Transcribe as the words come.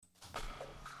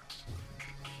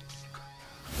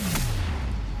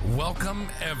Welcome,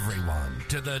 everyone,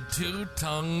 to the Two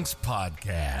Tongues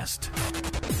Podcast.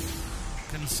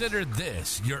 Consider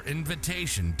this your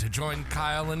invitation to join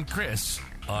Kyle and Chris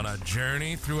on a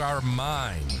journey through our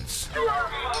minds.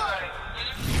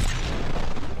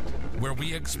 Where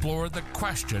we explore the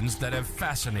questions that have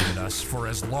fascinated us for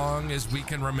as long as we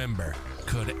can remember.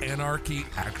 Could anarchy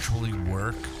actually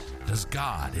work? Does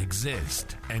God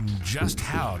exist? And just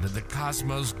how did the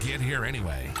cosmos get here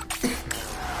anyway?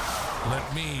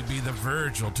 Let me be the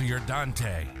Virgil to your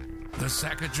Dante, the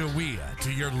Sacagawea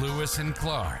to your Lewis and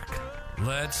Clark.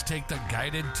 Let's take the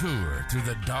guided tour through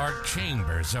the dark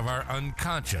chambers of our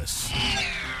unconscious,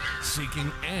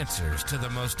 seeking answers to the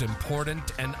most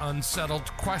important and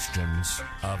unsettled questions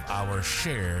of our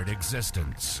shared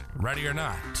existence. Ready or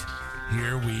not,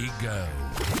 here we go.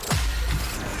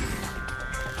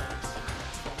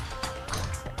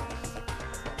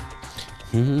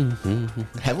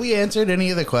 Have we answered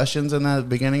any of the questions in the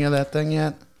beginning of that thing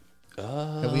yet?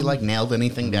 Have we nailed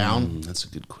anything down? That's a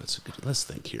good question. Let's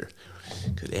think here.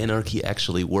 Could anarchy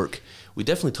actually work? We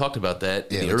definitely talked about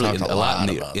that in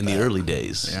the early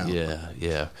days.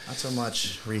 Yeah. Not so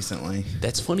much recently.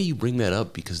 That's funny you bring that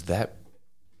up because that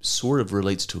sort of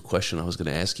relates to a question I was going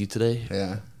to ask you today.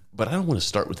 Yeah. But I don't want to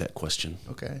start with that question.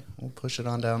 Okay, we'll push it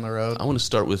on down the road. I want to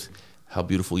start with how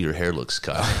beautiful your hair looks,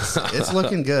 Kyle. It's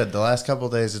looking good. The last couple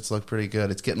of days, it's looked pretty good.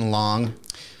 It's getting long.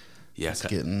 Yeah, it's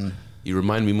getting. You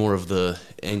remind me more of the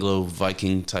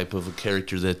Anglo-Viking type of a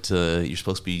character that you're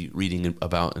supposed to be reading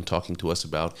about and talking to us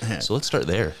about. So let's start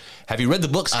there. Have you read the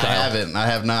books, Kyle? I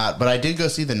have not. But I did go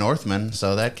see The Northman,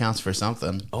 so that counts for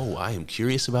something. Oh, I am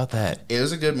curious about that. It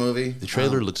was a good movie. The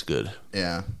trailer looks good.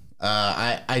 Yeah.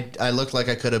 I looked like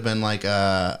I could have been like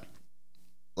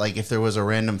if there was a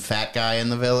random fat guy in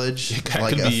the village,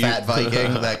 like a fat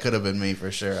Viking, that could have been me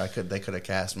for sure. They could have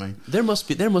cast me. There must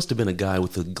have been a guy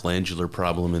with a glandular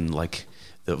problem in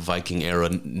the Viking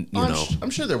era. I'm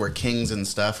sure there were kings and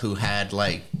stuff who had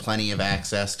plenty of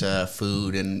access to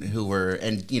food and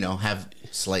have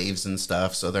slaves and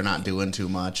stuff, so they're not doing too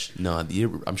much. No,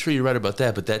 I'm sure you're right about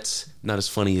that, but that's not as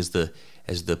funny as the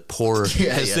poor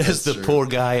poor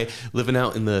guy living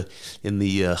out in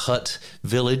the hut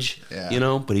village,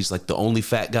 but he's the only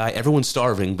fat guy. Everyone's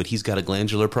starving, but he's got a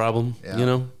glandular problem,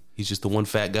 He's just the one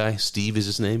fat guy. Steve is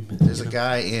his name. There's a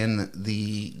guy in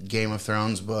the Game of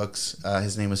Thrones books.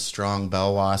 His name is Strong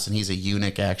Belwas, and he's a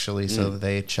eunuch actually. So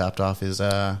they chopped off his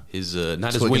not his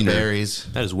wiener, berries,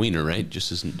 not his wiener, right? Just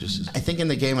his. I think in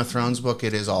the Game of Thrones book,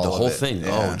 it is all the whole of it. thing.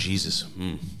 Yeah. Oh Jesus!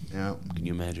 Yeah, can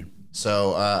you imagine?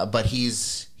 So, but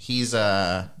he's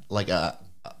like a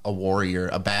warrior,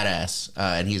 a badass,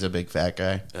 and he's a big fat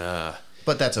guy.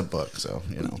 But that's a book, so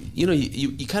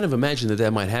you kind of imagine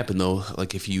that might happen though.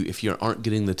 Like if you aren't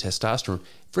getting the testosterone,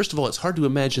 first of all, it's hard to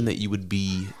imagine that you would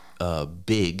be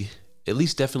big. At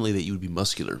least, definitely that you would be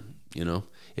muscular.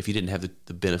 If you didn't have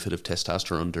the benefit of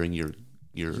testosterone during your.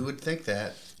 You would think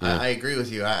that. Yeah. I agree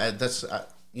with you.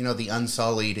 The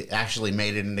Unsullied actually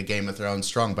made it into Game of Thrones.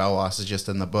 Strong Belwas is just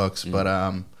in the books, but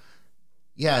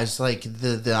it's like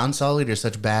the Unsullied are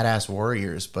such badass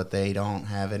warriors, but they don't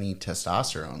have any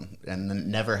testosterone and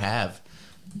never have,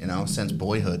 since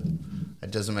boyhood.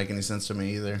 That doesn't make any sense to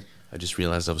me either. I just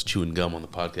realized I was chewing gum on the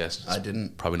podcast. I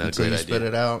didn't. Probably not a great idea. Spit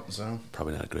it out. So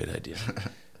probably not a great idea. I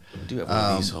do have one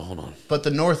of these, so hold on. But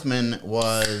The Northman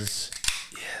was.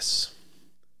 Yes.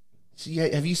 So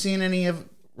have you seen any of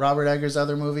Robert Eggers'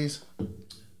 other movies?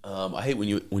 I hate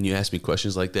when you ask me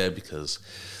questions like that because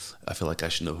I feel like I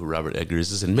should know who Robert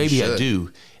Eggers is, and maybe I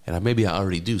do, and maybe I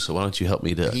already do. So why don't you help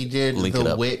me to? He did link it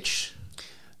The up. Witch.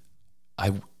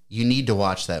 You need to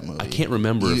watch that movie. I can't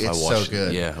remember if I watched it. It's so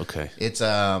good. Yeah, okay. It's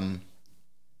a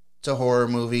horror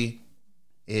movie.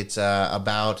 It's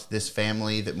about this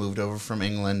family that moved over from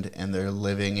England, and they're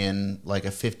living in like a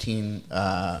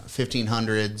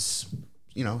 1500s,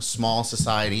 small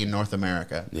society in North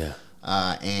America. Yeah.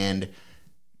 And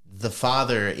the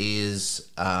father is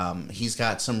he's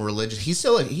got some religious. He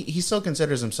still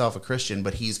considers himself a Christian,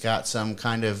 but he's got some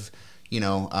kind of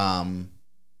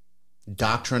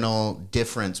doctrinal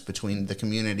difference between the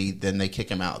community. Then they kick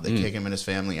him out. They kick him and his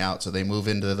family out. So they move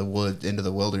into the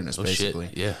wilderness, basically.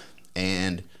 Shit. Yeah.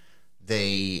 And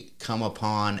they come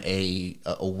upon a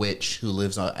witch who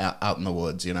lives out in the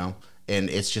woods, and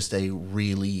it's just a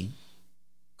really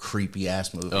creepy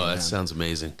ass movie. Oh, that sounds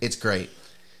amazing. It's great.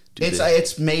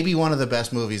 It's maybe one of the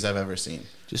best movies I've ever seen.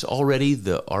 Just already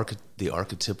the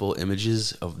archetypal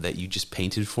images of that you just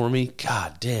painted for me.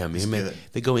 God damn, man.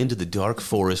 They go into the dark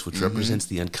forest, which represents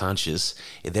the unconscious.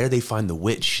 And there they find the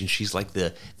witch, and she's like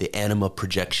the anima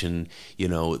projection. You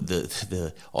know,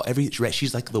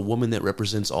 she's like the woman that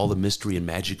represents all the mystery and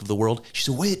magic of the world. She's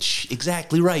a witch.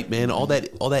 Exactly right, man. All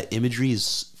that imagery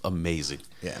is amazing.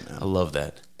 Yeah, man. I love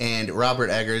that. And Robert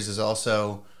Eggers is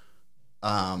also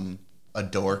a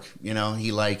dork. You know,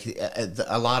 he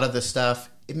a lot of the stuff.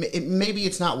 Maybe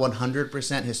it's not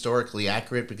 100% historically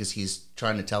accurate because he's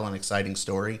trying to tell an exciting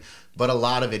story, but a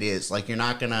lot of it is. Like, you're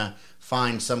not going to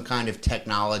find some kind of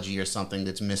technology or something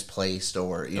that's misplaced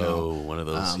or, you know. Oh, one of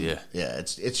those, yeah. Yeah,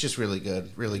 it's just really good,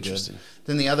 really good.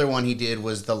 Then the other one he did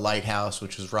was The Lighthouse,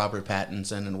 which was Robert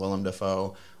Pattinson and Willem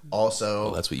Dafoe.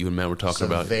 Also, that's what you and Matt were talking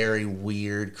about. Very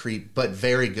weird, but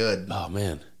very good. Oh,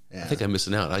 man. Yeah. I think I'm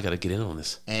missing out. I got to get in on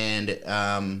this. And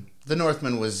The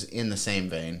Northman was in the same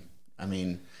vein. I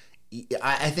mean,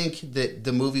 I think that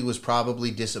the movie was probably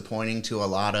disappointing to a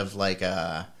lot of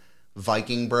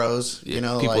Viking bros, you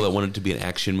know, people that wanted to be an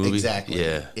action movie. Exactly.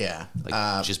 Yeah.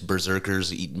 Like just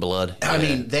berserkers eating blood. I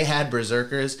mean, they had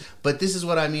berserkers, but this is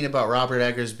what I mean about Robert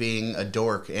Eggers being a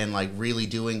dork and like really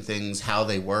doing things how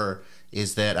they were.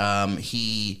 Is that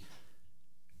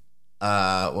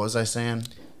what was I saying?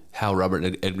 How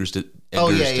Robert Eggers did.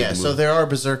 So there are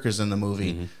berserkers in the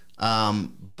movie,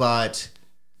 but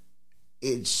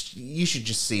you should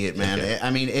just see it, man. Okay. I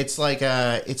mean, it's like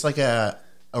a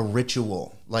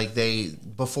ritual. Like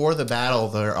before the battle,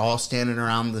 they're all standing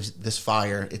around this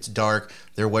fire. It's dark.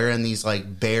 They're wearing these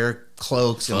like bear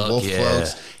cloaks and wolf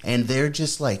cloaks, and they're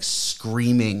just like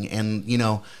screaming and, you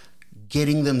know,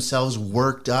 getting themselves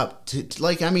worked up to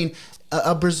like, I mean,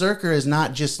 a berserker is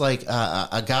not just like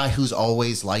a guy who's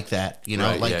always like that, you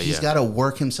know, right, he's got to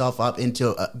work himself up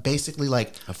into basically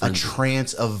like a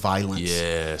trance of violence.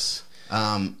 Yes.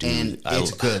 Dude, and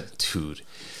it's good. Dude,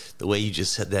 the way you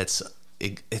just said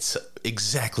it's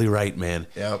exactly right, man.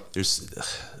 Yep.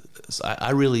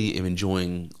 I really am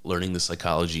enjoying learning the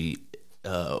psychology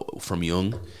from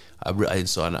Jung.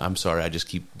 So I'm sorry, I just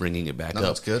keep bringing it back up.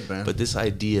 That's good, man. But this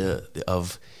idea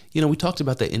of, you know, we talked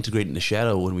about that integrating the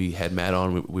shadow when we had Matt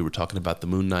on. We were talking about the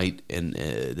Moon Knight and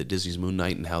the Disney's Moon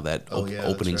Knight and how that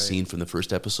opening scene from the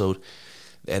first episode,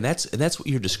 and that's what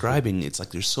you're describing. It's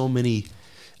like there's so many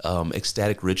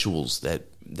ecstatic rituals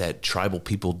that tribal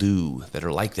people do that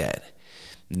are like that.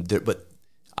 But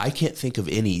I can't think of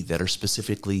any that are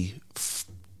specifically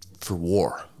for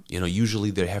war. You know,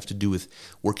 usually they have to do with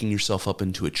working yourself up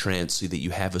into a trance so that you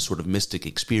have a sort of mystic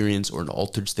experience or an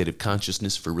altered state of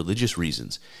consciousness for religious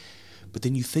reasons. But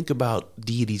then you think about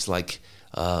deities like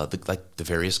the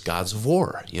various gods of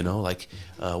war. You know, like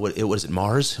what is it,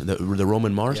 Mars, the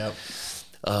Roman Mars.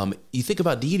 Yep. You think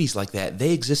about deities like that;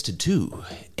 they existed too.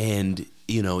 And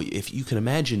you know, if you can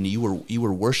imagine, you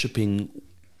were worshiping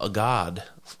a god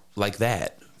like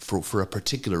that for a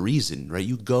particular reason, right?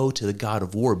 You go to the god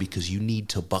of war because you need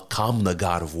to become the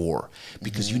god of war,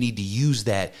 because you need to use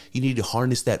that. You need to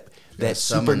harness that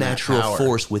supernatural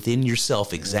force within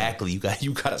yourself. Exactly. You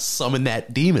got to summon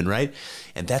that demon, right?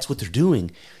 And that's what they're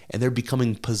doing. And they're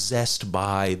becoming possessed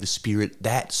by the spirit,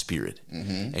 that spirit.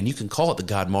 And you can call it the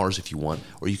god Mars if you want,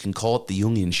 or you can call it the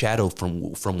Jungian shadow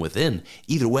from within.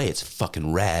 Either way, it's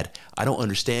fucking rad. I don't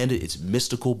understand it. It's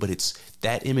mystical, but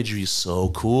that imagery is so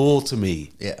cool to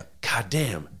me. Yeah. God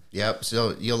damn. Yep.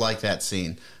 So you'll like that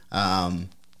scene. And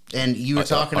you were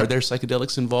talking. Are there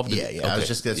psychedelics involved? Yeah. Okay.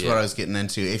 That's what I was getting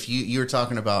into. If you were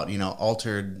talking about, you know,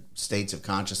 altered states of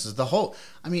consciousness,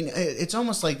 it's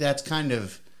almost like that's kind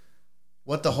of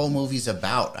what the whole movie's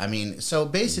about. I mean, so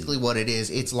basically what it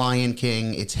is, it's Lion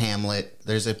King, it's Hamlet.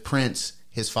 There's a prince.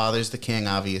 His father's the king,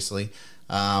 obviously,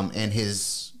 and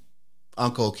his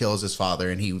uncle kills his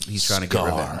father, and he's trying to get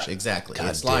revenge. Exactly. God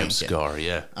it's Lion King. Scar,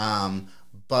 yeah.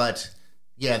 But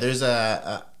yeah, there's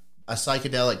a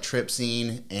psychedelic trip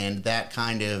scene, and that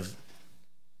kind of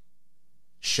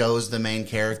shows the main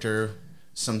character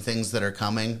some things that are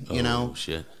coming, you know?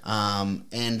 Shit. And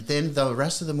then the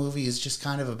rest of the movie is just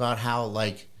kind of about how,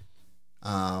 like,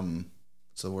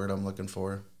 what's the word I'm looking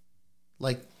for?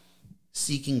 Like,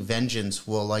 seeking vengeance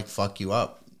will, like, fuck you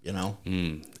up, you know?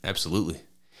 Absolutely.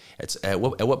 At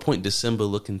what point does Simba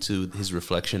look into his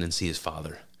reflection and see his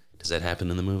father? Does that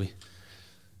happen in the movie?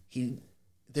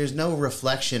 There's no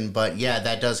reflection, but yeah,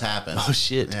 that does happen. Oh,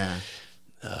 shit. Yeah.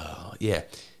 Yeah.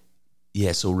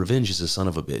 Yeah, so revenge is a son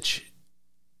of a bitch.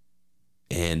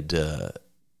 And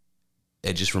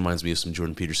it just reminds me of some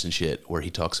Jordan Peterson shit where he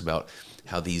talks about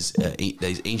how these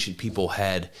ancient people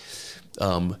had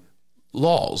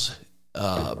laws.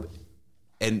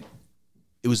 And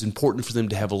it was important for them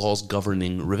to have laws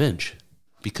governing revenge,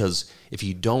 because if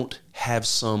you don't have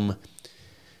some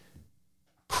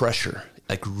pressure,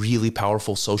 like really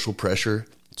powerful social pressure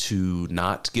to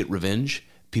not get revenge,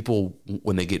 people,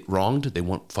 when they get wronged, they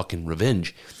want fucking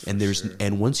revenge. And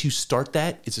and once you start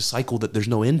that, it's a cycle that there's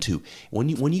no end to. When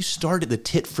you start at the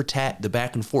tit for tat, the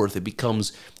back and forth, it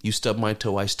becomes you stub my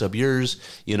toe, I stub yours.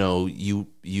 You know, you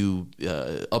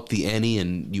up the ante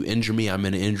and you injure me, I'm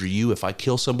going to injure you. If I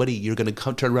kill somebody, you're going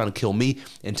to turn around and kill me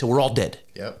until we're all dead.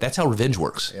 Yep. That's how revenge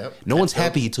works. Yep. No one's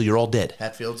happy until you're all dead.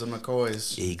 Hatfields and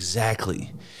McCoys.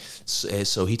 Exactly.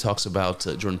 So he talks about,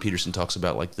 Jordan Peterson talks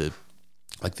about like the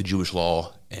Jewish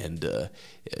law and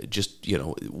just, you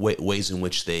know, ways in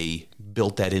which they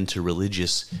built that into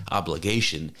religious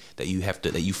obligation, that you have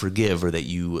to, that you forgive, or that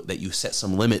you set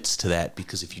some limits to that,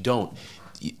 because if you don't,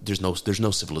 there's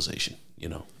no civilization. You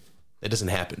know, that doesn't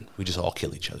happen. We just all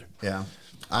kill each other. Yeah,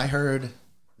 I heard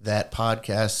that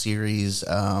podcast series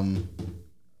that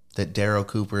Darryl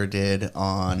Cooper did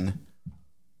on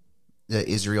the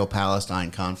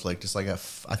Israel-Palestine conflict. It's like I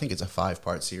think it's a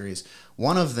 5-part series.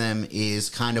 One of them is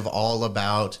kind of all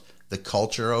about the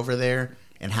culture over there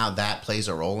and how that plays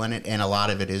a role in it. And a lot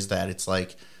of it is that it's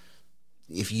like,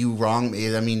 if you wrong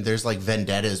me, I mean, there's like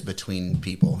vendettas between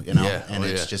people, you know, and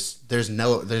it's just, there's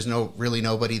really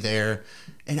nobody there.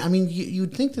 And I mean,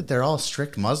 you'd think that they're all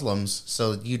strict Muslims,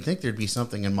 so you'd think there'd be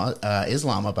something in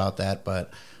Islam about that,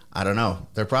 but I don't know.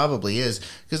 There probably is,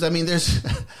 because I mean,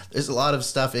 there's a lot of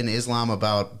stuff in Islam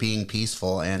about being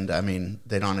peaceful, and I mean,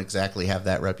 they don't exactly have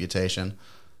that reputation.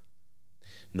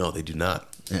 No, they do not.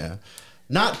 Yeah,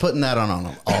 not putting that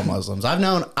on all Muslims. I've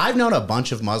known a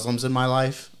bunch of Muslims in my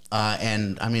life,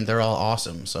 and I mean, they're all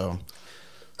awesome. So,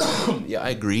 yeah, I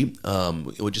agree.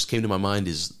 What just came to my mind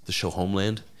is the show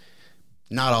Homeland.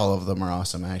 Not all of them are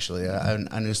awesome, actually.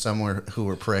 I knew some who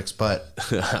were pricks, but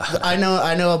I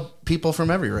know people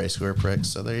from every race who are pricks.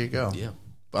 So there you go. Yeah.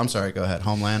 I'm sorry. Go ahead.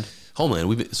 Homeland.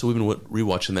 We've been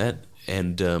rewatching that,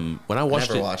 and when I watched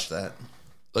never watched that.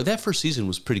 Like, that first season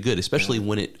was pretty good, especially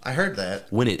when it. I heard that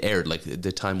when it aired, like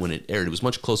the time when it aired, it was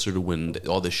much closer to when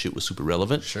all this shit was super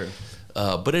relevant. Sure.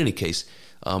 But in any case,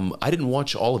 I didn't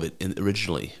watch all of it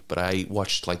originally, but I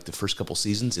watched like the first couple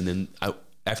seasons, and then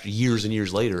after years and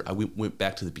years later, I went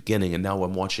back to the beginning, and now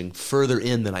I'm watching further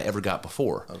in than I ever got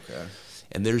before. Okay.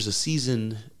 And there's a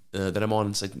season that I'm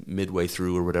on, it's like midway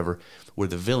through or whatever, where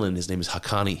the villain, his name is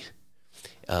Haqqani.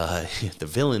 The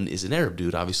villain is an Arab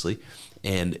dude, obviously.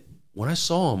 And when I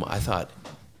saw him, I thought,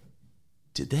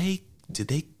 did they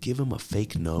give him a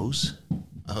fake nose?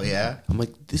 Oh, yeah? I'm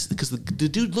like, this, because the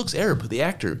dude looks Arab, the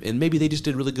actor, and maybe they just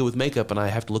did really good with makeup, and I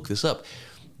have to look this up.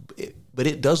 But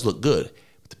it does look good.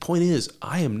 The point is,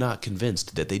 I am not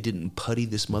convinced that they didn't putty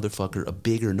this motherfucker a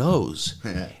bigger nose.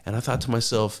 And I thought to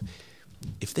myself,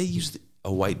 if they used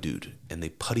a white dude and they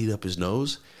puttied up his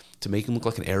nose to make him look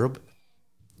like an Arab,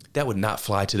 that would not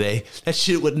fly today. That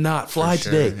shit would not fly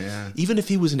today. Yeah. Even if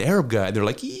he was an Arab guy, and they're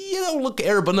like, you don't look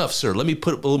Arab enough, sir. Let me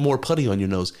put a little more putty on your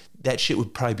nose. That shit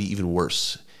would probably be even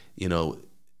worse. You know.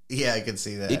 Yeah, I can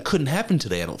see that. It couldn't happen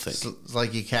today, I don't think. It's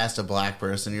like you cast a black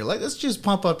person, you're like, let's just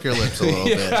pump up your lips a little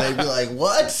bit. They'd be like,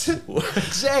 what?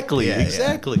 Exactly. Yeah.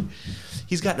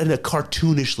 He's got a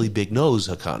cartoonishly big nose,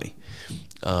 Haqqani.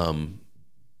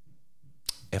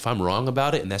 If I'm wrong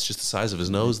about it, and that's just the size of his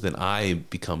nose, then I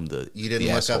become the You didn't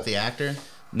look up the actor?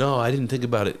 No, I didn't think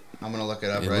about it. I'm going to look it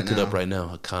up right now. Look it up right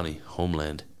now. Haqqani,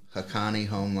 Homeland. Haqqani,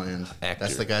 Homeland. Actor.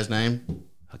 That's the guy's name?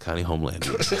 Haqqani, Homeland.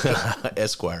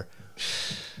 Esquire.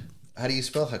 How do you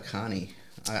spell Haqqani?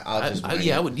 I'll just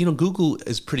Google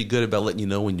is pretty good about letting you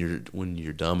know when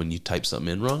you're dumb and you type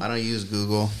something in wrong. I don't use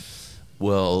Google.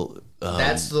 Well,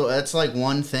 that's like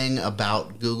one thing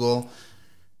about Google.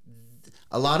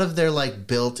 A lot of their like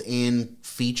built-in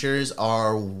features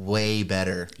are way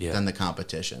better than the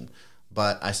competition,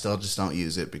 but I still just don't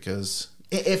use it, because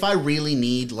if I really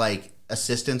need like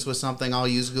assistance with something, I'll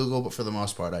use Google, but for the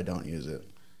most part, I don't use it.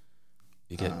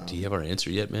 Do you have our answer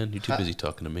yet, man? You're too busy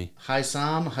talking to me.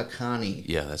 Haitham Haqqani.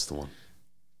 Yeah, that's the one.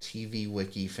 TV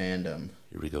Wiki fandom.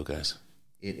 Here we go, guys.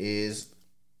 It is.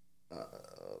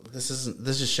 This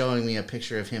is showing me a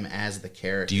picture of him as the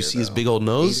character. Do you see his big old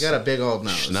nose? He's got a big old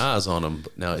nose. Schnoz on him.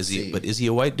 Now, is he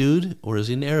a white dude or is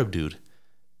he an Arab dude?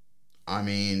 I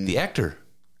mean, the actor.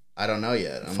 I don't know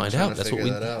yet. Find out. That's what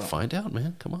we find out,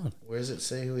 man. Come on. Where does it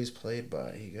say who he's played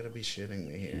by? You got to be shitting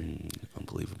me here.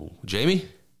 Unbelievable. Jamie.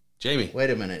 Wait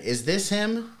a minute. Is this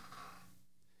him?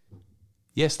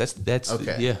 Yes, that's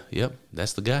okay. Yeah, yep.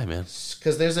 That's the guy, man.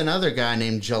 Because there's another guy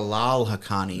named Jalal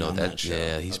Haqqani on that show.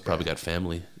 Yeah, he's probably got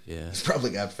family. Yeah, he's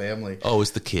probably got family. Oh, it's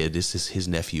the kid. This is his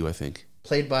nephew, I think.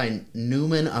 Played by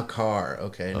Numan Akar.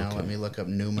 Okay, now let me look up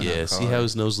Numan Akar. Yeah, see how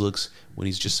his nose looks when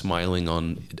he's just smiling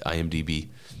on IMDb.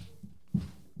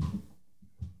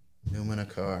 Numan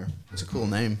Akar. It's a cool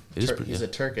name. He's a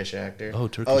Turkish actor. Oh,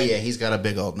 Turkish. Oh, yeah, he's got a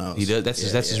big old nose. He does.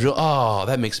 That's his real. Oh,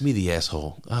 that makes me the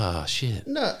asshole. Ah, shit.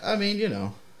 No, I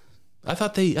mean, I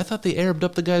thought they Arabed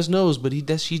up the guy's nose, but he's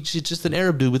just an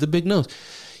Arab dude with a big nose.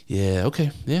 Yeah,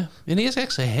 okay, yeah, and he is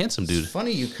actually a handsome dude. It's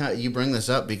funny you bring this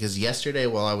up because yesterday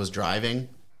while I was driving,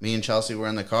 me and Chelsea were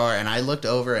in the car, and I looked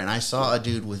over and I saw a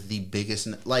dude with the biggest,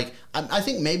 like I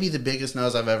think maybe the biggest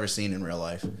nose I've ever seen in real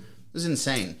life. It was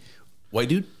insane. White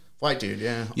dude. White dude,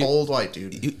 yeah, old white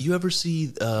dude. You ever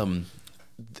see?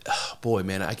 Boy,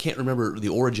 man, I can't remember the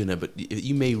origin of it.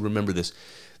 You may remember this.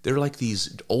 They're like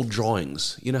these old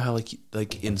drawings. You know how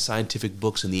like in scientific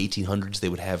books in the 1800s they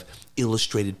would have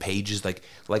illustrated pages like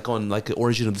on like the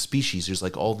Origin of the Species. There's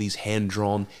like all these hand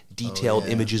drawn, detailed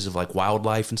images of like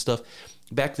wildlife and stuff.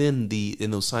 Back then, in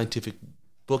those scientific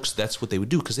books, that's what they would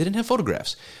do because they didn't have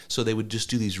photographs. So they would just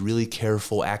do these really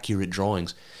careful, accurate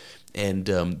drawings. And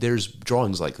there's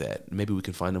drawings like that. Maybe we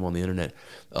can find them on the internet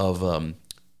of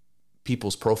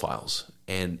people's profiles.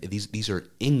 And these are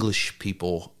English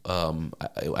people.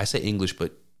 I say English,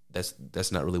 but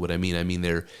that's not really what I mean. I mean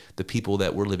they're the people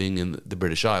that were living in the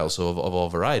British Isles, so of all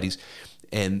varieties.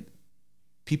 And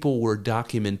people were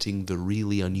documenting the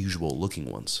really unusual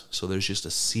looking ones. So there's just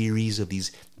a series of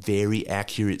these very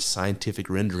accurate scientific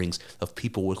renderings of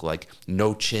people with like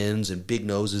no chins and big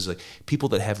noses, like people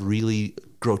that have really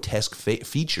grotesque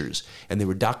features, and they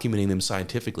were documenting them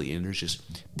scientifically. And there's just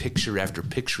picture after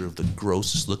picture of the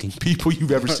grossest looking people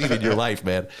you've ever seen in your life,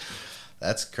 man.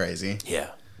 That's crazy.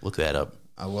 Yeah, look that up.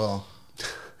 I will.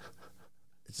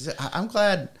 I'm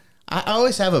glad. I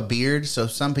always have a beard, so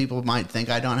some people might think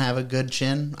I don't have a good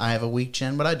chin. I have a weak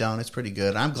chin, but I don't. It's pretty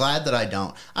good. I'm glad that I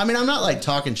don't. I mean, I'm not like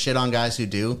talking shit on guys who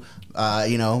do,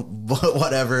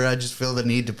 whatever. I just feel the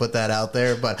need to put that out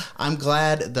there. But I'm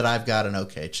glad that I've got an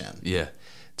okay chin. Yeah.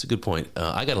 It's a good point.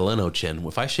 I got a Leno chin.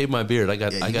 If I shave my beard, I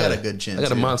got a good chin. I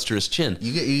got a monstrous chin.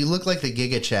 You look like the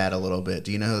Giga Chad a little bit.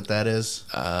 Do you know what that is?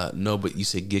 No, but you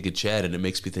say Giga Chad, and it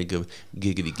makes me think of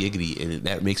Giggity Giggity, and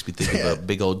that makes me think of a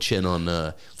big old chin on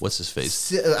what's his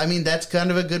face. I mean, that's kind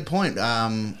of a good point.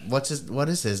 What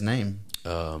is his name?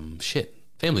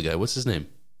 Family Guy. What's his name?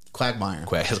 Quagmire.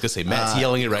 I was gonna say Matt's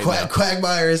yelling it right now.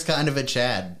 Quagmire is kind of a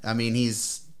Chad. I mean,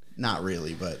 he's not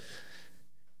really, but.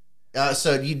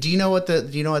 So do you know what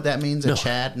that means? A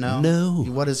Chad? No.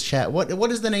 What is Chad? What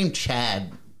does the name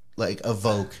Chad like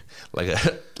evoke? Like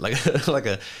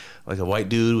a white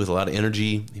dude with a lot of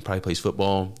energy. He probably plays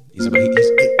football. Oh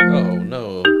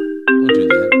no! Don't do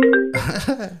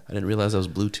that. I didn't realize I was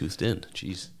Bluetoothed in.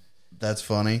 Jeez. That's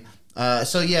funny.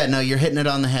 So yeah, no, you're hitting it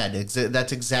on the head.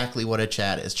 That's exactly what a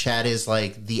Chad is. Chad is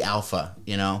like the alpha,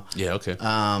 Yeah. Okay.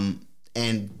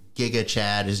 And Giga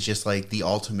Chad is just like the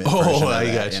ultimate version of I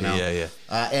that, got you. Yeah.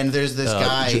 And there's this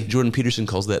guy. Jordan Peterson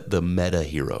calls that the meta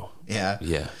hero.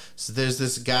 Yeah. So there's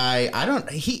this guy.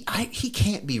 He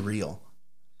can't be real.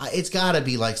 It's got to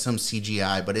be like some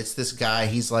CGI, but it's this guy.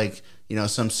 He's like,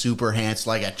 some super handsome,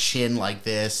 like a chin like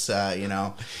this,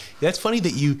 It's funny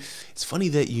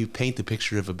that you paint the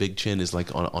picture of a big chin as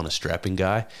like on a strapping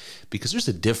guy, because there's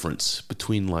a difference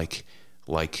between like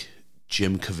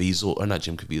Jim Caviezel, or not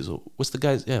Jim Caviezel. What's the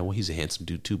guy's? Yeah, well, he's a handsome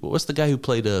dude too. But what's the guy who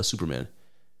played Superman?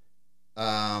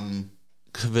 Cavill.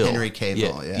 Henry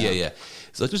Cavill. Yeah.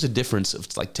 So there's a difference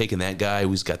of like taking that guy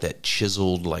who's got that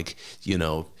chiseled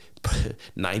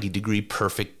 90-degree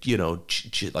perfect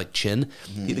like chin,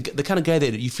 the kind of guy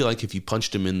that you feel like if you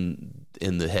punched him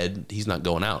in the head, he's not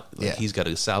going out. He's got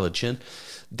a solid chin.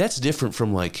 That's different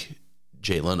from like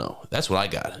Jay Leno. That's what I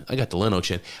got. I got the Leno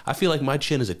chin. I feel like my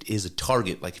chin is a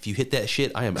target. Like if you hit that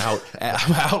shit, I am out.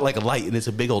 I'm out like a light, and it's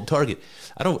a big old target.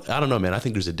 I don't know, man. I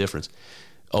think there's a difference.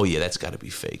 Oh yeah, that's got to be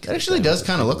fake. It actually does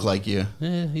kind of look like you.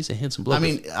 Yeah, he's a handsome bloke. I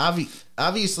mean,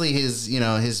 obviously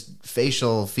his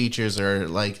facial features are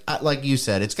like you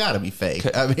said, it's got to be fake.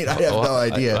 I mean, I have no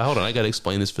idea. Hold on, I got to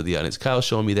explain this for the audience. Kyle's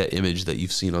showing me that image that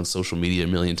you've seen on social media a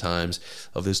million times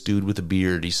of this dude with a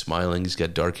beard. He's smiling. He's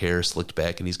got dark hair slicked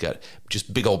back, and he's got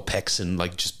just big old pecs and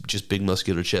like just big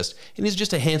muscular chest. And he's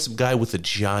just a handsome guy with a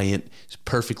giant,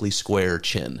 perfectly square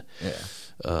chin. Yeah.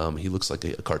 He looks like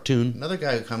a cartoon. Another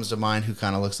guy who comes to mind who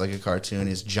kind of looks like a cartoon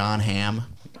is John Hamm.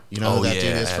 You know who that dude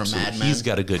is from Mad Men? He's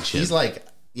got a good chin. He's like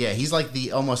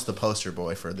almost the poster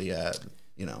boy for the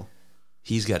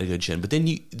He's got a good chin. But then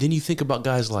you think about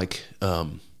guys like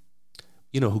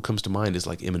who comes to mind is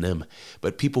like Eminem.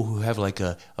 But people who have like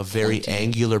a very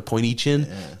angular, pointy chin.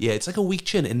 Yeah, it's like a weak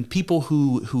chin. And people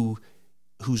who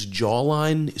whose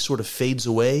jawline sort of fades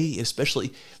away,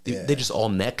 especially they just all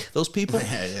neck those people.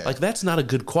 Like that's not a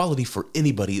good quality for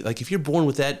anybody. Like if you're born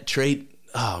with that trait,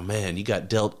 oh man, you got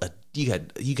dealt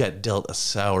a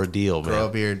sour deal, man. Grow a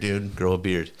beard, dude. Grow a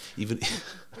beard. Even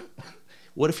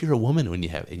what if you're a woman when you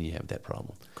have that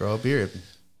problem? Grow a beard.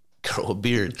 Grow a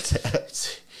beard.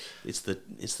 It's the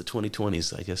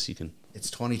 2020s. I guess you can. It's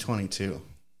 2022.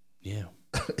 Yeah.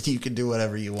 You can do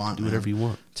whatever you want. Do whatever you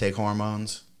want. Take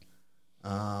hormones. Yeah,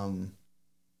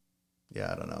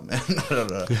 I don't know, man. I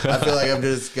don't know. I feel like I'm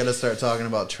just gonna start talking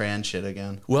about trans shit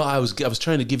again. Well, I was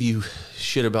trying to give you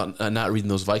shit about not reading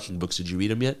those Viking books. Did you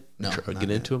read them yet? No.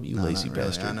 Get into them, you lazy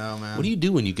bastard. I know, man. What do you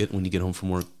do when you get home from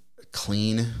work?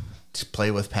 Clean. To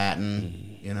play with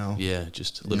Patton. You know. Yeah,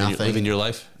 just living your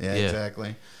life. Yeah,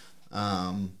 exactly.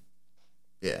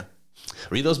 Yeah.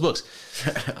 Read those books.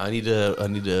 I need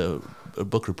a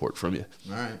book report from you.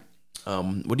 All right.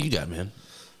 What do you got, man,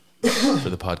 for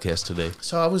the podcast today?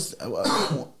 So I was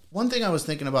one thing I was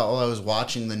thinking about while I was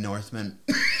watching The Northman.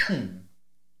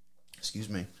 Excuse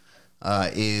me.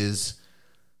 Is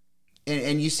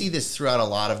and you see this throughout a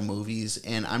lot of movies,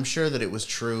 and I'm sure that it was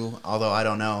true, although I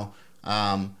don't know.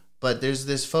 But there's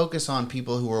this focus on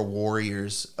people who are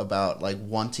warriors about like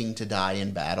wanting to die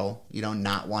in battle, you know,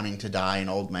 not wanting to die an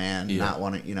old man, not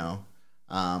wanting, you know.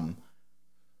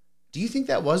 Do you think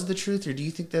that was the truth, or do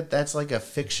you think that that's like a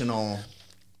fictional?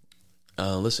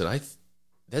 Listen,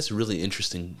 that's a really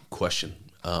interesting question.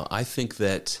 I think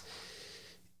that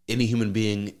any human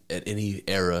being at any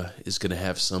era is going to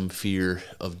have some fear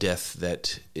of death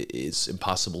that is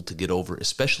impossible to get over,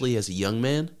 especially as a young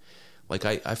man. Like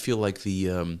I feel like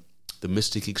the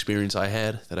mystic experience I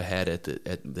had at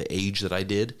the age that I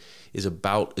did is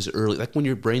about as early, like when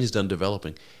your brain is done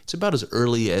developing, it's about as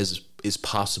early as is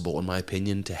possible, in my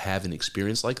opinion, to have an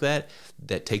experience like that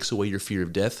takes away your fear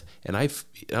of death. And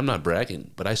I'm not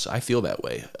bragging, but I feel that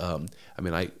way. I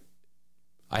mean, I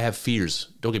have fears.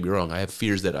 Don't get me wrong. I have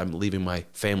fears that I'm leaving my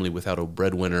family without a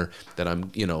breadwinner, that I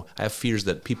have fears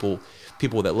that people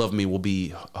that love me will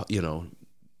be,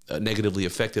 negatively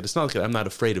affected. It's not like I'm not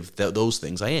afraid of those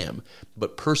things. I am,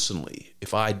 but personally,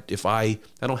 if I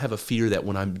don't have a fear that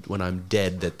when I'm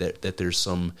dead that there's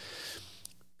some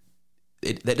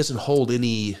that doesn't hold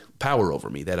any power over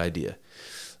me. That idea.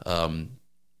 I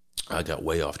got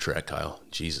way off track, Kyle.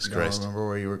 Jesus Christ! Remember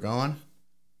where you were going?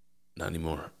 Not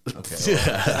anymore. Okay, well,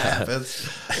 that happens.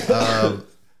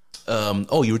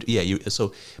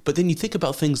 So, but then you think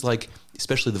about things like,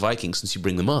 especially the Vikings, since you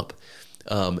bring them up.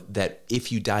 That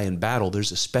if you die in battle,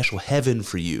 there's a special heaven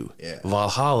for you. Yeah.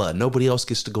 Valhalla. Nobody else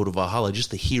gets to go to Valhalla, just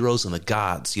the heroes and the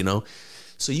gods, you know?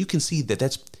 So you can see that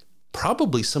that's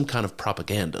probably some kind of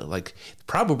propaganda. Like,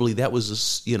 probably that was a,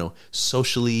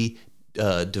 socially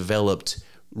developed,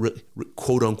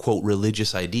 quote-unquote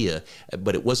religious idea,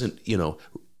 but it wasn't, you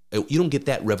don't get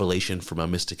that revelation from a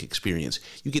mystic experience.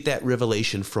 You get that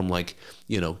revelation from, like,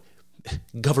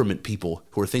 government people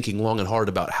who are thinking long and hard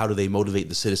about how do they motivate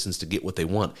the citizens to get what they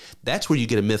want. That's where you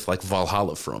get a myth like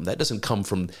Valhalla from. That doesn't come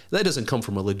from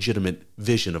a legitimate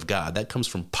vision of God. That comes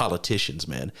from politicians,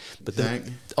 man. But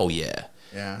yeah.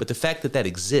 But the fact that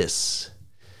exists,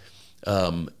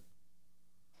 there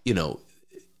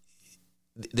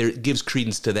gives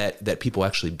credence to that people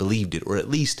actually believed it, or at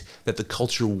least that the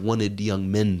culture wanted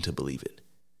young men to believe it.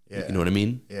 Yeah. You know what I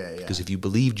mean? Yeah. Because if you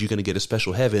believed you're going to get a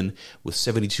special heaven with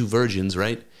 72 virgins,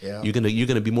 right? Yeah. You're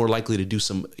gonna be more likely to do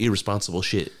some irresponsible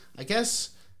shit. I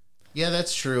guess. Yeah,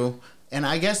 that's true, and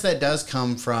I guess that does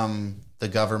come from the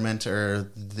government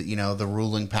or the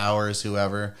ruling powers,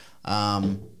 whoever.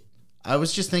 I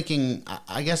was just thinking.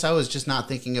 I guess I was just not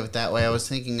thinking of it that way. I was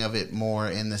thinking of it more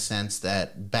in the sense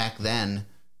that back then,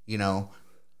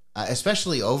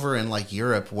 especially over in like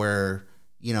Europe, where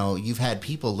you've had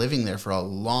people living there for a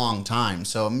long time.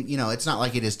 So, it's not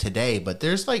like it is today, but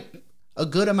there's like a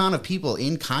good amount of people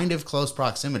in kind of close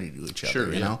proximity to each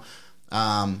other, you know?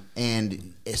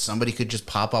 And if somebody could just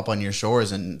pop up on your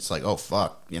shores and it's like, oh,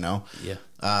 fuck,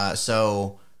 Yeah.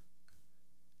 So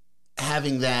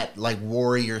having that like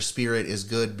warrior spirit is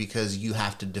good because you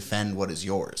have to defend what is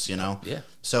yours, Yeah.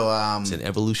 So it's an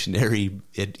evolutionary,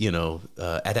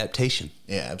 adaptation.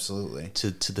 Yeah, absolutely.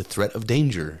 To the threat of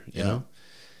danger, you know?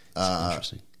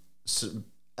 Interesting. So,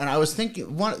 and I was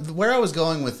thinking, where I was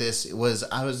going with this was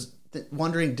I was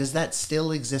wondering, does that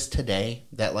still exist today?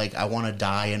 That like I want to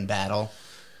die in battle.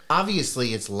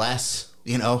 Obviously, it's less.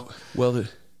 Well,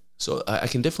 so I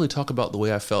can definitely talk about the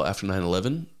way I felt after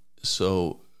 9/11.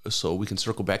 So we can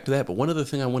circle back to that. But one other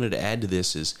thing I wanted to add to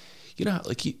this is,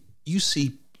 like you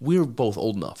see, we're both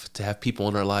old enough to have people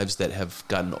in our lives that have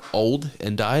gotten old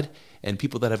and died, and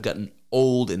people that have gotten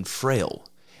old and frail.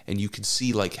 and you can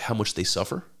see like how much they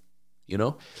suffer, you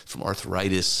know, from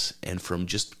arthritis and from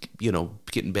just, you know,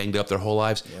 getting banged up their whole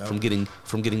lives, from getting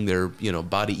their, you know,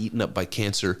 body eaten up by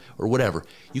cancer or whatever.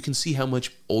 You can see how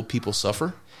much old people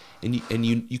suffer, and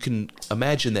you can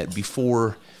imagine that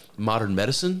before modern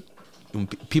medicine,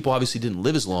 people obviously didn't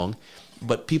live as long,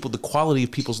 but the quality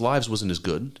of people's lives wasn't as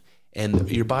good, and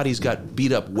your bodies got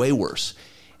beat up way worse.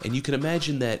 And you can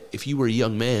imagine that if you were a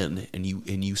young man and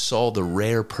you saw the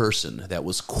rare person that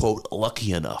was, quote,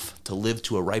 lucky enough to live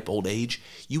to a ripe old age,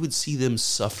 you would see them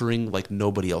suffering like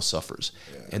nobody else suffers.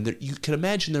 Yeah. And you can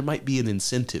imagine there might be an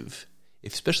incentive,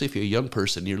 especially if you're a young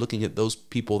person, you're looking at those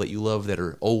people that you love that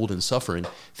are old and suffering,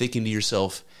 thinking to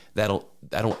yourself, I don't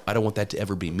want that to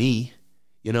ever be me.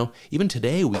 You know, even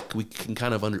today we can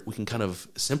kind of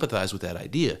sympathize with that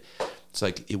idea. It's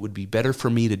like, it would be better for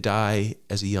me to die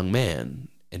as a young man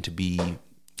and to be,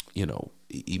 you know,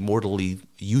 immortally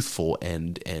youthful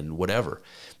and whatever,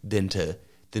 than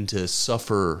to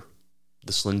suffer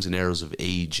the slings and arrows of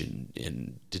age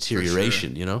and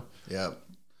deterioration, you know? Yep.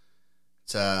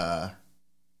 It's a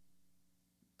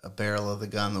barrel of the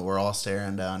gun that we're all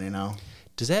staring down, you know?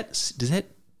 Does that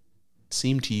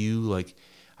seem to you like,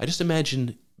 I just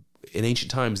imagine in ancient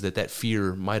times that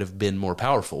fear might have been more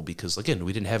powerful because, again,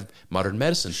 we didn't have modern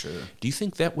medicine. Sure. Do you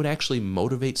think that would actually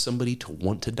motivate somebody to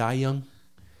want to die young?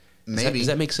 Maybe. Does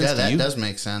that make sense to you? Yeah, that does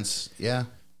make sense. Yeah.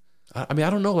 I mean, I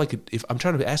don't know. Like, if I'm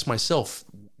trying to ask myself,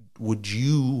 would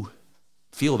you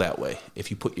feel that way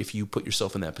if you put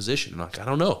yourself in that position? I'm like, I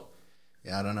don't know.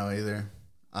 Yeah, I don't know either.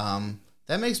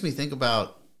 That makes me think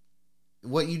about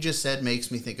what you just said.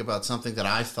 Makes me think about something that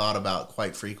I've thought about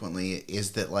quite frequently.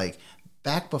 Is that, like,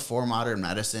 back before modern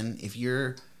medicine, if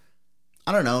you're,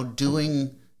 I don't know,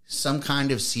 doing some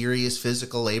kind of serious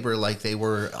physical labor like they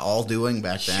were all doing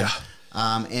back then,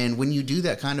 and when you do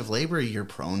that kind of labor, you're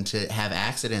prone to have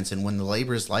accidents. And when the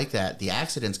labor is like that, the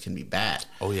accidents can be bad.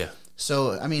 Oh, yeah.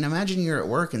 So, I mean, imagine you're at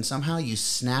work and somehow you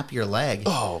snap your leg.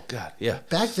 Oh, God, yeah.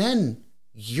 Back then,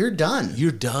 you're done.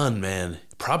 You're done, man.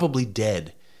 Probably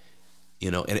dead. You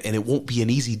know, and it won't be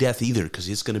an easy death either because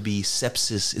it's going to be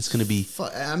sepsis. It's going to be...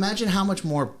 Imagine how much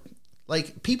more...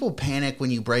 Like, people panic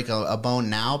when you break a bone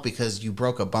now because you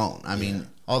broke a bone. I mean,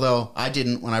 although I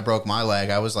didn't when I broke my leg.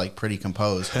 I was, like, pretty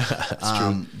composed. That's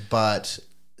true. But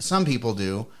some people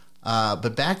do.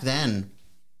 But back then,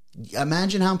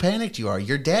 imagine how panicked you are.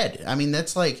 You're dead. I mean,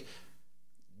 that's like...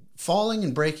 Falling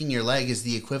and breaking your leg is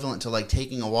the equivalent to, like,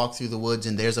 taking a walk through the woods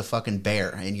and there's a fucking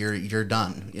bear and you're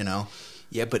done, you know?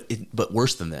 Yeah, but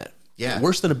worse than that. Yeah,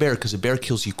 worse than a bear because a bear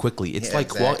kills you quickly. It's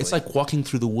it's like walking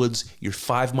through the woods. You're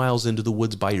 5 miles into the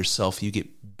woods by yourself. You get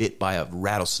bit by a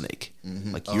rattlesnake.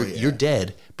 Mm-hmm. Like you're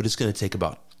dead, but it's going to take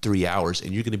about 3 hours,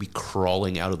 and you're going to be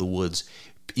crawling out of the woods.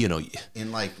 You know,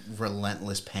 in like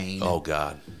relentless pain. Oh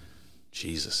God,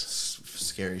 Jesus,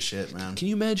 scary shit, man. Can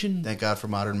you imagine? Thank God for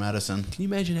modern medicine. Can you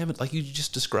imagine having, like you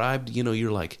just described? You know, you're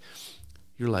like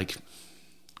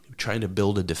trying to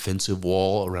build a defensive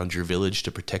wall around your village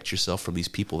to protect yourself from these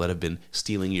people that have been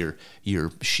stealing your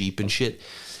sheep and shit,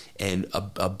 and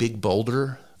a big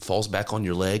boulder falls back on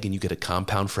your leg and you get a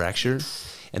compound fracture,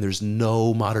 and there's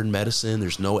no modern medicine,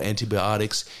 there's no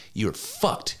antibiotics, you're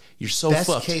fucked. You're so fucked.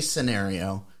 Best case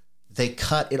scenario, they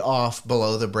cut it off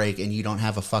below the break and you don't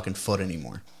have a fucking foot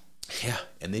anymore. Yeah,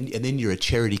 and then you're a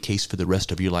charity case for the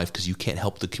rest of your life because you can't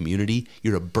help the community.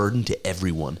 You're a burden to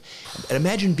everyone. And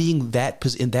imagine being in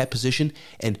that position,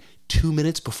 and 2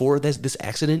 minutes before this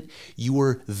accident, you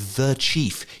were the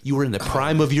chief. You were in the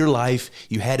prime of your life.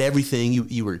 You had everything.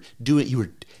 You were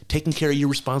taking care of your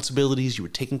responsibilities. You were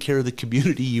taking care of the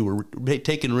community. You were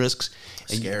taking risks.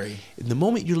 Scary. And the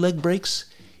moment your leg breaks,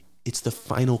 it's the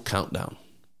final countdown.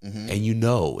 Mm-hmm. And you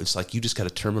know, it's like you just got a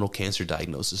terminal cancer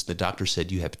diagnosis. The doctor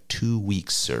said you have 2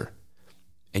 weeks, sir.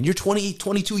 And you're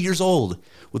 22 years old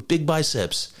with big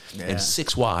biceps and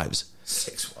 6 wives.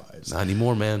 6 wives. Not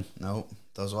anymore, man. Nope.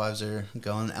 Those wives are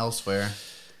going elsewhere.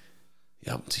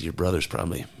 Yep, to your brothers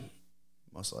probably.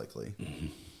 Most likely.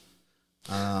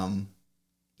 Mm-hmm.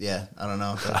 Yeah, I don't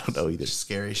know. I don't know either.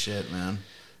 Scary shit, man.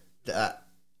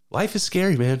 Life is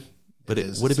scary, man. But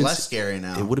it would have been less scary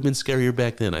now. It would have been scarier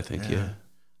back then, I think. Yeah.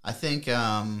 I think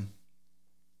I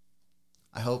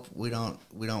hope we don't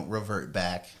revert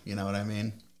back, you know what I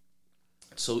mean?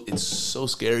 So it's so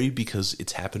scary because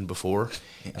it's happened before,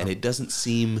 and it doesn't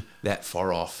seem that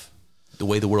far off the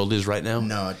way the world is right now.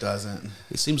 No, it doesn't.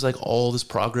 It seems like all this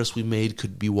progress we made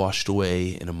could be washed away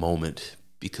in a moment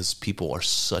because people are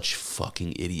such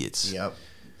fucking idiots. Yep.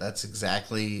 That's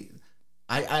exactly...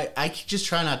 I just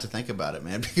try not to think about it,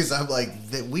 man, because I'm like,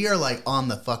 we are like on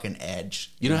the fucking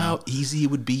edge. You know how easy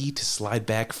it would be to slide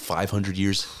back 500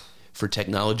 years? for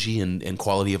technology and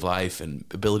quality of life and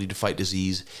ability to fight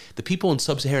disease. The people in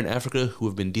sub-Saharan Africa who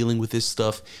have been dealing with this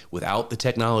stuff without the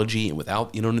technology and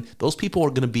without, those people are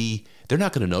going to they're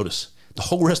not going to notice. The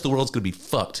whole rest of the world's going to be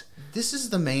fucked. This is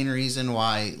the main reason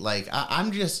why, like,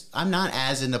 I'm not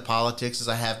as into politics as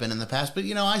I have been in the past, but,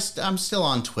 I'm still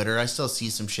on Twitter. I still see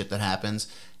some shit that happens.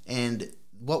 And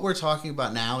what we're talking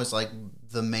about now is, like,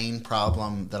 the main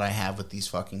problem that I have with these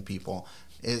fucking people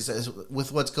is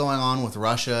with what's going on with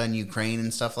Russia and Ukraine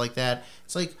and stuff like that.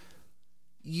 It's like,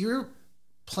 you're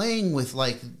playing with,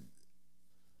 like,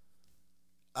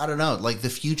 I don't know, like, the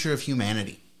future of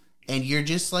humanity. And you're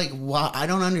just like, wow, I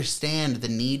don't understand the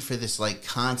need for this, like,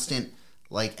 constant,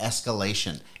 like,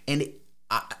 escalation. And,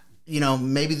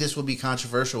 maybe this will be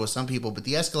controversial with some people, but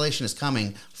the escalation is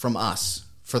coming from us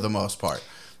for the most part.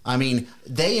 I mean,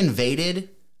 they invaded,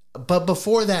 but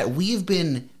before that, we've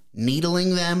been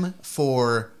needling them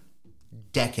for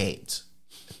decades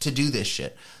to do this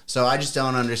shit. So I just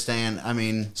don't understand. I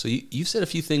mean... So you've said a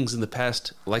few things in the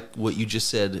past, like what you just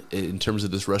said in terms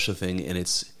of this Russia thing, and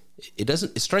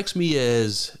it strikes me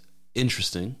as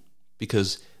interesting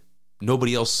because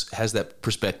nobody else has that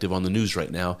perspective on the news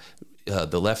right now.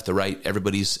 The left, the right,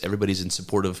 everybody's in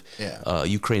support of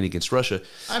Ukraine against Russia.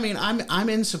 I mean, I'm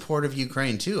in support of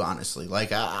Ukraine too, honestly.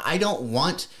 Like, I don't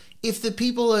want... If the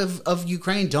people of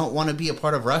Ukraine don't want to be a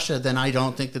part of Russia, then I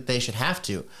don't think that they should have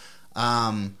to.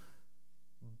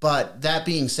 But that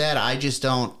being said, I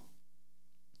don't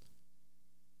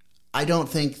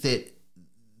think that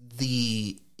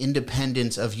the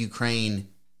independence of Ukraine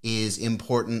is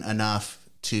important enough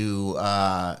to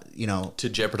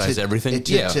jeopardize everything,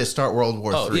 to start World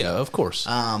War III. Oh, yeah, of course.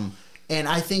 And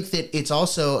I think that it's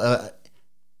also a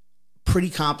pretty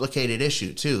complicated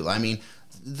issue too. I mean,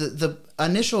 the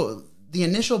initial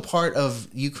part of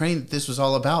Ukraine that this was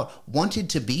all about wanted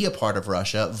to be a part of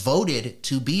Russia, voted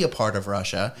to be a part of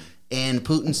Russia, and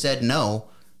Putin said no.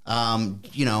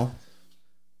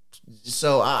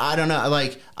 So I don't know.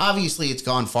 Like, obviously, it's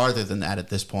gone farther than that at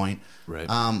this point. Right.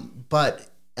 But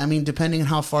I mean, depending on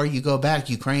how far you go back,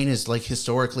 Ukraine has, like,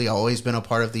 historically always been a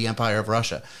part of the Empire of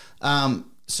Russia.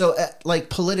 So, like,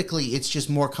 politically, it's just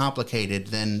more complicated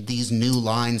than these new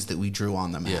lines that we drew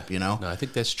on the map. No, I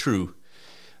think that's true.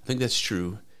 And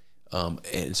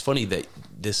it's funny that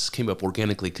this came up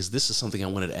organically because this is something I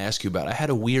wanted to ask you about. I had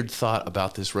a weird thought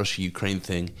about this Russia-Ukraine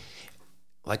thing,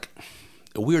 like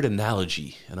a weird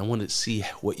analogy, and I wanted to see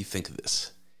what you think of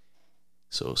this.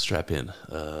 So strap in.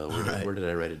 Where did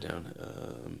I write it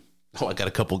down? I got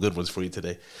a couple good ones for you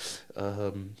today.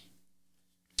 Here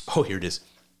it is.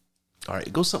 All right,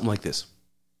 it goes something like this.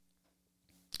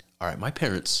 All right, my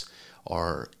parents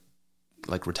are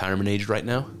like retirement age right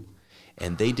now,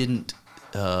 and they didn't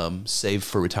save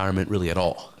for retirement really at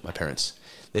all. My parents,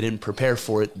 they didn't prepare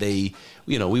for it. They,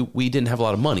 we didn't have a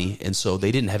lot of money, and so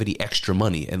they didn't have any extra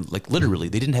money, and like literally,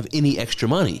 they didn't have any extra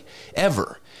money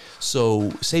ever.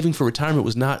 So saving for retirement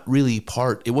was not really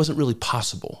it wasn't really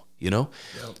possible. Yep.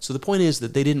 So the point is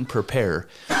that they didn't prepare,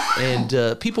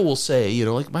 and people will say,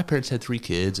 like my parents had 3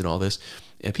 kids and all this,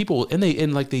 and people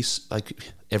like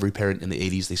every parent in the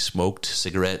 80s, they smoked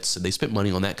cigarettes and they spent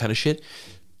money on that kind of shit.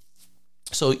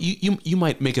 So you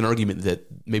might make an argument that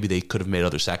maybe they could have made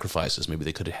other sacrifices. Maybe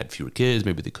they could have had fewer kids.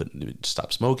 Maybe they couldn't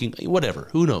stop smoking. Whatever.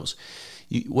 Who knows?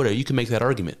 You can make that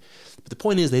argument. But the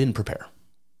point is they didn't prepare.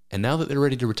 And now that they're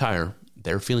ready to retire,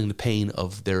 they're feeling the pain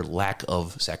of their lack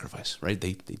of sacrifice, right?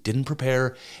 They didn't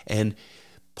prepare. And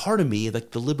part of me,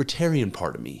 like the libertarian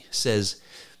part of me, says,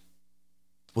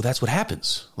 well, that's what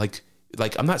happens. Like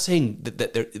I'm not saying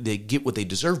that they get what they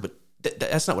deserve, but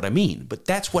that's not what I mean. But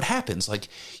that's what happens. Like,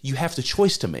 you have the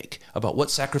choice to make about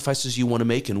what sacrifices you want to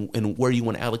make and where you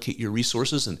want to allocate your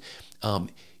resources. And,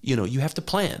 you have to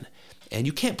plan. And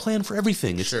you can't plan for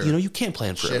everything. Sure. You can't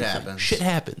plan for everything. Shit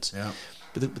happens. Yeah.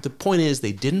 But the point is,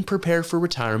 they didn't prepare for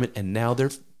retirement, and now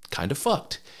they're kind of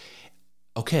fucked.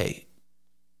 Okay,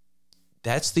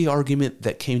 that's the argument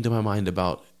that came to my mind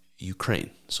about Ukraine.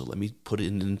 So let me put it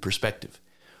in perspective.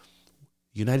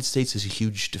 The United States has a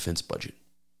huge defense budget.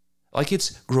 Like,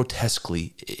 it's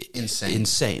grotesquely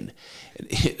insane.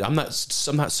 I'm not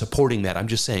supporting that. I'm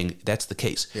just saying that's the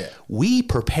case. Yeah. We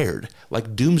prepared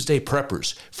like doomsday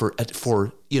preppers for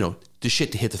the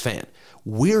shit to hit the fan.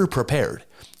 We're prepared.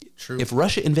 True. If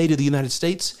Russia invaded the United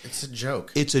States, it's a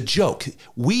joke. It's a joke.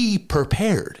 We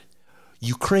prepared.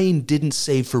 Ukraine didn't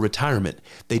save for retirement.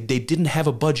 They didn't have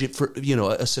a budget for,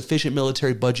 a sufficient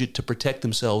military budget to protect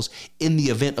themselves in the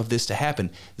event of this to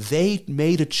happen. They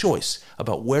made a choice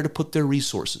about where to put their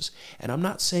resources. And I'm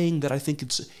not saying that I think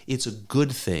it's a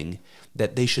good thing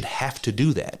that they should have to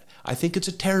do that. I think it's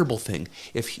a terrible thing.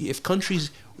 If countries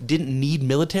didn't need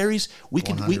militaries, we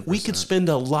could spend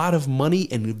a lot of money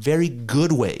in very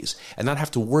good ways and not have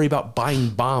to worry about buying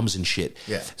bombs and shit.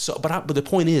 Yeah. So, but the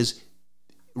point is,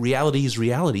 reality is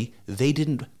reality. They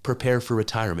didn't prepare for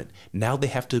retirement. Now they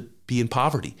have to be in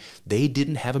poverty. They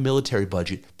didn't have a military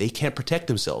budget. They can't protect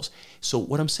themselves. So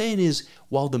what I'm saying is,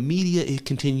 while the media it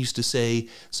continues to say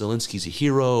Zelensky's a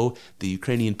hero, the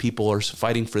Ukrainian people are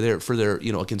fighting for their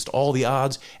against all the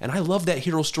odds, and I love that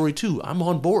hero story too. I'm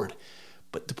on board.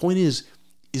 But the point is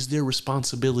there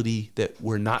responsibility that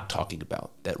we're not talking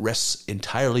about that rests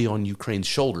entirely on Ukraine's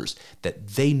shoulders, that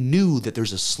they knew that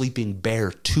there's a sleeping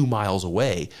bear 2 miles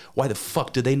away? Why the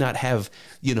fuck did they not have,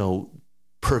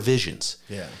 provisions?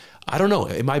 Yeah. I don't know.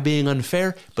 Am I being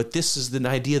unfair? But this is an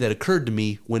idea that occurred to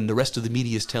me when the rest of the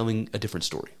media is telling a different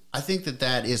story. I think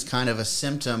that is kind of a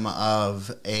symptom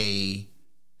of a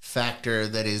factor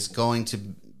that is going to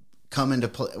come into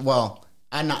play. Well,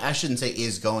 I shouldn't say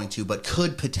is going to, but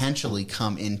could potentially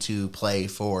come into play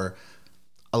for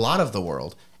a lot of the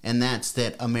world. And that's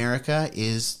that America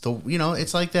is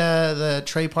it's like the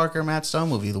Trey Parker, Matt Stone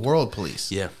movie, The World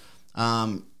Police. Yeah.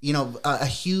 A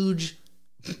huge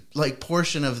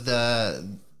portion of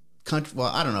the country.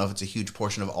 Well, I don't know if it's a huge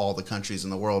portion of all the countries in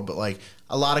the world, but like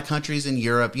a lot of countries in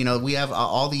Europe, we have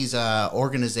all these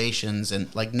organizations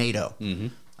and like NATO.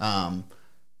 Mm-hmm.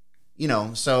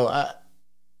 So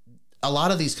a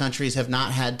lot of these countries have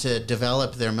not had to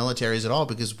develop their militaries at all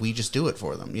because we just do it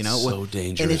for them. So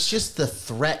dangerous. And it's just the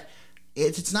threat.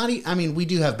 It's not. I mean, we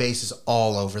do have bases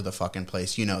all over the fucking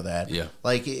place. You know that. Yeah.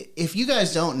 Like, if you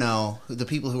guys don't know, the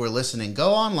people who are listening,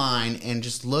 go online and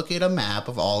just look at a map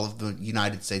of all of the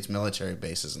United States military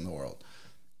bases in the world.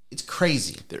 It's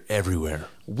crazy. They're everywhere.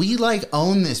 We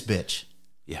own this bitch.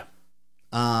 Yeah.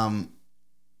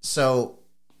 So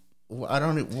I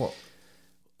don't. Well,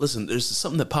 listen, there's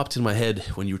something that popped in my head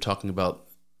when you were talking about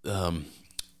the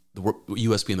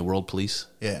U.S. being the world police.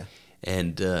 Yeah.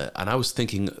 And I was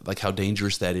thinking like how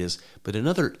dangerous that is. But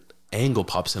another angle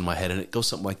pops in my head, and it goes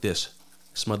something like this.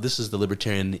 This is the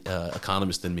libertarian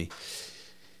economist in me.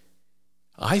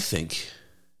 I think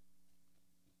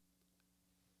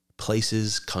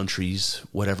places, countries,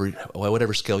 whatever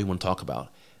scale you want to talk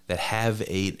about, that have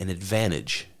an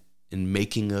advantage in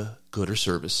making a good or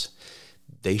service,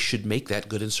 they should make that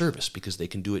good and service because they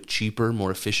can do it cheaper, more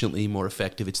efficiently, more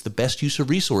effective. It's the best use of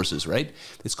resources, right?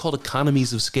 It's called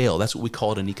economies of scale. That's what we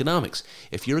call it in economics.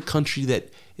 If you're a country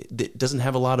that doesn't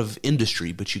have a lot of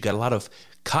industry, but you got a lot of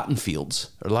cotton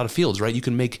fields or a lot of fields, right? You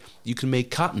can make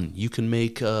cotton, you can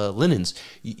make linens.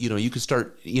 You can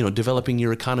start developing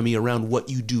your economy around what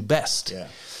you do best. Yeah.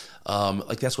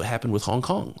 That's what happened with Hong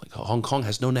Kong. Hong Kong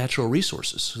has no natural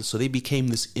resources, so they became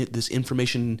this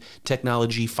information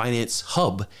technology finance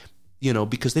hub,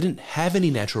 because they didn't have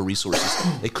any natural resources.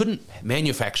 They couldn't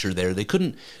manufacture there. They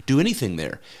couldn't do anything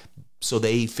there. So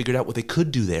they figured out what they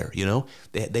could do there.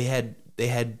 They had they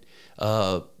had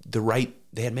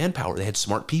manpower. They had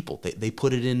smart people. They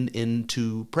put it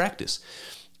into practice.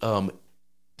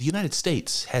 The United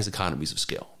States has economies of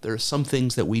scale. There are some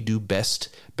things that we do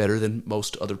better than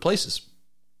most other places.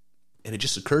 And it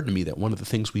just occurred to me that one of the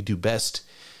things we do best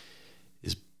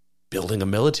is building a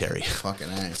military. Fucking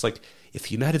A. It's like, if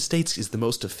the United States is the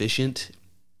most efficient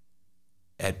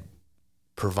at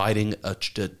providing a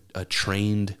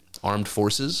trained armed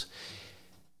forces,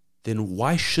 then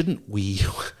why shouldn't we,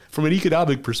 from an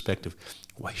economic perspective,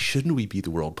 why shouldn't we be the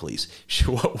world police?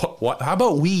 How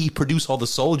about we produce all the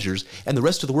soldiers and the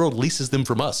rest of the world leases them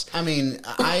from us? I mean,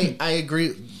 I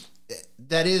agree.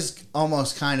 That is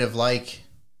almost kind of like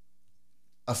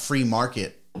a free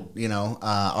market,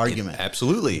 argument.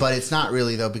 Absolutely. But it's not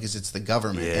really, though, because it's the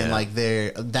government. Yeah.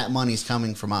 And that money's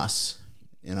coming from us,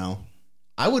 it's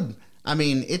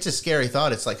a scary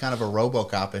thought. It's like kind of a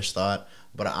RoboCop-ish thought.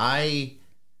 But I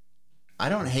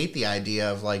don't hate the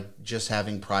idea of just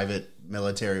having private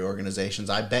military organizations.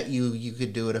 I bet you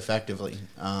could do it effectively.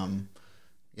 You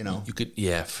could,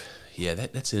 yeah,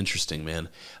 that's interesting, man.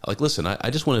 Listen, I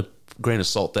just want to grain of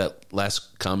salt that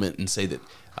last comment and say that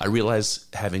I realize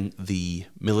having the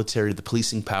military, the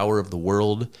policing power of the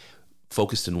world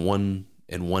focused in one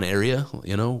area,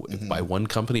 by one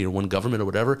company or one government or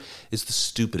whatever, is the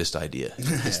stupidest idea.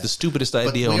 It's the stupidest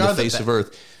idea on the face of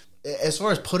Earth. As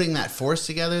far as putting that force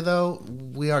together, though,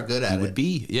 we are good at it. We would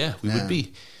be.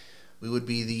 We would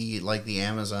be the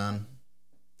Amazon.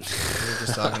 We were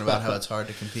just talking about how it's hard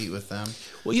to compete with them.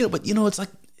 Well, it's like,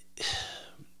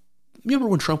 remember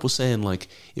when Trump was saying,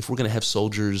 if we're going to have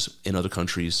soldiers in other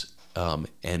countries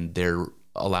and they're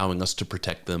allowing us to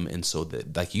protect them. And so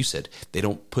that, like you said, they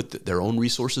don't put their own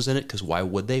resources in it, because why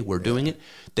would they? We're doing it.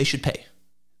 They should pay.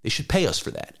 They should pay us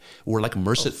for that. We're like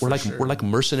we're like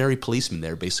mercenary policemen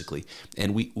there, basically,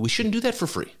 and we shouldn't do that for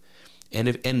free.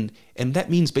 And that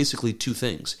means basically two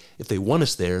things. If they want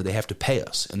us there, they have to pay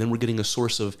us, and then we're getting a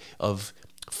source of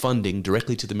funding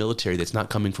directly to the military that's not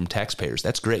coming from taxpayers.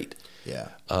 That's great. Yeah.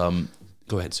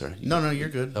 Go ahead, sir. No, you're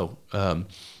good.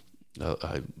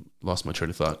 I lost my train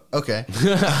of thought. Okay.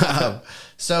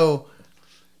 So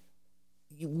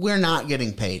we're not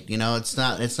getting paid. It's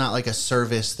not like a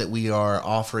service that we are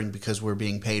offering because we're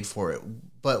being paid for it.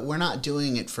 But we're not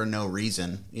doing it for no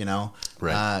reason,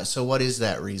 Right. So what is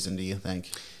that reason, do you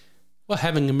think? Well,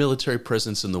 having a military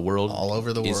presence in the world, all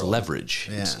over the world, is leverage.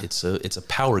 Yeah. It's a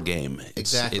power game.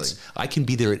 Exactly. I can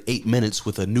be there at 8 minutes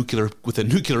with a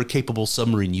nuclear capable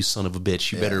submarine. You son of a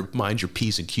bitch! You better mind your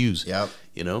P's and Q's. Yep.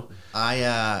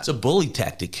 It's a bully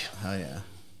tactic. Oh yeah.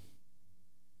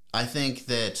 I think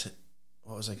that.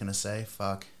 What was I gonna say?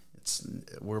 Fuck.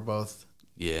 We're both.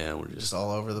 Yeah, we're just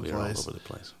all over the place. All over the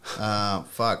place.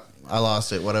 Fuck. I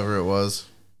lost it. Whatever it was.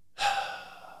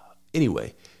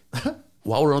 Anyway.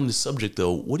 While we're on this subject,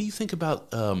 though, what do you think about?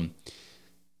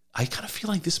 I kind of feel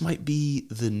like this might be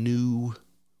the new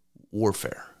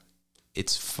warfare.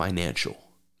 It's financial.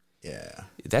 Yeah.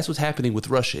 That's what's happening with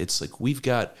Russia. It's like we've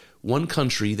got one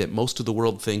country that most of the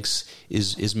world thinks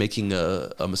is making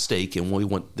a mistake, and we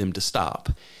want them to stop.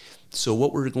 So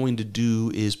what we're going to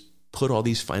do is put all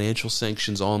these financial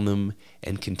sanctions on them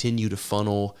and continue to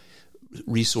funnel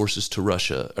resources to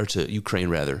Russia, or to Ukraine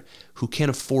rather, who can't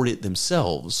afford it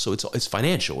themselves. So it's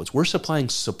financial. We're supplying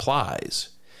supplies,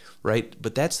 right?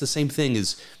 But that's the same thing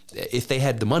as if they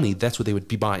had the money, that's what they would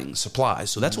be buying, supplies.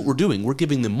 So that's what we're doing. We're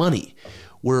giving them money.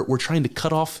 We're trying to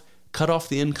cut off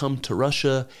the income to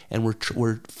Russia, and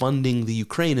we're funding the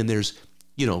Ukraine. And there's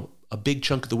a big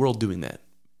chunk of the world doing that.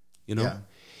 Yeah.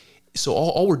 So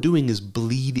all we're doing is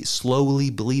slowly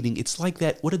bleeding. It's like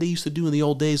that. What did they used to do in the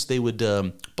old days? They would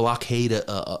blockade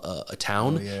a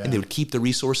town, and they would keep the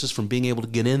resources from being able to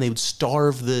get in. They would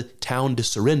starve the town to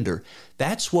surrender.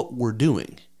 That's what we're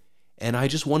doing. And I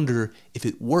just wonder if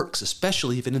it works,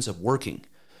 especially if it ends up working.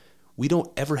 We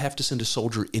don't ever have to send a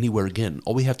soldier anywhere again.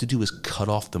 All we have to do is cut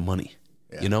off the money,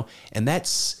 And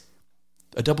that's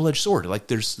a double-edged sword. Like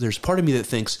there's part of me that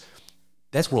thinks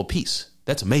that's world peace.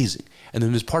 That's amazing. And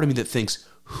then there's part of me that thinks,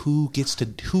 who gets to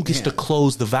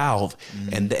close the valve?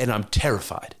 And I'm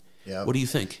terrified. Yep. What do you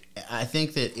think? I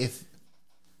think that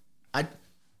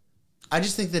I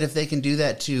just think that if they can do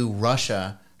that to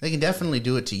Russia, they can definitely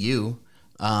do it to you.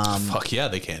 Fuck yeah,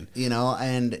 they can.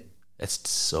 And that's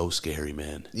so scary,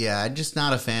 man. Yeah, I'm just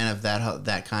not a fan of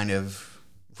that kind of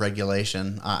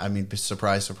regulation. I mean,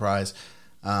 surprise, surprise.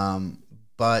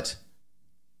 But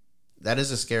that is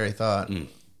a scary thought.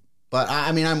 But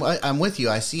I mean, I'm with you.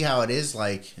 I see how it is.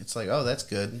 Like, it's like, oh, that's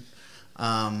good.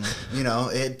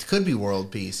 It could be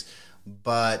world peace,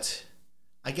 but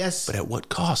I guess. But at what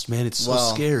cost, man? It's so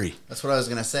scary. That's what I was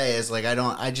gonna say. Is like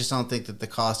I just don't think that the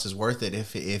cost is worth it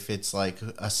if it's like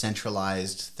a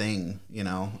centralized thing.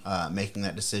 Making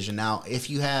that decision. Now, if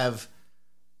you have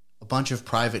a bunch of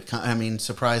private,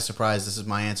 surprise, surprise. This is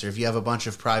my answer. If you have a bunch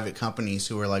of private companies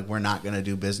who are like, we're not going to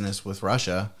do business with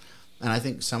Russia. And I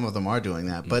think some of them are doing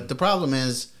that. But the problem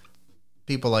is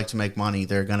people like to make money.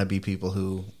 There are going to be people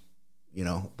who,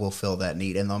 will fill that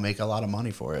need, and they'll make a lot of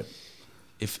money for it.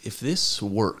 If this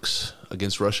works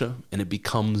against Russia and it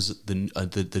becomes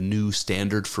the new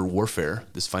standard for warfare,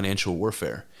 this financial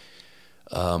warfare,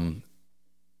 oh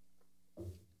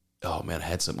man, I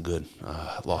had something good.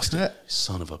 I lost it.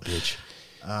 Son of a bitch.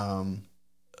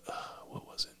 What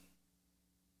was it?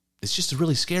 It's just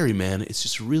really scary, man. It's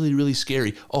just really, really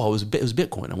scary. Oh, it was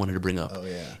Bitcoin I wanted to bring up. Oh,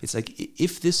 yeah. It's like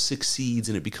if this succeeds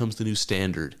and it becomes the new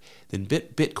standard, then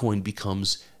Bitcoin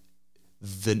becomes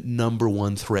the number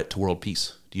one threat to world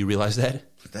peace. Do you realize that?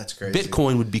 That's crazy.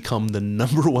 Bitcoin would become the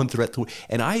number one threat to,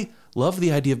 and I love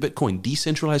the idea of Bitcoin.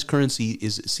 Decentralized currency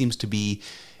seems to be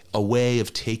a way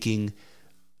of taking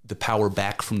the power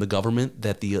back from the government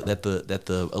that the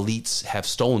elites have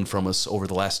stolen from us over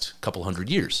the last couple hundred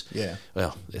years. Yeah.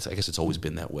 Well, I guess it's always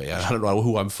been that way. I don't know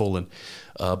who I'm fooling,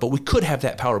 but we could have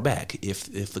that power back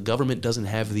if the government doesn't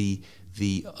have the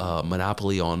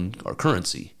monopoly on our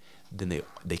currency. Then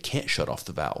they can't shut off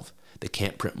the valve. They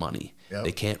can't print money. Yep.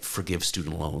 They can't forgive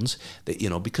student loans.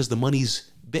 Because the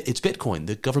money's it's Bitcoin.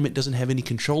 The government doesn't have any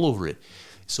control over it.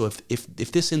 So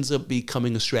if this ends up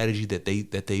becoming a strategy that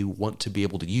they want to be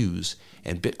able to use,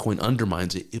 and Bitcoin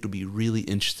undermines it, it'll be really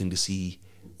interesting to see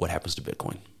what happens to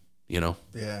Bitcoin. Yeah.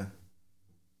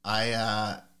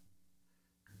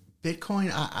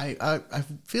 Bitcoin, I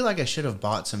feel like I should have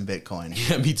bought some Bitcoin.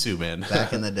 Yeah, me too, man.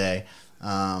 Back in the day.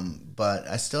 But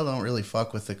I still don't really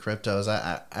fuck with the cryptos.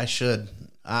 I should.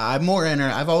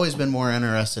 I've always been more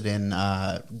interested in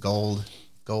gold,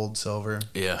 silver,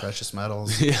 precious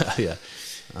metals. Yeah.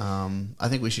 I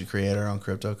think we should create our own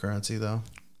cryptocurrency, though.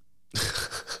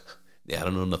 Yeah, I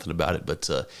don't know nothing about it, but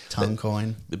tongue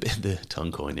coin, the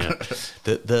tongue coin, yeah.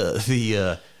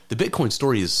 The Bitcoin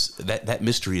story is that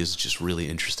mystery is just really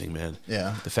interesting, man.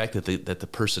 Yeah, the fact that the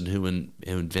person who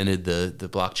invented the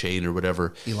blockchain or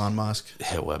whatever, Elon Musk.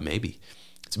 Yeah, well, maybe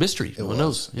it's a mystery. No one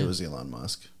knows. It was Elon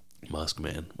Musk. Musk,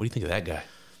 man. What do you think of that guy?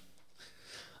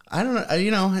 I don't know.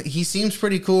 You know, he seems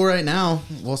pretty cool right now.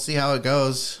 We'll see how it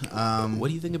goes. What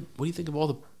do you think of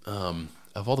all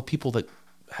the people that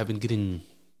have been getting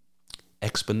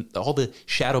all the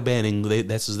shadow banning?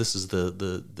 This is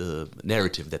the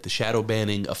narrative that the shadow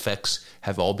banning effects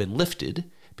have all been lifted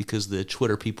because the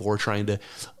Twitter people are trying to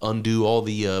undo all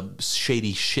the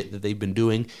shady shit that they've been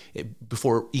doing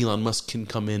before Elon Musk can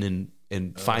come in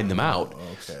and find them out.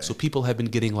 Okay. So people have been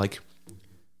getting like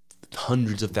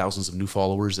hundreds of thousands of new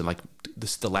followers in like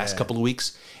the last couple of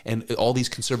weeks, and all these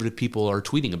conservative people are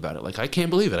tweeting about it. Like, I can't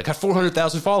believe it. I got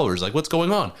 400,000 followers. Like, what's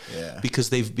going on? Yeah. Because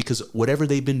whatever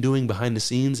they've been doing behind the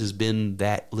scenes has been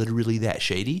literally that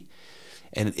shady.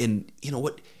 And you know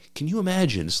what? Can you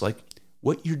imagine? It's like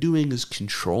what you're doing is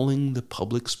controlling the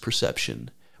public's perception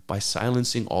by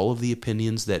silencing all of the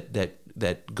opinions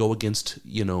that go against,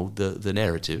 you know, the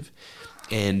narrative,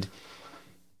 and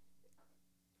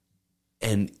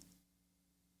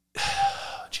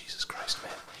Jesus Christ,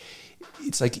 man.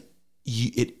 It's like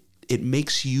it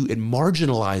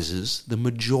marginalizes the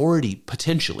majority,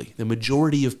 potentially the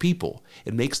majority of people.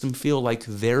 It makes them feel like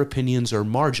their opinions are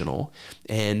marginal,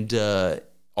 and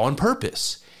on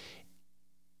purpose.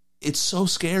 It's so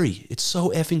scary. It's so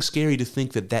effing scary to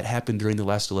think that happened during the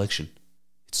last election.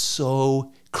 It's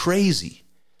so crazy.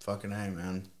 Fucking A,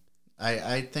 man.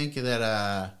 I think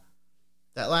that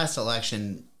that last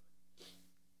election,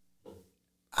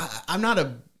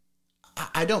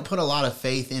 I don't put a lot of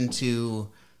faith into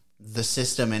the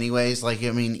system anyways. Like,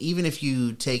 I mean, even if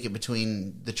you take it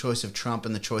between the choice of Trump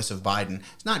and the choice of Biden,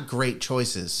 it's not great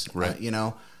choices, right? You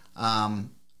know, I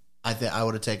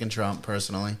would have taken Trump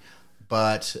personally,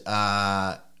 but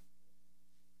not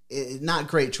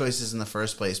great choices in the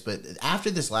first place. But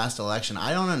after this last election,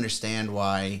 I don't understand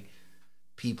why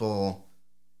people,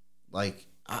 like,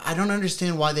 I don't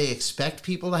understand why they expect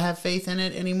people to have faith in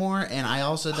it anymore. And I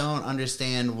also don't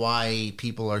understand why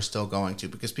people are still going to,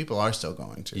 because people are still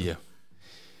going to. Yeah.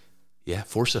 Yeah.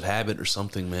 Force of habit or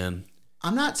something, man.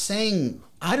 I'm not saying,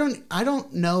 I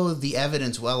don't know the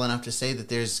evidence well enough to say that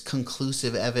there's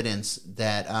conclusive evidence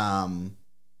that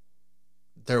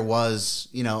there was,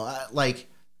 you know, like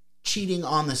cheating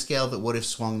on the scale that would have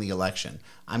swung the election.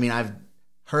 I mean, I've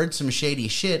heard some shady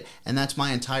shit, and that's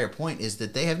my entire point, is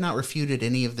that they have not refuted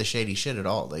any of the shady shit at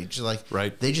all. They just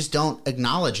they just don't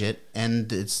acknowledge it, and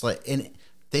it's like, and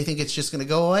they think it's just going to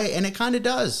go away, and it kind of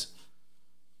does.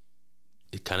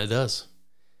 It kind of does.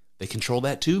 They control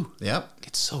that too. Yep.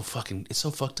 It's so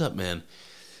fucked up, man.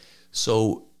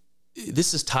 So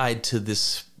this is tied to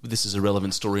this. This is a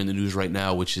relevant story in the news right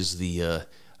now, which is the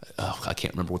I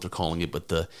can't remember what they're calling it, but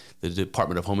the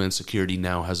Department of Homeland Security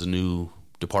now has a new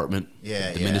department.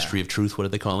 Yeah, the Ministry of Truth. What are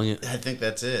they calling it? I think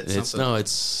that's it.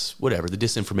 It's whatever, the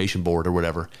Disinformation Board or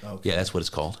whatever. Okay. Yeah, that's what it's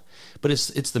called. But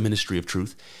it's the Ministry of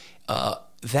Truth.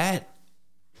 The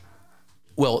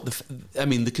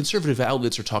conservative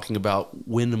outlets are talking about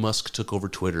when Musk took over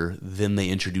Twitter, then they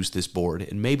introduced this board.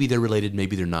 And maybe they're related,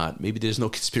 maybe they're not. Maybe there's no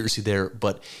conspiracy there.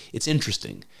 But it's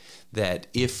interesting that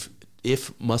if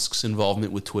Musk's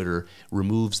involvement with Twitter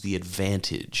removes the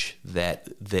advantage that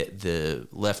the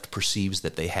left perceives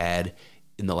that they had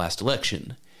in the last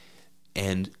election,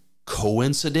 and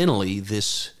coincidentally,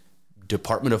 this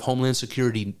Department of Homeland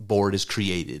Security board is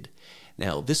created.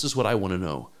 Now, this is what I want to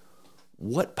know.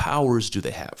 What powers do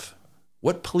they have?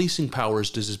 What policing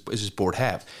powers does this board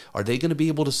have? Are they going to be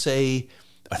able to say,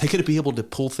 are they going to be able to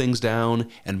pull things down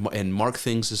and mark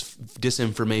things as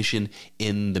disinformation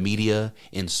in the media,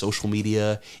 in social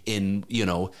media, in, you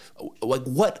know, like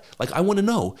what? Like, I want to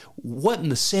know what in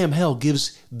the Sam hell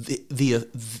gives the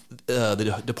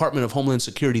Department of Homeland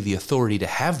Security the authority to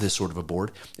have this sort of a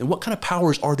board, and what kind of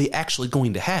powers are they actually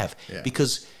going to have? Yeah.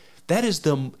 Because that is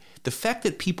the fact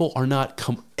that people are not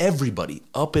everybody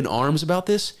up in arms about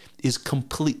this is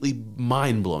completely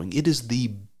mind-blowing. It is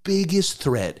the biggest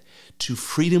threat to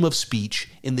freedom of speech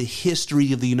in the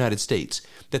history of the United States,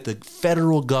 that the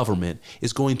federal government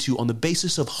is going to, on the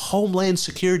basis of homeland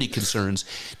security concerns,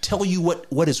 tell you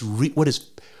what is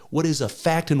what is a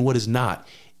fact and what is not.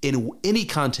 In any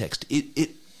context,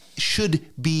 it should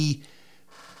be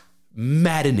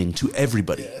maddening to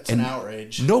everybody. Yeah, it's an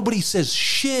outrage. Nobody says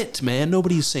shit, man.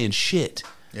 Nobody is saying shit.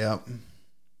 Yep.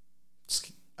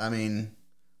 I mean,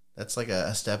 that's like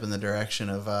a step in the direction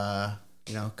of,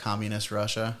 communist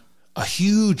Russia. A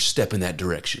huge step in that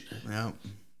direction. Yep.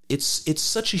 It's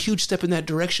such a huge step in that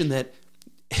direction that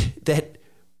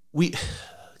we,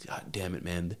 God damn it,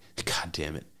 man. God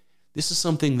damn it. This is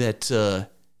something that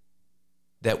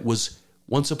was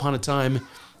once upon a time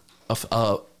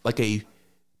like a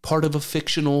part of a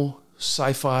fictional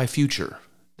sci-fi future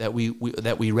that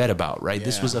we read about, right? Yeah.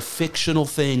 This was a fictional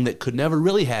thing that could never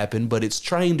really happen, but it's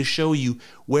trying to show you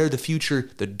where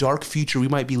the dark future we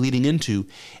might be leading into.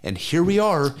 And here we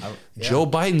are. Joe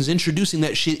Biden's introducing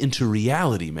that shit into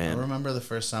reality, man. I remember the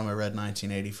first time I read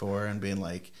 1984 and being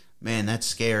like, man, that's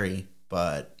scary,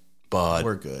 but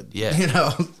we're good.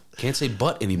 Yeah. Can't say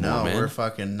but anymore, man. No, we're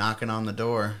fucking knocking on the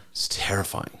door. It's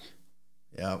terrifying.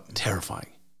 Yep. Terrifying.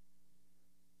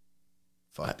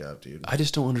 Fucked up, dude. I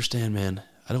just don't understand, man.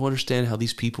 I don't understand how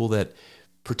these people that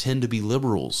pretend to be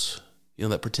liberals,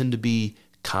 that pretend to be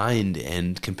kind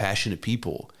and compassionate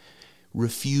people,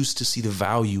 refuse to see the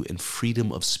value and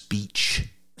freedom of speech.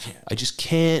 I just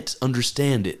can't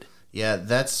understand it. Yeah,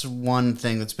 that's one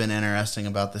thing that's been interesting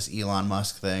about this Elon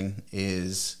Musk thing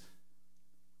is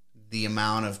the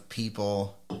amount of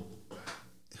people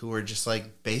who are just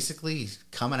like basically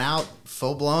coming out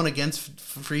full blown against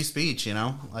free speech,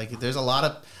 Like there's a lot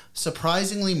of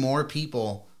surprisingly more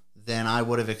people than I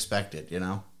would have expected,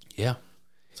 Yeah.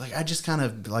 It's like, I just kind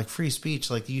of like free speech.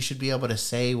 Like you should be able to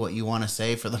say what you want to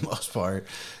say for the most part.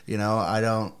 I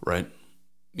don't. Right.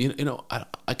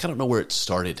 I kind of know where it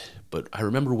started, but I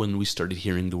remember when we started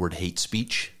hearing the word hate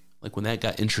speech. Like when that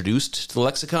got introduced to the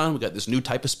lexicon, we got this new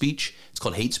type of speech. It's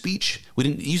called hate speech. We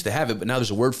didn't used to have it, but now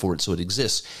there's a word for it, so it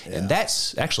exists. Yeah. And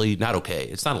that's actually not okay.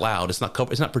 It's not allowed. It's not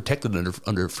protected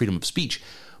under freedom of speech.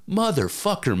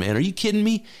 Motherfucker, man, are you kidding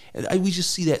me? We just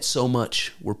see that so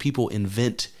much where people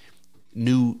invent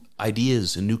new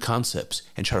ideas and new concepts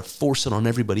and try to force it on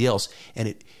everybody else,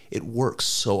 and it works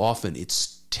so often.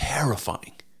 It's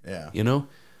terrifying. Yeah.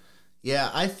 Yeah,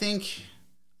 I think.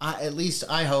 At least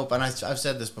I hope, and I've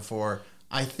said this before,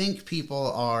 I think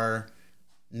people are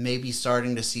maybe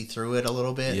starting to see through it a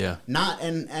little bit. Yeah.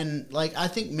 I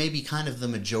think maybe kind of the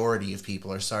majority of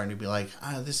people are starting to be like,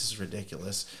 this is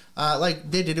ridiculous. Like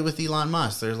they did it with Elon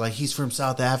Musk. They're like, he's from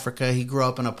South Africa. He grew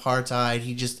up in apartheid.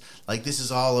 He just like, this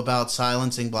is all about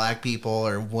silencing black people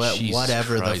or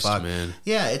whatever Christ, the fuck. Man.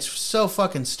 Yeah, it's so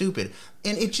fucking stupid.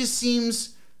 And it just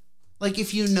seems like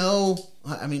if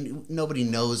nobody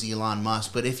knows Elon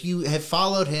Musk, but if you have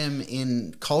followed him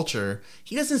in culture,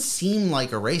 he doesn't seem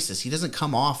like a racist. He doesn't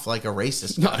come off like a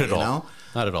racist. Not at all.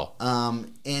 Not at all.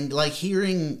 And like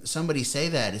hearing somebody say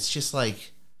that, it's just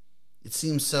like, it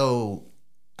seems so,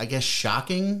 I guess,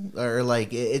 shocking, or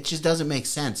like, it just doesn't make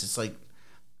sense. It's like,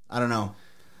 I don't know.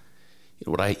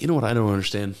 You know what I don't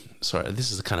understand? Sorry,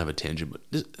 this is kind of a tangent, but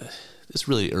this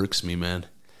really irks me, man.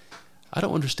 I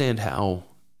don't understand how,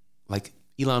 like,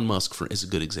 Elon Musk is a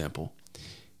good example.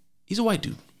 He's a white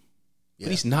dude, but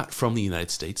he's not from the United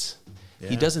States. Yeah.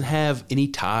 He doesn't have any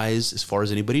ties, as far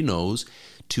as anybody knows,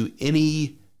 to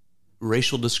any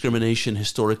racial discrimination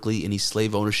historically, any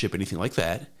slave ownership, anything like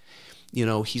that.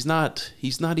 He's not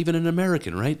even an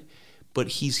American, right? But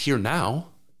he's here now,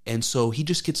 and so he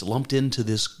just gets lumped into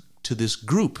this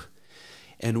group,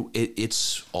 and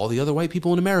it's all the other white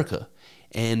people in America,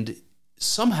 and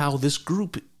somehow this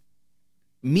group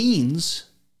means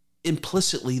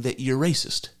implicitly that you're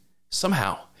racist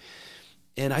somehow.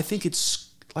 And I think it's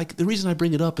like, the reason I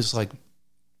bring it up is like,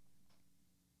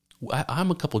 I'm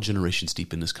a couple generations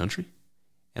deep in this country,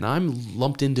 and I'm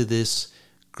lumped into this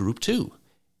group too.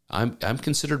 I'm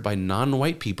considered by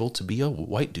non-white people to be a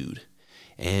white dude,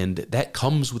 and that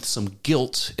comes with some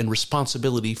guilt and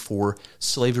responsibility for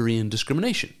slavery and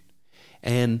discrimination.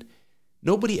 And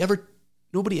nobody ever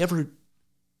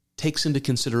takes into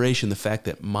consideration the fact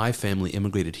that my family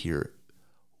immigrated here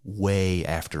way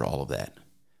after all of that.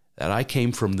 That I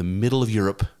came from the middle of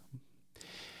Europe,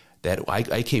 that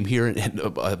I came here, and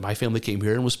my family came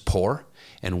here and was poor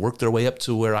and worked their way up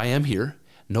to where I am here.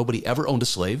 Nobody ever owned a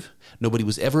slave. Nobody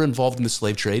was ever involved in the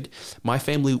slave trade. My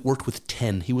family worked with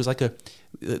tin. He was like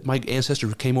my ancestor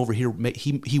who came over here,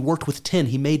 he worked with tin.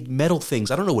 He made metal things.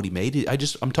 I don't know what he made.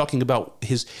 I'm talking about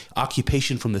his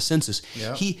occupation from the census.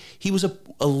 Yep. He was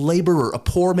a laborer, a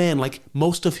poor man, like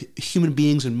most of human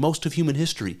beings and most of human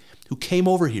history, who came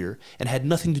over here and had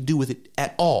nothing to do with it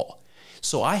at all.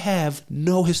 So I have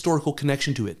no historical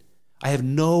connection to it. I have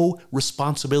no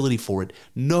responsibility for it,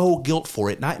 no guilt for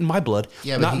it. Not in my blood.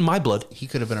 Yeah, not in my blood. He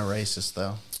could have been a racist,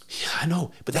 though. Yeah, I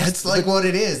know, but that's like what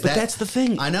it is. But that's the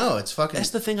thing. I know, it's fucking. That's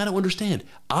the thing I don't understand.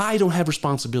 I don't have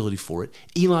responsibility for it.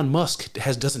 Elon Musk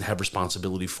doesn't have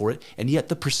responsibility for it, and yet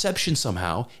the perception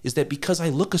somehow is that because I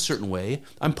look a certain way,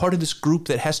 I'm part of this group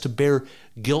that has to bear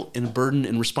guilt and burden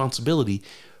and responsibility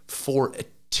for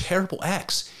terrible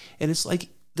acts. And it's like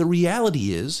the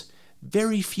reality is,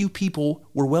 very few people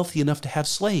were wealthy enough to have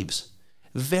slaves.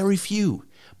 Very few.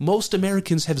 Most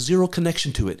Americans have zero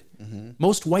connection to it. Mm-hmm.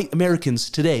 Most white Americans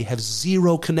today have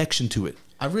zero connection to it.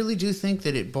 I really do think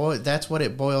that that's what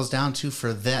it boils down to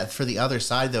for the other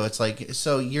side, though. It's like,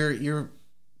 so your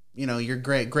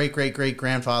great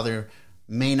grandfather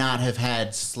may not have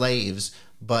had slaves,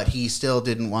 but he still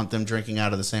didn't want them drinking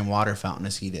out of the same water fountain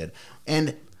as he did.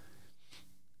 And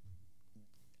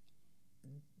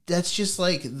that's just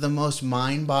like the most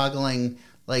mind-boggling,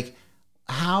 like,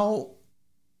 how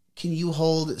can you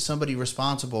hold somebody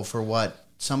responsible for what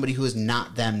somebody who is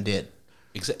not them did?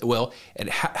 Exactly. Well, and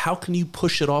how can you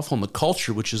push it off on the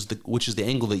culture, which is the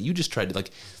angle that you just tried to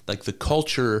like the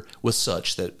culture was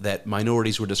such that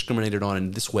minorities were discriminated on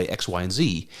in this way, X, Y, and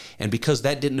Z, and because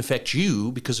that didn't affect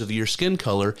you because of your skin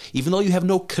color, even though you have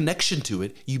no connection to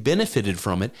it, you benefited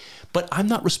from it. But I'm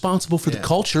not responsible for the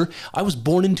culture. I was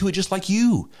born into it just like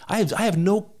you. I have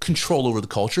no control over the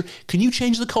culture. Can you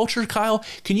change the culture, Kyle?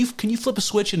 Can you flip a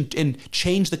switch and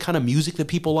change the kind of music that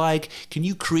people like? Can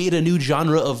you create a new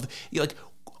genre of like?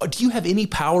 Do you have any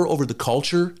power over the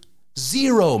culture?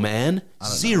 Zero, man.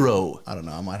 Zero. I don't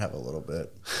know. I might have a little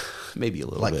bit. Maybe a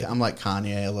little bit. I'm like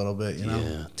Kanye a little bit, you know?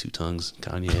 Yeah, two tongues,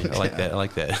 Kanye. I like that. I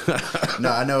like that. No,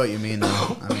 I know what you mean,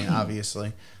 though. I mean,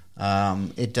 obviously.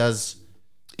 It does.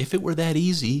 If it were that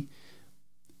easy,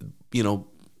 you know,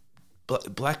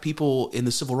 black people in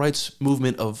the civil rights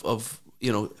movement of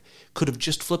you know, could have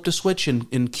just flipped a switch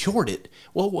and cured it.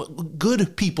 Well,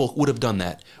 good people would have done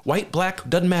that. White, black,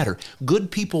 doesn't matter.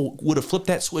 Good people would have flipped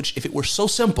that switch if it were so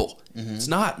simple. Mm-hmm. It's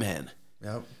not, man.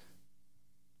 Yep.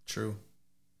 True.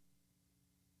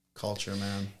 Culture,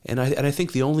 man. And I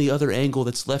think the only other angle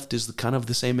that's left is kind of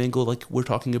the same angle like we're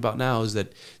talking about now, is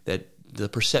that the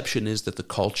perception is that the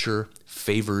culture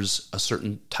favors a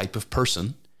certain type of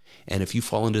person. And if you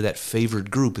fall into that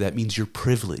favored group, that means you're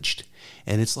privileged.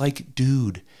 And it's like,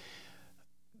 dude,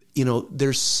 you know,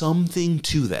 there's something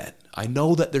to that. I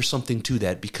know that there's something to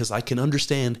that because I can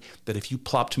understand that if you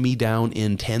plopped me down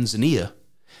in Tanzania,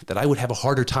 that I would have a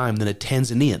harder time than a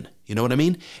Tanzanian. You know what I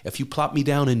mean? If you plopped me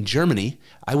down in Germany,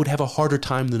 I would have a harder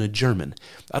time than a German.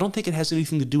 I don't think it has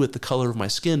anything to do with the color of my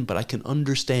skin, but I can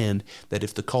understand that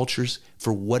if the cultures,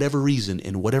 for whatever reason,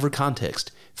 in whatever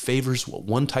context, favors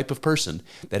one type of person,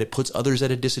 that it puts others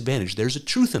at a disadvantage. There's a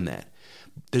truth in that.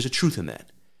 There's a truth in that.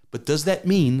 But does that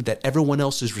mean that everyone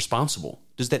else is responsible?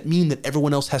 Does that mean that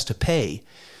everyone else has to pay?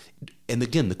 And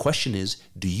again, the question is,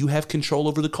 do you have control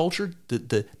over the culture,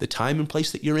 the time and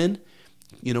place that you're in?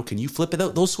 You know, can you flip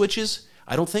those switches?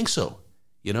 I don't think so.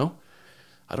 You know,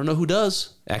 I don't know who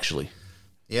does, actually.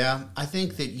 Yeah, I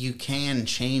think that you can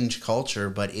change culture,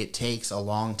 but it takes a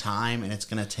long time, and it's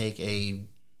going to take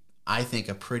I think,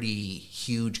 a pretty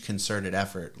huge concerted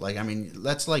effort. Like, I mean,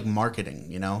 that's like marketing,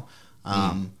 you know?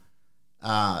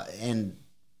 And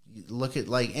you look at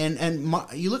like,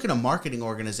 you look at a marketing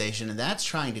organization, and that's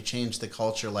trying to change the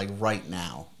culture like right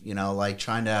now, you know, like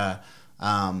trying to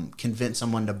convince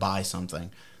someone to buy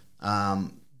something.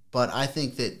 But I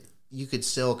think that you could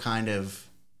still kind of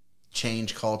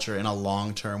change culture in a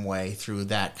long-term way through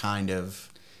that kind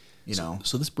of, you know.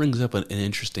 So this brings up an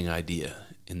interesting idea,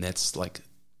 and that's like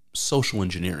social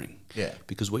engineering. Yeah.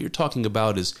 Because what you're talking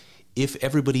about is if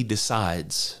everybody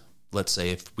decides, let's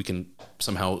say if we can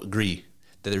somehow agree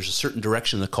that there's a certain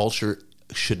direction the culture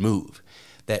should move,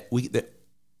 that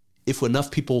if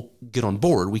enough people get on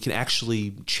board, we can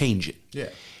actually change it. Yeah.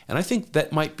 And I think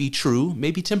that might be true,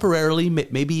 maybe temporarily,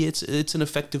 maybe it's an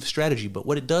effective strategy, but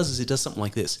what it does is it does something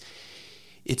like this.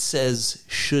 It says,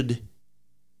 should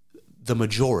the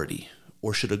majority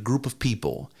or should a group of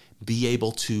people be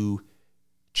able to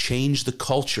change the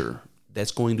culture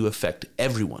that's going to affect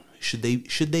everyone? Should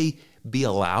they be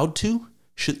allowed to?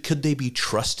 Could they be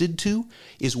trusted to?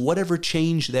 Is whatever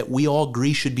change that we all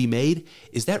agree should be made,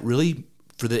 is that really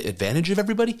for the advantage of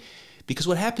everybody? Because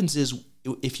what happens is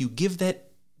if you give that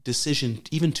decision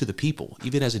even to the people,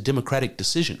 even as a democratic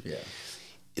decision,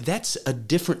 that's a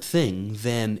different thing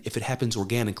than if it happens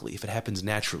organically, if it happens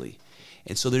naturally.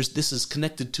 And so this is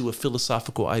connected to a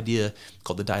philosophical idea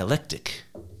called the dialectic,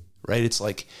 right? It's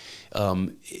like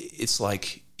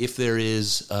if there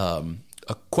is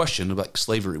a question about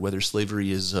slavery, whether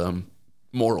slavery is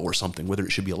moral or something, whether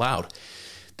it should be allowed,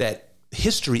 that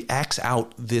history acts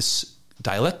out this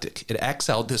dialectic. It acts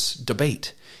out this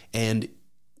debate, and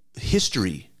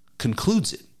history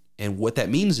concludes it. And what that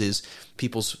means is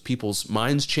people's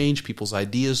minds change, people's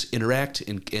ideas interact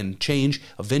and change.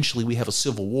 Eventually, we have a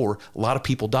civil war. A lot of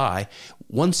people die.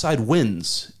 One side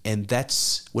wins, and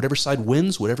that's whatever side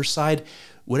wins, whatever side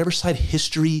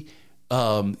history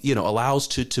allows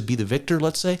to be the victor.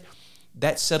 Let's say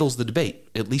that settles the debate,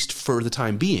 at least for the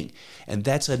time being. And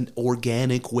that's an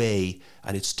organic way,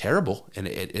 and it's terrible. And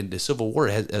the Civil War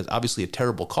has obviously a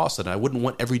terrible cost, and I wouldn't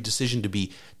want every decision to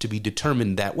be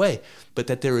determined that way. But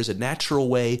that there is a natural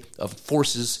way of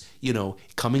forces,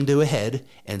 coming to a head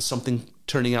and something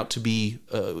turning out to be,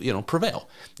 prevail.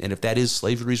 And if that is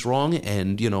slavery's wrong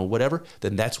and, whatever,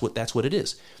 then that's what it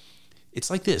is. It's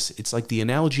like this. It's like the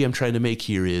analogy I'm trying to make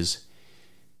here is,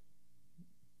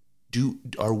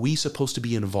 are we supposed to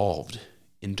be involved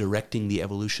in directing the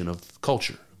evolution of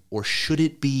culture? Or should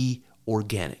it be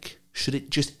organic? Should it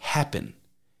just happen?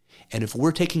 And if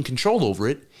we're taking control over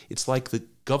it, it's like the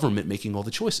government making all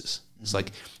the choices. It's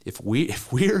like if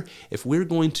we're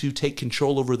going to take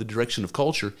control over the direction of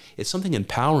culture, it's something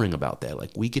empowering about that.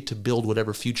 Like we get to build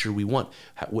whatever future we want.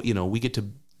 We get to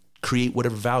create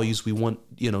whatever values we want,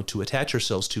 to attach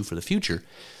ourselves to for the future.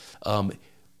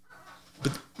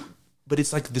 But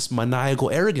it's like this maniacal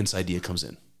arrogance idea comes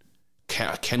in.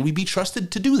 Can we be trusted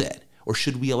to do that? Or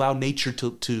should we allow nature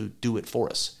to do it for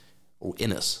us or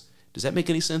in us? Does that make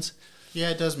any sense?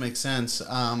 Yeah, it does make sense.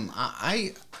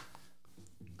 I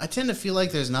tend to feel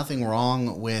like there's nothing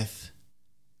wrong with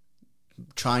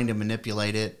trying to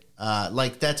manipulate it.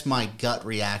 That's my gut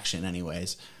reaction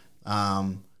anyways.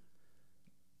 But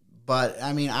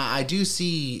I mean, I do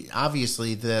see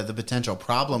obviously the potential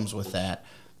problems with that.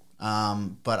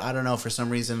 But I don't know, for some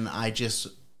reason, I just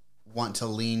want to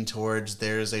lean towards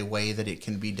there's a way that it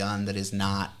can be done that is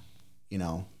not,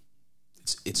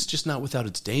 It's just not without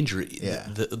its danger. Yeah.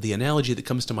 The analogy that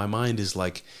comes to my mind is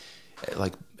like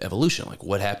evolution, like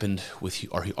what happened with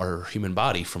our human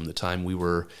body from the time we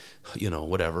were,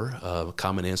 a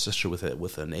common ancestor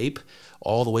with an ape,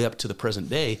 all the way up to the present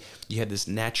day. You had this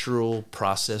natural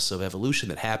process of evolution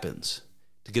that happens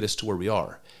to get us to where we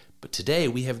are. But today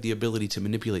we have the ability to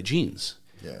manipulate genes.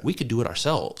 Yeah. We could do it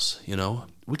ourselves,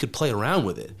 We could play around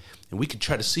with it, and we could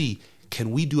try to see,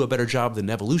 can we do a better job than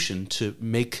evolution to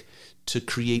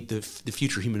create the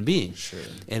future human being? Sure.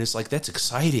 And it's like, that's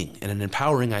exciting and an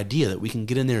empowering idea that we can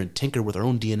get in there and tinker with our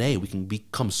own DNA. We can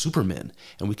become supermen,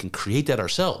 and we can create that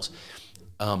ourselves.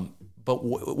 But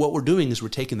what we're doing is we're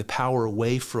taking the power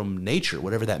away from nature,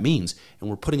 whatever that means, and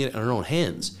we're putting it in our own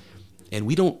hands. And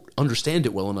we don't understand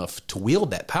it well enough to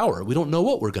wield that power. We don't know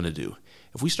what we're going to do.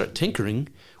 If we start tinkering,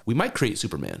 we might create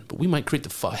Superman, but we might create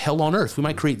the hell on earth. We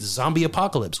might create zombie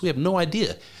apocalypse. We have no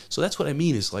idea. So that's what I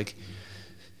mean is like,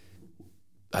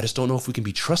 I just don't know if we can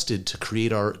be trusted to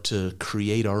create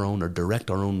our own or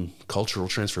direct our own cultural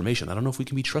transformation. I don't know if we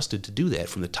can be trusted to do that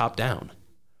from the top down.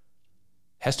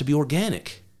 It has to be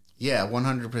organic. Yeah,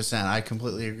 100%. I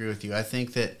completely agree with you. I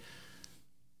think that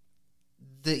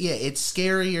it's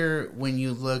scarier when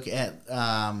you look at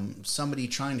somebody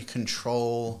trying to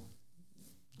control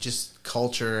just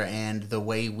culture and the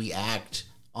way we act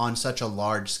on such a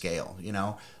large scale.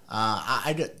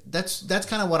 That's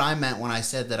kind of what I meant when I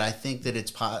said that I think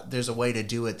that there's a way to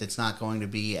do it that's not going to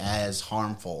be as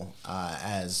harmful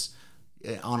as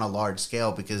on a large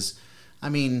scale. Because, I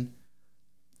mean,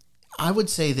 I would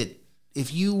say that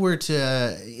if you were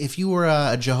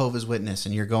a Jehovah's Witness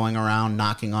and you're going around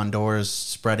knocking on doors,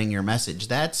 spreading your message,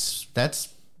 that's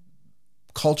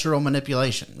cultural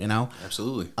manipulation,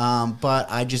 Absolutely. But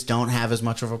I just don't have as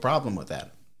much of a problem with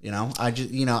that.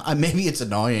 Maybe it's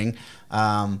annoying.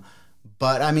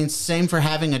 But I mean, same for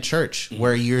having a church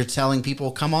where you're telling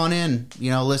people, come on in,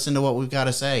 listen to what we've got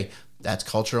to say. That's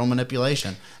cultural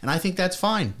manipulation. And I think that's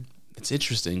fine. It's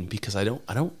interesting because I don't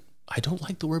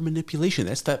like the word manipulation.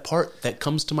 That's that part that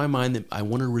comes to my mind that I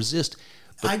want to resist.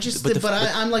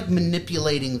 I'm like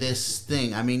manipulating this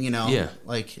thing. I mean,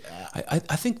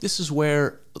 I think this is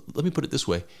where, let me put it this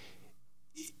way.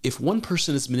 If one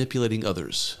person is manipulating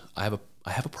others, I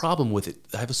have a problem with it.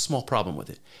 I have a small problem with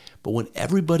it. But when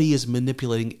everybody is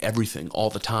manipulating everything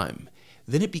all the time,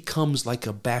 then it becomes like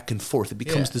a back and forth. It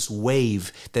becomes this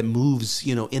wave that moves,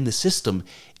 in the system.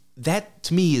 That,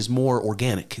 to me, is more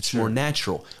organic. It's more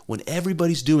natural. When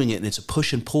everybody's doing it and it's a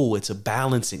push and pull, it's a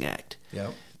balancing act.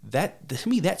 Yep. That, to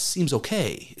me, that seems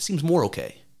okay. It seems more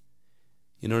okay.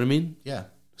 You know what I mean? Yeah.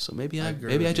 So maybe I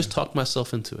just talked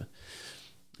myself into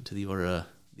the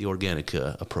organic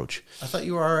approach. I thought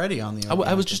you were already on the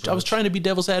organic I was trying to be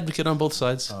devil's advocate on both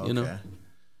sides. Oh, okay.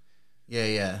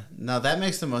 Yeah. No, that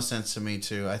makes the most sense to me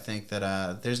too. I think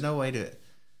that there's no way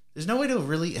to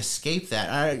really escape that.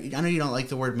 I know you don't like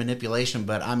the word manipulation,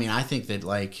 but I mean, I think that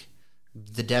like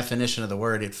the definition of the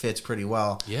word, it fits pretty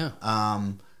well. Yeah.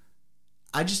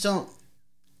 I just don't.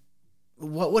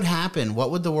 What would happen?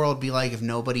 What would the world be like if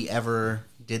nobody ever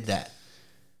did that?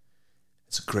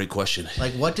 It's a great question.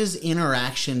 Like, what does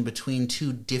interaction between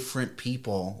two different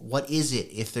people, what is it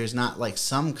if there's not like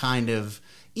some kind of,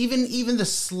 even the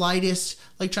slightest,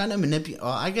 like trying to manipulate,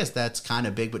 well, I guess that's kind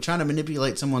of big, but trying to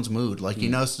manipulate someone's mood. Like, you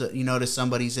notice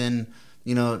somebody's in,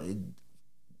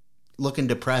 looking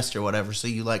depressed or whatever, so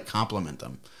you like compliment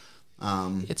them.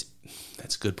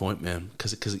 That's a good point, man.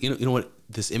 Because you know what,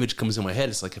 this image comes in my head.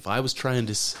 It's like if I was trying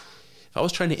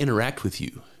to interact with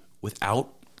you without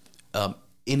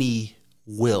any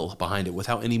will behind it,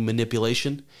 without any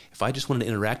manipulation, if I just wanted to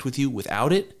interact with you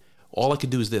without it, all I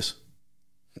could do is this.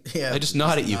 Yeah, I just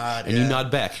nod at you, and you nod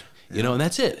back. You know, and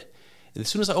that's it. And as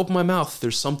soon as I open my mouth,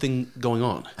 there's something going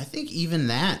on. I think even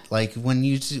that, like when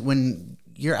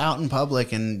you're out in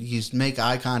public and you make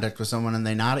eye contact with someone and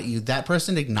they nod at you, that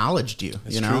person acknowledged you.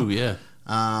 That's true, yeah.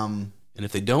 And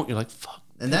if they don't, you're like, fuck.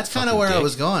 And that's kind of where I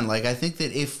was going. Like, I think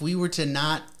that if we were to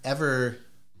not ever,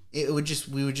 we would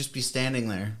just be standing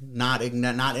there, not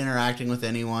interacting with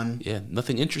anyone. Yeah,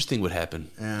 nothing interesting would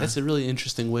happen. Yeah. That's a really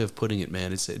interesting way of putting it,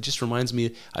 man. It just reminds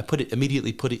me. I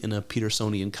immediately put it in a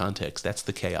Petersonian context. That's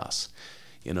the chaos.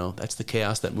 That's the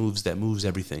chaos that moves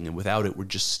everything. And without it, we're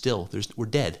just still. We're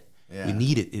dead. Yeah. We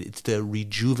need it. It's the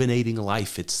rejuvenating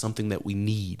life. It's something that we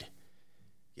need.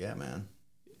 Yeah, man.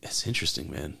 It's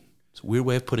interesting, man. It's a weird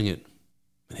way of putting it.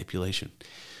 Manipulation.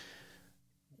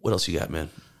 What else you got, man?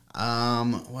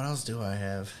 What else do I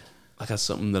have? I got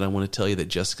something that I want to tell you that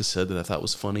Jessica said that I thought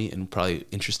was funny and probably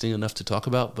interesting enough to talk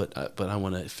about, but I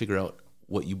want to figure out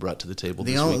what you brought to the table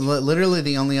this week. Literally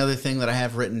the only other thing that I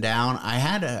have written down, I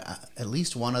had at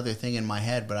least one other thing in my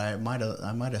head, but I might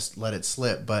have let it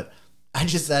slip. But I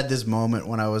just had this moment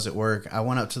when I was at work. I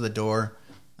went up to the door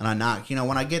and I knocked.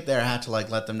 When I get there, I have to like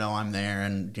let them know I'm there,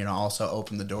 and also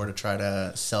open the door to try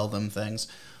to sell them things.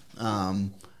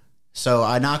 So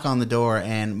I knock on the door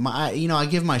and I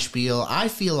give my spiel. I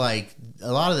feel like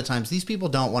a lot of the times these people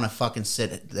don't want to fucking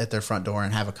sit at their front door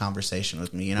and have a conversation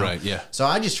with me, Right, yeah. So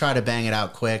I just try to bang it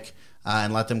out quick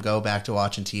and let them go back to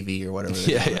watching TV or whatever.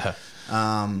 Yeah.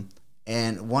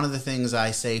 And one of the things I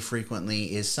say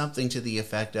frequently is something to the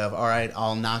effect of, all right,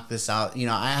 I'll knock this out.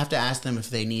 I have to ask them if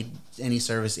they need any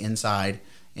service inside.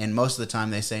 And most of the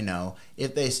time they say no.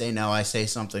 If they say no, I say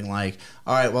something like,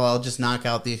 all right, well, I'll just knock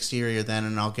out the exterior then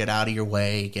and I'll get out of your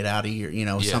way, get out of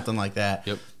your, something like that.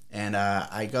 Yep. And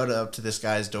I go up to this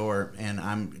guy's door and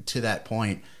I'm to that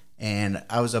point and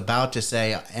I was about to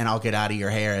say, and I'll get out of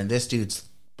your hair. And this dude's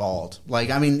bald. Like,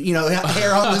 I mean,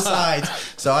 hair on the sides.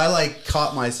 So I like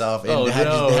caught myself and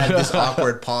had this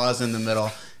awkward pause in the middle.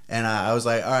 And I was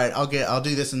like, all right, I'll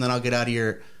do this and then I'll get out of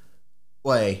your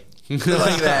way.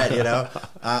 Like that,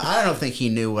 I don't think he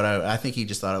knew what I think he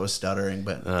just thought I was stuttering.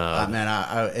 But man,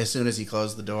 I as soon as he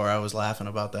closed the door, I was laughing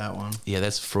about that one. Yeah,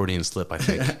 that's a Freudian slip, I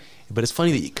think. But it's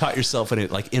funny that you caught yourself and it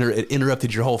like it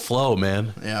interrupted your whole flow,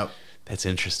 man. Yeah, that's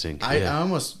interesting. I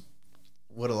almost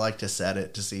would have liked to set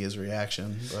it to see his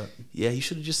reaction, but yeah, you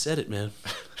should have just said it, man.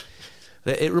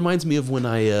 It reminds me of when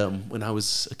I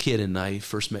was a kid and I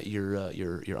first met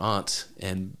your aunt,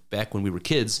 and back when we were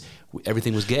kids,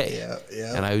 everything was gay.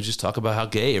 Yeah. And I would just talk about how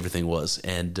gay everything was,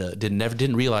 and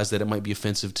didn't realize that it might be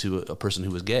offensive to a person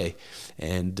who was gay,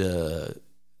 and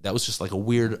that was just like a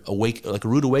weird like a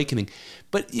rude awakening.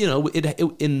 But it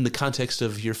in the context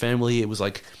of your family, it was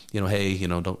like, hey,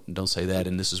 don't say that,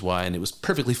 and this is why, and it was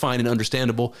perfectly fine and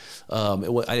understandable. I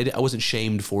wasn't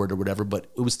shamed for it or whatever, but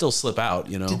it would still slip out.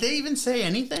 Did they even say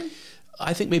anything?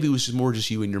 I think maybe it was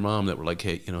just you and your mom that were like,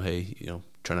 hey,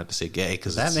 try not to say gay,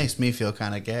 because that makes me feel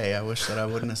kind of gay. I wish that I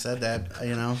wouldn't have said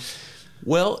that.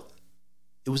 Well,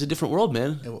 it was a different world,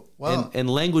 man. And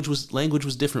language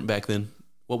was different back then.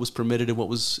 What was permitted and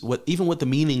what the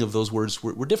meaning of those words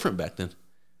were different back then.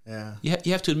 Yeah.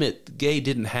 You have to admit, gay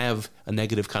didn't have a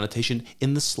negative connotation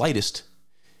in the slightest.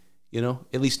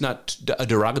 At least not a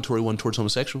derogatory one towards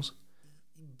homosexuals.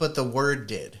 But the word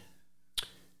did.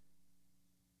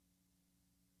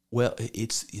 Well,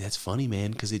 that's funny,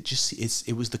 man, because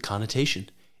it was the connotation.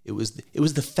 It was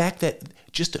the fact that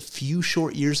just a few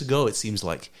short years ago, it seems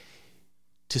like,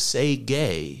 to say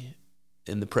gay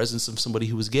in the presence of somebody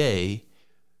who was gay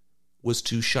was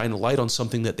to shine a light on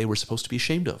something that they were supposed to be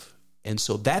ashamed of. And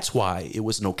so that's why it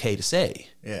wasn't okay to say,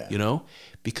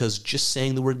 because just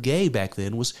saying the word gay back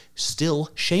then was still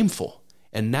shameful.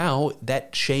 And now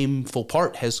that shameful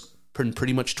part has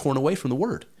pretty much torn away from the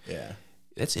word. Yeah.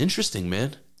 That's interesting,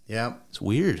 man. Yeah. It's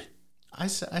weird. I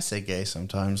say gay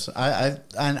sometimes.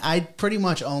 I pretty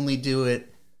much only do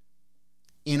it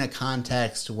in a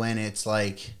context when it's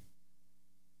like,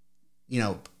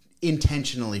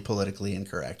 intentionally politically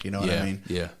incorrect. You know what I mean?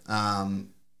 Yeah.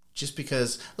 Just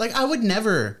because, like, I would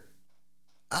never.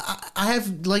 I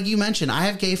have, like you mentioned, I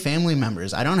have gay family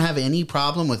members. I don't have any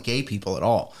problem with gay people at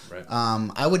all. Right.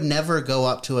 I would never go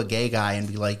up to a gay guy and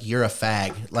be like, "You're a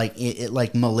fag," like it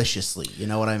like maliciously. You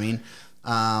know what I mean?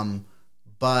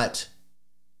 But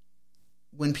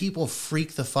when people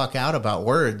freak the fuck out about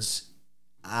words,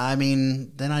 I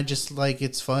mean, then I just like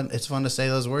it's fun. It's fun to say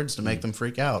those words to make them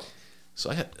freak out. So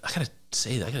I gotta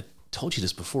say that I told you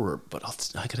this before, but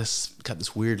I got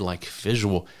this weird like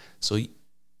visual. So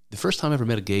the first time I ever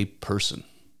met a gay person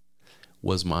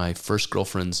was my first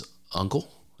girlfriend's uncle,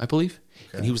 I believe.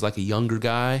 Okay. And he was like a younger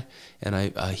guy, and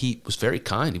he was very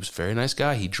kind. He was a very nice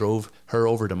guy. He drove her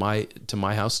over to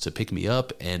my house to pick me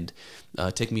up and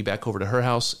take me back over to her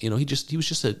house. He was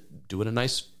just doing a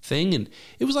nice thing, and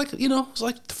it was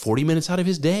like 40 minutes out of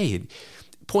his day. And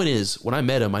point is, when I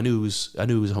met him, I knew he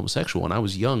was homosexual, and I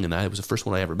was young, and I was the first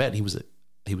one I ever met. And he was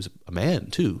a man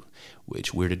too,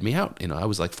 which weirded me out. I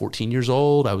was like 14 years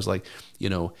old. I was like,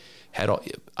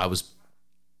 I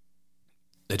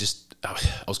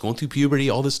was going through puberty,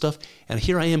 all this stuff, and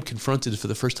here I am confronted for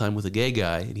the first time with a gay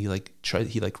guy, and he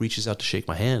reaches out to shake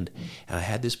my hand, and I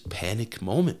had this panic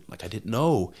moment, like I didn't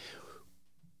know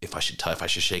if I should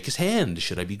shake his hand.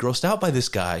 Should I be grossed out by this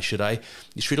guy? Should I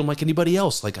treat him like anybody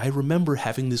else? Like I remember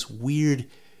having this weird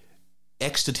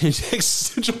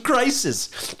existential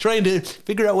crisis, trying to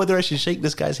figure out whether I should shake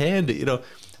this guy's hand.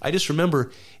 I just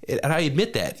remember, and I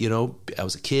admit that, I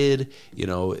was a kid,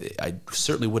 I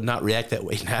certainly would not react that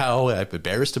way now. I'm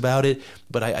embarrassed about it,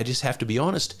 but I just have to be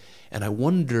honest. And I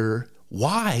wonder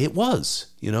why it was,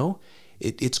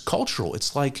 it's cultural.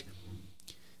 It's like,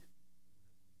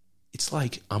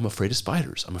 I'm afraid of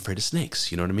spiders. I'm afraid of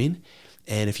snakes. You know what I mean?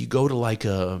 And if you go to like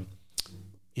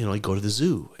you go to the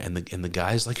zoo and the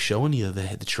guy's like showing you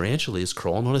the tarantula is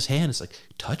crawling on his hand. It's like,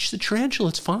 touch the tarantula,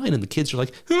 it's fine. And the kids are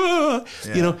like, ah!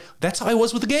 Yeah. That's how I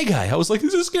was with the gay guy. I was like,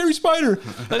 this is a scary spider.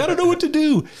 Like, I don't know what to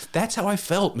do. That's how I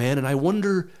felt, man. And I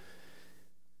wonder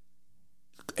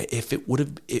if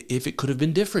it could have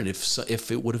been different.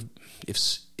 If it would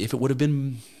have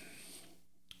been,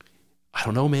 I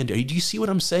don't know, man. Do you see what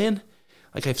I'm saying?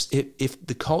 Like if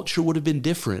the culture would have been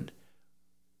different,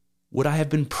 would I have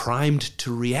been primed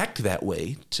to react that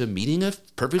way to meeting a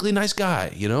perfectly nice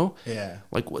guy, Yeah.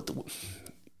 Like what?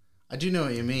 I do know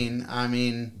what you mean. I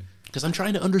mean, because I'm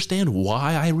trying to understand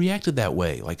why I reacted that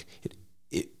way. Like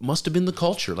it must have been the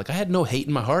culture. Like I had no hate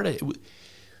in my heart.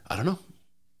 I don't know.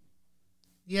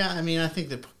 Yeah, I mean, I think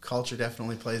the culture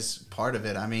definitely plays part of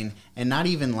it. I mean, and not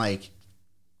even like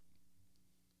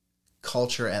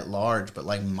culture at large, but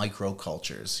like micro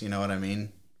cultures. You know what I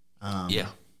mean? Yeah.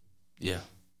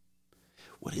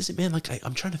 What is it, man? Like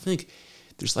I'm trying to think.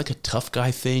 There's like a tough guy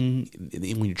thing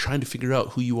when you're trying to figure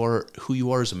out who you are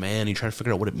as a man. You're trying to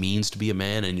figure out what it means to be a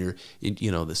man, and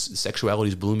the sexuality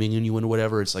is blooming in you and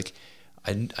whatever. It's like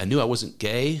I knew I wasn't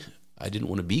gay. I didn't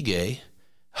want to be gay.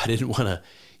 I didn't want to,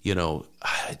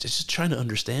 just trying to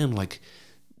understand like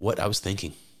what I was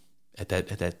thinking at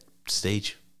that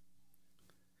stage.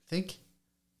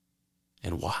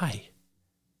 And why?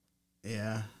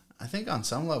 Yeah. I think on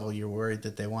some level you're worried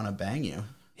that they want to bang you.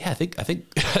 Yeah, I think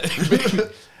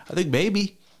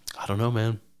maybe. I don't know,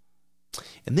 man.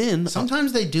 And then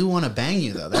sometimes they do want to bang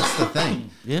you though. That's the thing.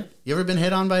 Yeah. You ever been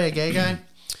hit on by a gay guy?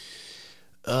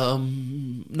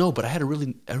 No, but I had a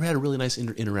really nice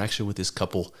interaction with this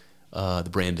couple, the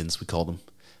Brandons, we called them.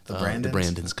 The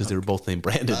Brandons, because they were both named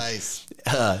Brandon. Nice.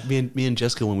 Me and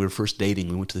Jessica, when we were first dating,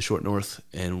 we went to the Short North,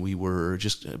 and we were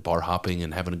just bar hopping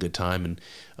and having a good time. And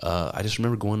I just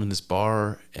remember going in this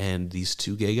bar, and these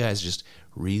two gay guys, just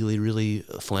really, really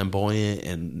flamboyant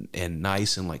and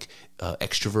nice and like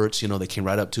extroverts. They came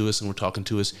right up to us and were talking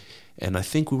to us, and I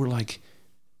think we were like.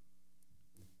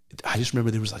 I just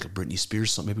remember there was like a Britney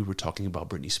Spears song. Maybe we were talking about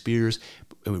Britney Spears.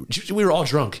 We were all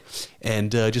drunk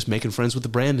and just making friends with the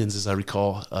Brandons, as I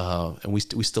recall. And we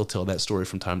still tell that story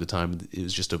from time to time. It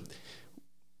was just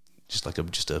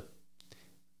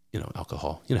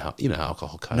alcohol. You know how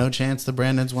alcohol kind of. No chance the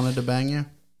Brandons wanted to bang you?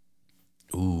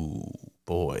 Ooh,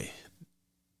 boy.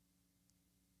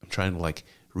 I'm trying to like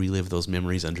relive those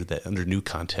memories under new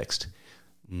context.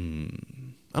 I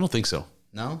don't think so.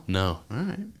 No? No. All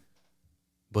right.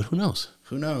 But who knows?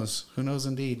 Who knows? Who knows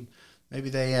indeed. Maybe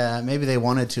they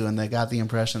wanted to, and they got the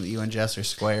impression that you and Jess are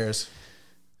squares.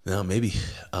 No, maybe.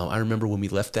 I remember when we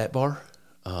left that bar,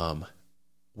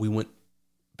 we went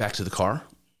back to the car,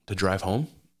 to drive home,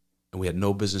 and we had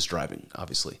no business driving,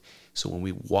 obviously. So when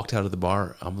we walked out of the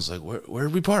bar, I was like, where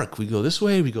did we park? We go this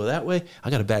way, we go that way. I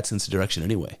got a bad sense of direction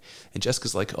anyway. And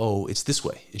Jessica's like, oh, it's this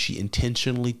way. And she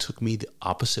intentionally took me the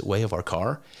opposite way of our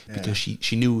car because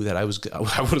she knew that I was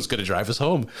going to drive us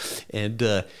home.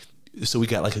 And so we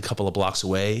got like a couple of blocks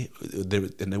away.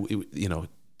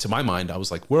 To my mind, I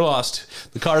was like, we're lost.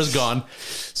 The car's gone.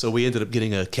 So we ended up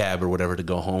getting a cab or whatever to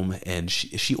go home. And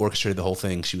she orchestrated the whole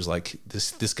thing. She was like,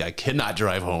 this guy cannot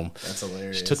drive home. That's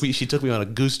hilarious. She took me on a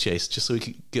goose chase just so we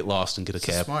could get lost and get a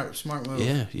cab. Smart move.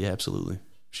 Yeah, absolutely.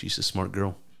 She's a smart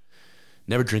girl.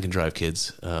 Never drink and drive,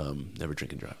 kids. Never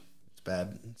drink and drive. It's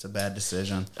bad. It's a bad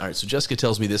decision. All right. So Jessica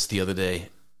tells me this the other day.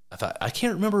 I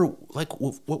can't remember like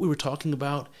what we were talking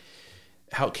about,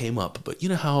 how it came up, but you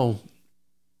know how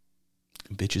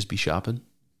bitches be shopping?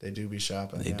 They do be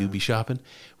shopping. They do be shopping.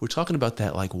 We're talking about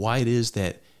that, like why it is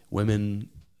that women,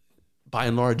 by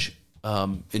and large,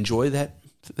 enjoy that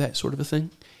sort of a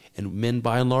thing, and men,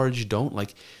 by and large, don't.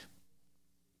 Like,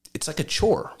 it's like a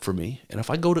chore for me. And if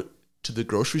I go to the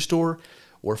grocery store,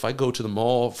 or if I go to the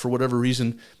mall for whatever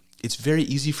reason, it's very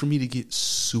easy for me to get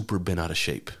super bent out of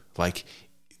shape. Like,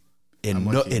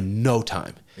 in no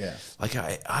time. Yeah. Like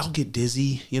I'll get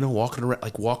dizzy, walking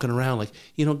around like,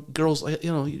 girls, like,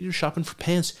 you're shopping for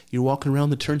pants, you're walking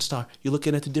around the turnstile, you're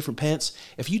looking at the different pants.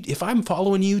 If I'm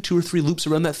following you 2 or 3 loops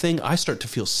around that thing, I start to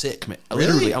feel sick, man. Really?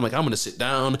 Literally, I'm like, I'm going to sit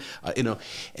down, and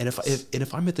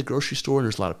if I'm at the grocery store and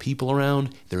there's a lot of people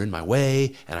around, they're in my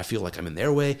way and I feel like I'm in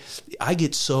their way, I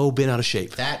get so bent out of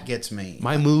shape. That gets me.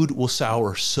 My mood will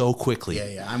sour so quickly.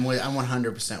 Yeah. I'm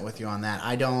 100% with you on that.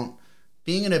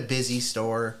 Being in a busy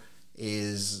store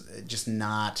is just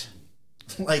not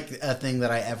like a thing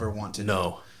that I ever want to do.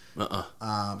 No.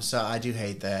 So I do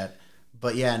hate that.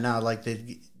 But yeah, no, like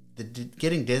the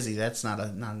getting dizzy, that's not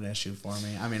an issue for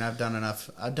me. I mean, I've done enough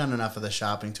of the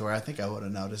shopping to where I think I would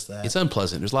have noticed that. It's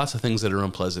unpleasant. There's lots of things that are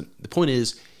unpleasant. The point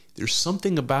is, there's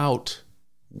something about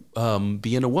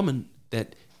being a woman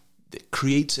that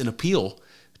creates an appeal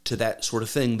to that sort of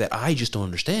thing that I just don't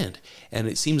understand. And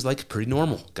it seems like pretty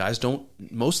normal. Guys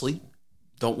mostly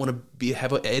don't want to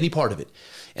have any part of it.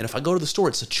 And if I go to the store,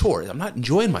 it's a chore. I'm not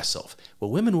enjoying myself.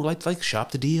 Well, women will like shop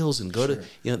the deals and go to,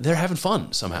 they're having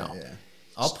fun somehow. Yeah.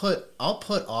 I'll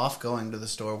put off going to the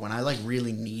store when I like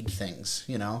really need things,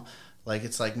 Like,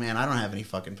 it's like, man, I don't have any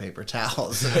fucking paper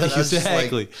towels.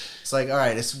 Exactly. It's like, all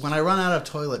right, it's when I run out of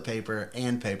toilet paper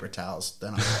and paper towels,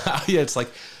 then I'm yeah, it's like,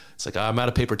 I'm out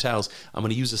of paper towels. I'm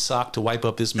going to use a sock to wipe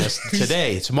up this mess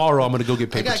today. Tomorrow, I'm going to go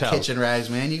get paper towels. I got kitchen rags,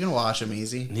 man. You can wash them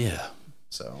easy. Yeah.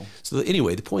 So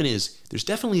anyway, the point is, there's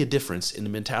definitely a difference in the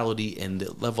mentality and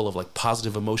the level of like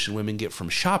positive emotion women get from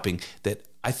shopping that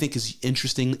I think is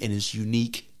interesting and is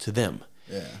unique to them.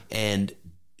 Yeah. And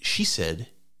she said,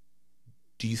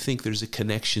 do you think there's a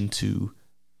connection to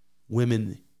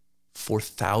women for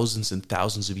thousands and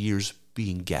thousands of years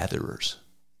being gatherers?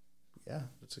 Yeah,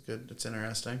 it's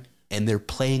interesting. And they're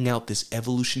playing out this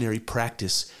evolutionary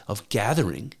practice of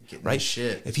gathering, getting right?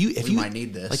 Shit. If you might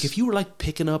need this. Like if you were like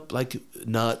picking up like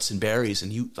nuts and berries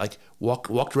and you like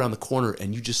walked around the corner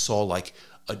and you just saw like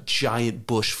a giant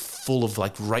bush full of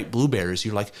like ripe blueberries,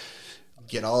 you're like,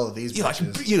 get all of these. Like,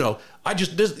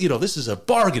 this is a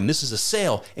bargain, this is a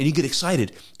sale, and you get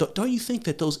excited. Don't you think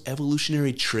that those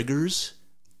evolutionary triggers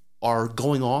are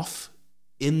going off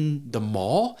in the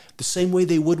mall the same way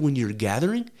they would when you're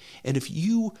gathering? And if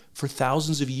you, for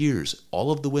thousands of years,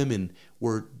 all of the women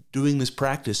were doing this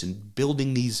practice and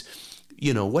building these,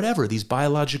 these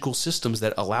biological systems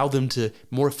that allow them to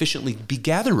more efficiently be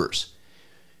gatherers,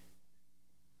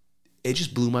 it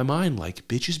just blew my mind. Like,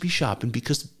 bitches be shopping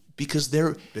because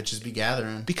they're bitches be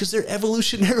gathering because they're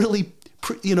evolutionarily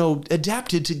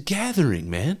adapted to gathering,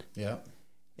 man. Yeah.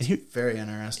 Very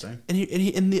interesting.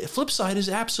 And the flip side is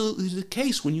absolutely the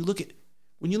case when you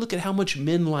look at how much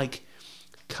men like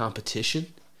competition,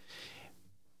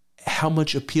 how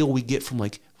much appeal we get from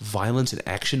like violence and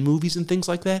action movies and things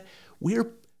like that.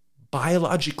 We're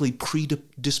biologically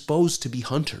predisposed to be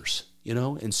hunters,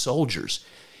 and soldiers,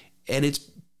 and it's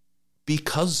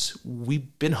because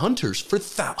we've been hunters for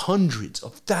hundreds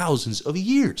of thousands of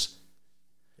years.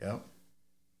 Yep.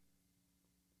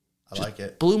 I like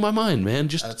it. Blew my mind, man.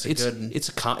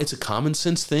 It's a common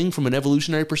sense thing from an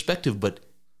evolutionary perspective, but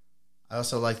I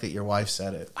also like that your wife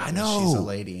said it. I know she's a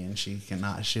lady and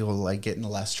she will like get in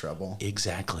less trouble.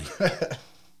 Exactly.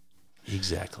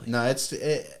 Exactly. No, it's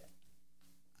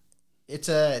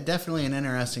definitely an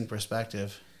interesting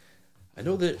perspective. I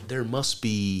know that there must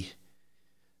be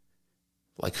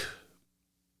like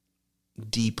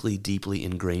deeply, deeply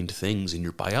ingrained things in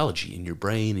your biology, in your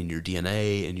brain, in your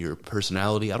DNA, in your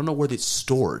personality. I don't know where it's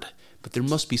stored, But there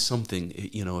must be something,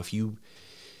 if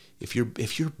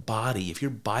you're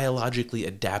biologically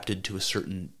adapted to a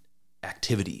certain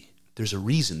activity, there's a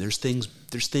reason. There's things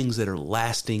that are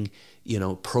lasting,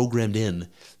 programmed in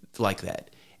like that.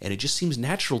 And it just seems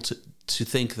natural to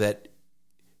think that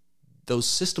those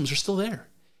systems are still there.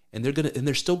 And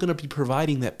they're still gonna be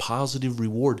providing that positive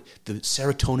reward, the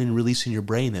serotonin release in your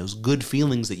brain, those good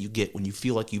feelings that you get when you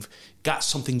feel like you've got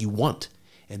something you want.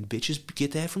 And bitches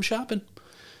get that from shopping.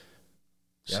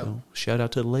 Yep. So shout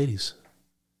out to the ladies.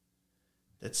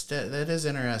 That is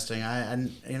interesting.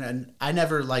 I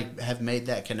never have made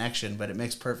that connection, but it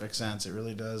makes perfect sense. It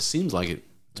really does. Seems like it.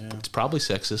 Yeah. It's probably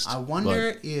sexist. I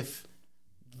wonder if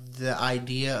the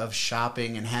idea of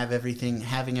shopping and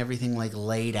having everything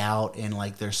laid out and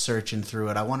they're searching through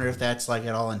it. I wonder if that's at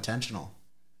all intentional.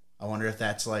 I wonder if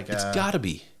that's it's got to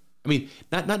be. I mean,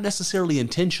 not necessarily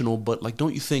intentional, but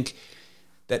don't you think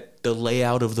that the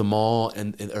layout of the mall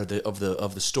or of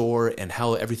the store and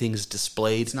how everything is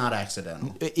displayed, it's not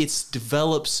accidental. They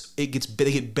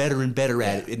get better and better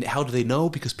at it. And how do they know?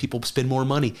 Because people spend more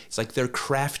money. It's like they're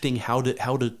crafting how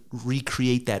to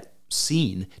recreate that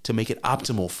scene to make it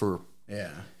optimal for.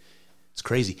 Yeah, it's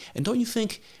crazy. And don't you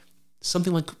think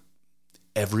something like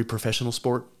every professional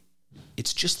sport,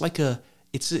 it's just like a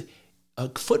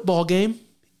football game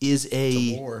is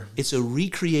a war. It's a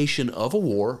recreation of a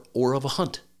war or of a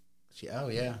hunt. Oh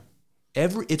yeah.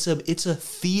 It's a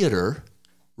theater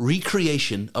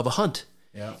recreation of a hunt.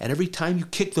 Yeah. And every time you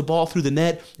kick the ball through the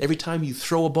net, every time you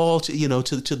throw a ball to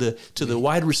the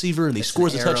wide receiver and he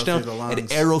scores a touchdown,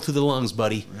 an arrow through the lungs,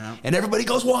 buddy. Yeah. And everybody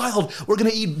goes wild. We're gonna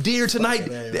eat deer tonight.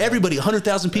 Everybody,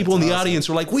 100,000 people in the audience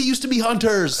were like, "We used to be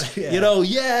hunters." Yeah.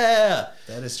 Yeah.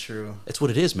 That is true. That's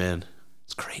what it is, man.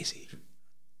 It's crazy.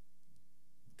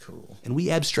 Cool. And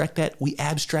we abstract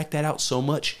that out so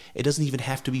much. It doesn't even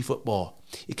have to be football.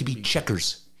 It could be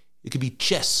checkers. It could be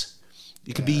chess.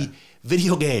 It could be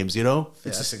video games,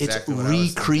 It's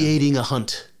recreating a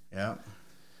hunt. Yeah.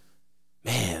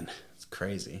 Man. It's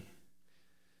crazy.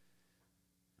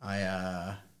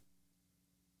 I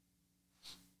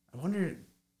wonder,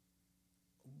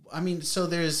 so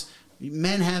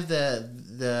men have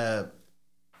the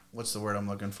what's the word I'm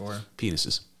looking for?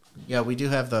 Penises. Yeah, we do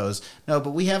have those. No, but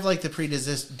we have the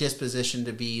predisposition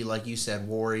to be, like you said,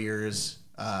 warriors,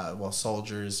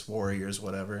 soldiers, warriors,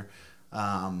 whatever,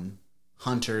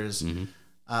 hunters.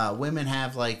 Mm-hmm. Women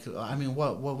have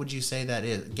what would you say that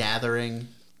is? Gathering.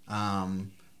 Do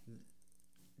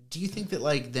you think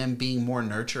that them being more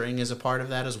nurturing is a part of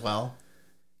that as well?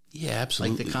 Yeah,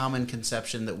 absolutely. The common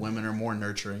conception that women are more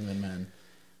nurturing than men.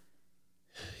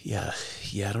 Yeah,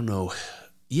 I don't know.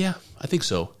 Yeah, I think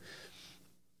so.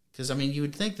 Because, you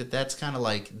would think that that's kind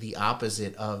of the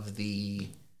opposite of the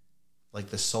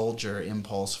soldier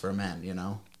impulse for men, in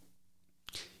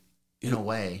a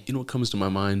way. What comes to my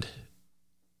mind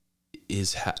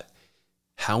is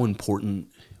how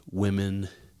important women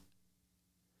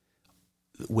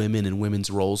and women's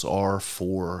roles are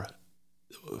for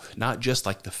not just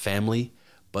the family,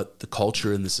 but the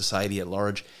culture and the society at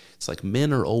large. It's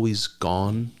men are always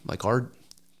gone. Our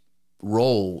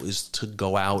role is to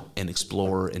go out and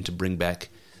explore and to bring back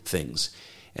things,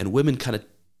 and women kind of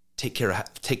take care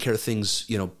of things,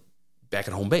 back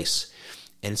at home base.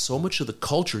 And so much of the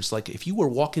culture, it's if you were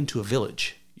walking to a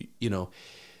village, the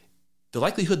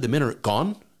likelihood the men are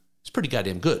gone is pretty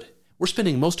goddamn good. We're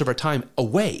spending most of our time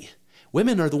away.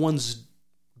 Women are the ones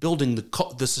building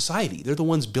the society. They're the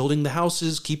ones building the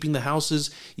houses, keeping the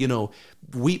houses,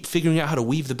 figuring out how to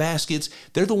weave the baskets.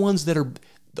 They're the ones that are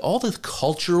all the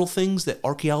cultural things that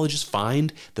archaeologists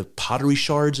find, the pottery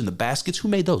shards and the baskets. Who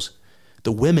made those?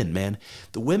 The women, man.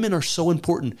 The women are so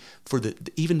important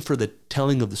even for the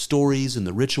telling of the stories and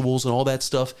the rituals and all that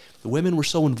stuff. The women were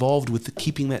so involved with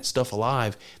keeping that stuff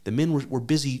alive. The men were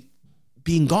busy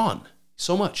being gone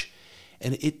so much.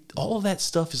 And all of that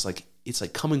stuff is it's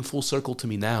coming full circle to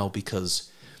me now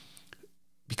because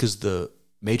the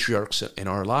matriarchs in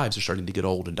our lives are starting to get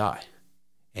old and die.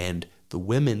 And the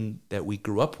women that we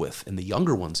grew up with, and the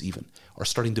younger ones even, are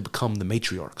starting to become the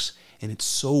matriarchs. And it's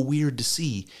so weird to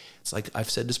see. It's I've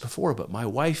said this before, but my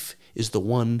wife is the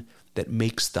one that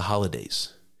makes the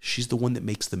holidays. She's the one that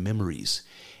makes the memories.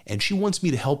 And she wants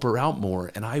me to help her out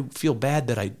more, and I feel bad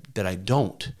that I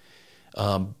don't.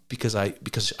 Because I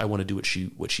want to do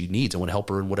what she needs. I want to help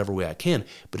her in whatever way I can,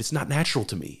 but it's not natural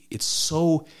to me. It's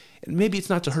so, and maybe it's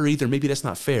not to her either. Maybe that's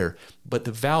not fair, but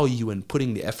the value in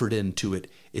putting the effort into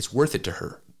it, it's worth it to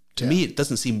her. To me, it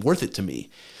doesn't seem worth it to me.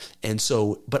 And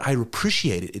so, but I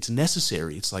appreciate it. It's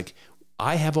necessary. It's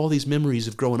I have all these memories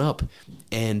of growing up,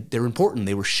 and they're important.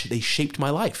 They shaped my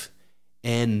life,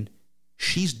 and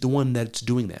she's the one that's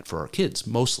doing that for our kids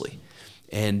mostly.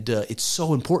 And it's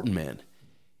so important, man.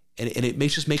 And it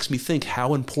just makes me think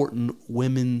how important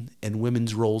women and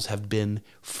women's roles have been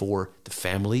for the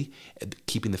family,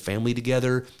 keeping the family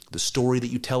together, the story that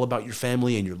you tell about your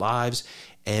family and your lives,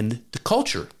 and the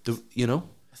culture,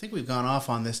 I think we've gone off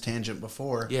on this tangent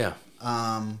before. Yeah.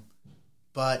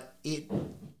 But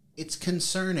it's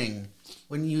concerning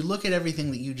when you look at everything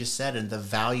that you just said and the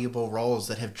valuable roles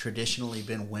that have traditionally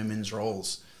been women's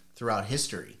roles throughout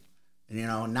history.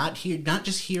 And, not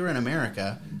just here in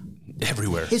America.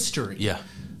 Everywhere. History. Yeah.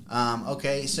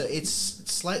 Okay, so it's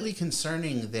slightly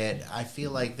concerning that I feel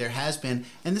like there has been,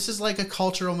 and this is like a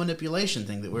cultural manipulation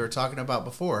thing that we were talking about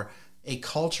before, a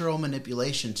cultural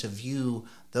manipulation to view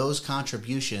those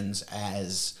contributions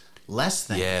as less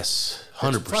than. Yes,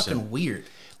 100%. It's fucking weird.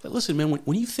 But listen, man,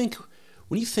 when you think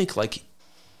like,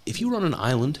 if you were on an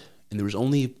island and there was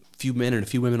only a few men and a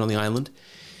few women on the island,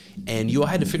 and you all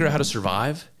had to figure out how to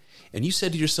survive, and you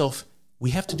said to yourself,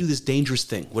 we have to do this dangerous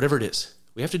thing, whatever it is.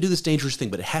 We have to do this dangerous thing,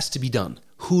 but it has to be done.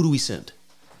 Who do we send?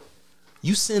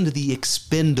 You send the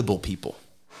expendable people.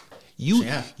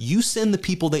 You send the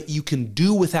people that you can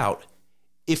do without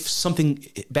if something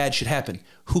bad should happen.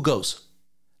 Who goes?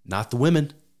 Not the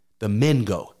women. The men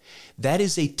go. That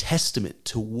is a testament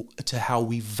to how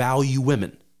we value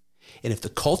women. And if the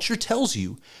culture tells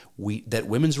you that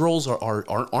women's roles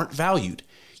aren't valued,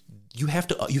 you have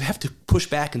to push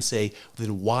back and say,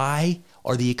 then why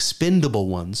are the expendable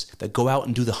ones that go out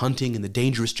and do the hunting and the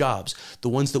dangerous jobs, the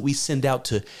ones that we send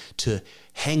out to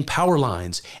hang power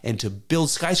lines and to build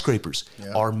skyscrapers,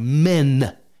 are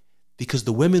men? Because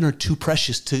the women are too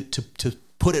precious to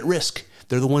put at risk.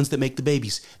 They're the ones that make the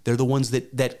babies. They're the ones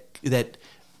that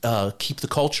keep the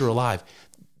culture alive.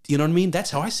 You know what I mean?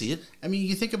 That's how I see it. I mean,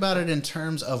 you think about it in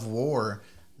terms of war.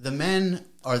 The men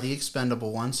are the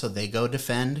expendable ones, so they go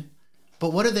defend.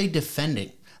 But what are they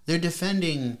defending? They're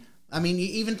defending. I mean, you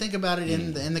even think about it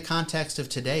in the context of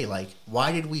today. Like,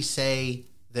 why did we say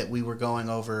that we were going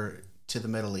over to the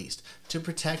Middle East? To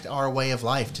protect our way of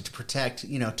life, to protect,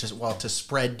 to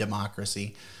spread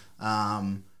democracy.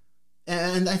 And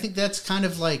I think that's kind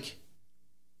of like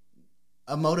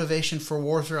a motivation for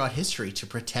war throughout history, to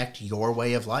protect your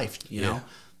way of life, you know?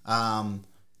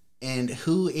 And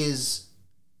who is...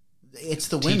 It's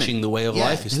the women. Teaching the way of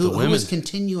life is the women. Who is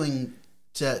continuing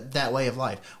to that way of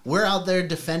life. We're out there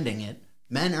defending it.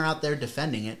 Men are out there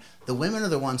defending it. The women are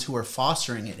the ones who are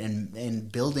fostering it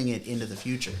and building it into the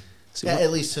future.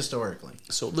 At least historically.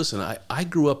 So listen, I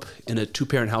grew up in a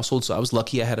two-parent household, so I was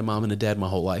lucky I had a mom and a dad my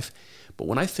whole life. But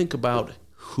when I think about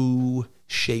who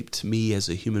shaped me as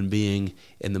a human being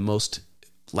in the most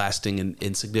lasting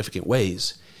and significant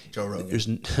ways, Joe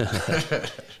Rogan.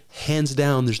 Hands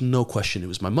down, there's no question it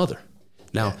was my mother.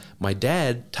 Now, my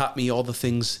dad taught me all the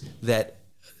things that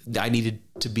I needed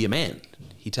to be a man.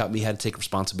 He taught me how to take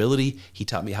responsibility. He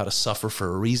taught me how to suffer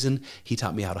for a reason. He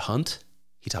taught me how to hunt.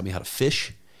 He taught me how to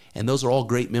fish. And those are all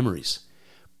great memories.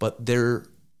 But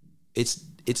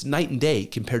it's night and day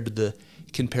compared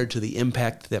to the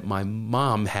impact that my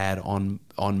mom had on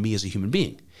me as a human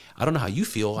being. I don't know how you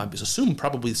feel. I assume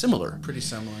probably similar. Pretty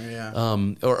similar, yeah.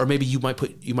 Or maybe you might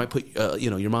put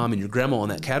your mom and your grandma in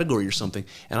that category or something.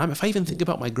 And if I even think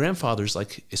about my grandfathers,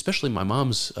 like especially my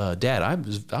mom's dad, I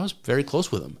was very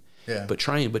close with him. Yeah. But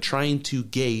trying to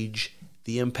gauge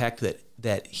the impact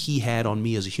that he had on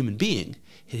me as a human being.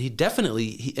 He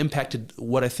impacted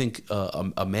what I think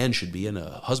a man should be, and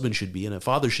a husband should be, and a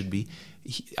father should be.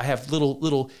 I have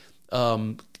little.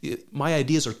 My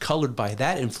ideas are colored by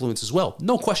that influence as well,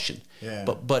 no question. Yeah.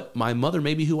 But my mother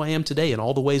made me who I am today in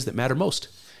all the ways that matter most.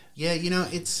 Yeah,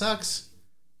 it sucks.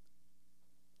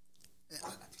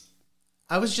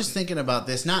 I was just thinking about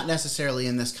this, not necessarily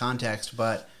in this context,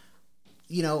 but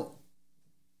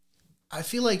I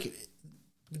feel like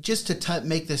just to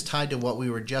make this tied to what we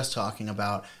were just talking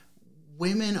about,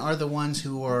 women are the ones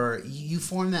who you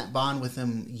form that bond with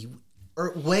them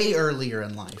way earlier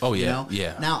in life. Oh, yeah,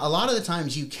 yeah. Now, a lot of the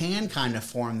times you can kind of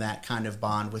form that kind of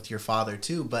bond with your father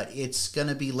too, but it's going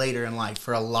to be later in life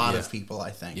for a lot of people,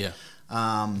 I think. Yeah,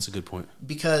 that's a good point.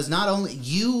 Because not only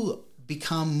you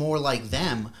become more like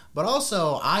them, but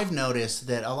also I've noticed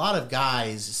that a lot of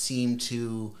guys seem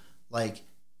to like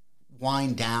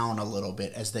wind down a little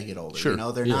bit as they get older.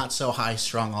 Sure. They're not so high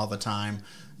strung all the time.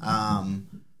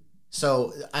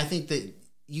 So I think that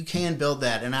you can build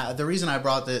that. And the reason I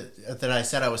brought that I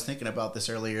said I was thinking about this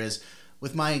earlier is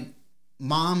with my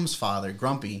mom's father,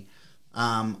 Grumpy.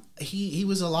 He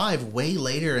was alive way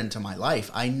later into my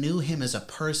life. I knew him as a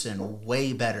person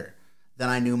way better than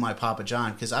I knew my Papa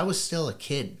John, because I was still a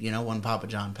kid, you know, when Papa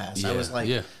John passed. I was like,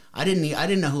 I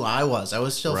didn't know who I was. I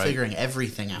was still figuring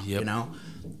everything out, you know.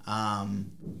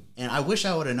 And I wish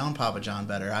I would have known Papa John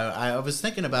better. I was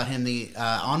thinking about him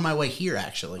on my way here,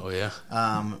 actually. Oh yeah.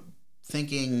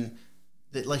 Thinking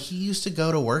that, like, he used to go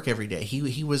to work every day.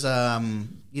 He was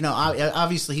you know,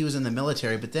 obviously he was in the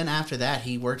military, but then after that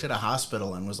he worked at a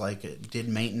hospital and was like, did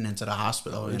maintenance at a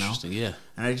hospital. You interesting. know? Yeah.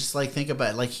 And I just like think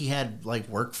about, like, he had like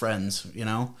work friends, you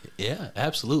know. Yeah,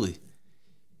 absolutely.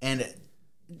 And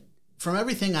from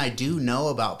everything I do know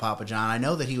about Papa John, I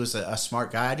know that he was a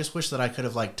smart guy. I just wish that I could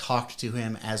have, like, talked to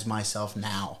him as myself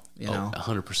now, you know?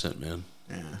 100%, man.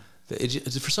 Yeah.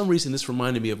 For some reason, this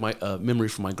reminded me of my memory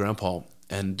from my grandpa,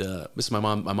 and this is my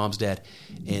mom's dad,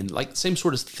 and like same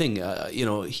sort of thing. You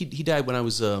know, he died when I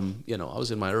was, you know, I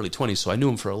was in my early 20s, so I knew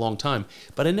him for a long time,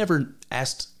 but I never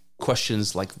asked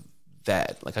questions like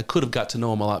that. Like, I could have got to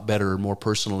know him a lot better, more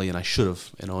personally, and I should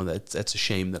have. You know, and that's a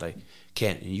shame that I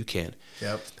can't, and you can't.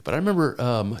 Yep. But I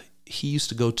remember he used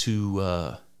to go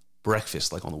to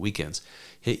breakfast, like on the weekends,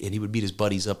 and he would meet his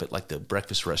buddies up at like the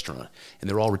breakfast restaurant, and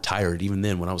they're all retired even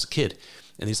then when I was a kid.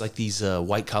 And he's like these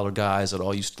white collar guys that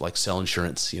all used to like sell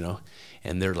insurance, you know,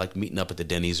 and they're like meeting up at the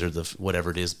Denny's or the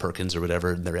whatever it is, Perkins or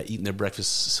whatever, and they're eating their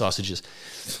breakfast sausages,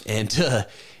 and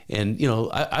you know,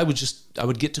 I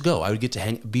would get to go, I would get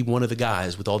to be one of the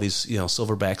guys with all these, you know,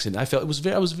 silverbacks, and I felt it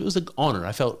was an honor.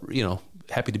 I felt, you know,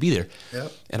 happy to be there.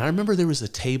 Yep. And I remember there was a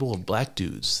table of black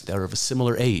dudes that are of a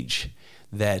similar age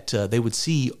that they would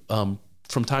see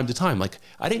from time to time. Like,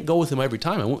 I didn't go with them every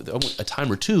time. I went a time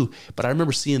or two, but I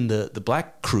remember seeing the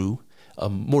black crew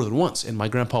more than once. And my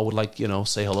grandpa would, like, you know,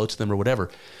 say hello to them or whatever.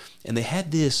 And they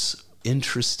had this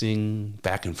interesting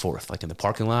back and forth. Like in the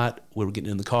parking lot, we were getting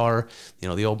in the car. You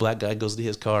know, the old black guy goes to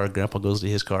his car, grandpa goes to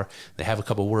his car. They have a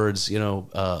couple words, you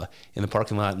know, in the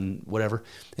parking lot and whatever.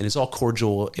 And it's all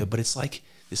cordial, but it's like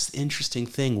this interesting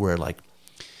thing where, like,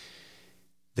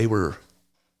 they were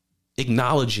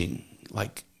acknowledging,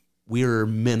 like, we're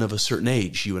men of a certain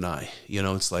age, you and I. You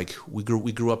know, it's like we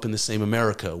grew up in the same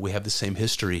America. We have the same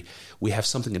history. We have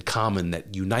something in common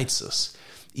that unites us,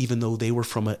 even though they were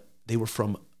from a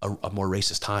more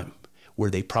racist time where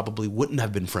they probably wouldn't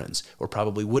have been friends or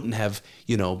probably wouldn't have,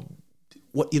 you know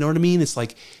what I mean? It's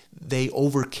like they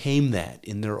overcame that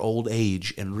in their old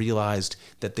age and realized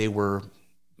that they were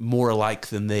more alike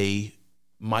than they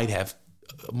might have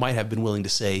been willing to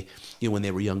say, you know, when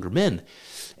they were younger men.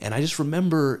 And I just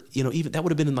remember, you know, even that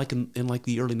would have been in like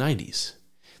the early 90s.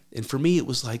 And for me, it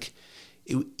was like,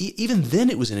 even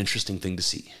then it was an interesting thing to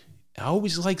see. I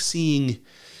always like seeing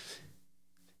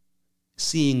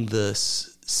the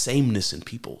sameness in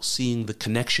people, seeing the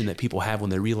connection that people have when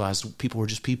they realize people are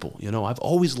just people. You know, I've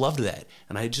always loved that.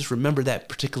 And I just remember that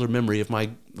particular memory of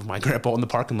my grandpa in the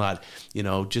parking lot, you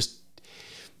know, just,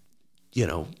 you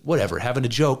know, whatever, having a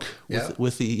joke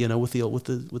with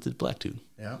the black dude.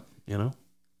 Yeah. You know?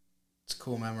 It's a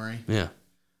cool memory. Yeah.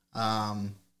 I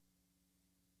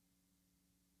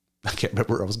can't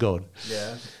remember where I was going.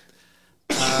 Yeah.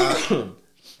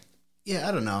 Yeah,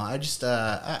 I don't know. I just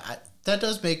that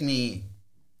does make me,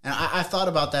 and I've thought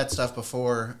about that stuff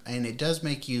before, and it does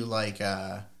make you like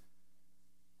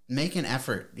make an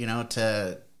effort, you know,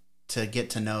 to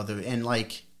get to know and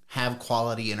like have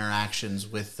quality interactions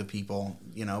with the people,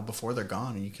 you know, before they're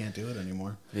gone and you can't do it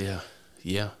anymore. Yeah.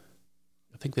 Yeah.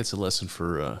 I think that's a lesson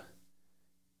for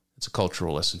it's a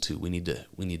cultural lesson too. We need to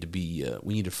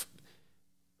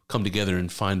come together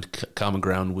and find common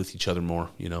ground with each other more,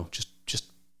 you know, just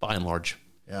by and large.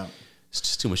 Yeah. It's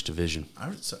just too much division.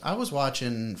 I was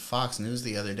watching Fox News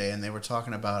the other day, and they were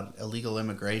talking about illegal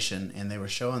immigration, and they were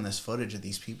showing this footage of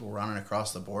these people running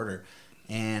across the border.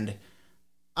 And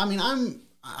I mean,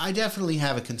 I definitely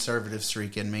have a conservative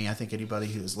streak in me. I think anybody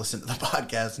who's listened to the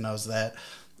podcast knows that.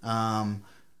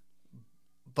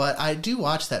 But I do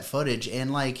watch that footage,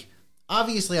 and like,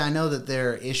 obviously I know that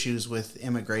there are issues with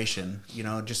immigration, you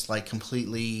know, just like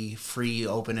completely free,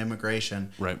 open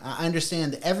immigration. Right. I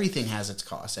understand that everything has its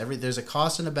cost. There's a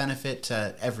cost and a benefit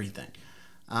to everything.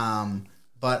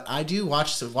 But I do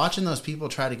watching those people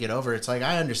try to get over. It's like,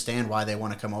 I understand why they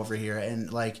want to come over here,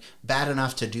 and like, bad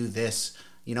enough to do this.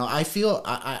 You know, I feel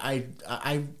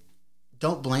I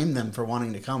don't blame them for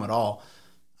wanting to come at all.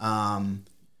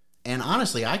 And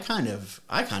honestly, I kind of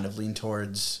lean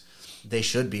towards they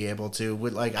should be able to.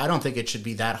 Like, I don't think it should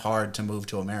be that hard to move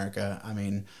to America. I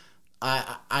mean,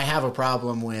 I have a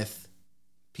problem with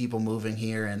people moving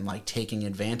here and like taking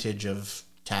advantage of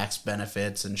tax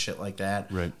benefits and shit like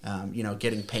that. Right. You know,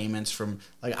 getting payments from,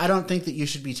 like, I don't think that you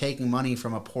should be taking money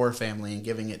from a poor family and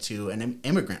giving it to an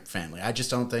immigrant family. I just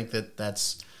don't think that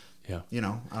that's Yeah.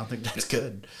 I don't think that's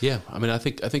good. Yeah. I mean, I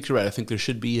think you're right. I think there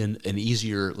should be an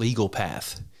easier legal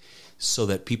path so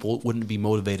that people wouldn't be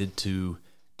motivated to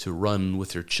run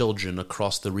with their children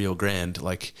across the Rio Grande.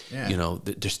 Like,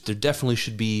 there definitely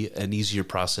should be an easier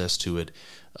process to it.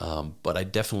 But I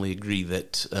definitely agree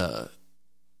that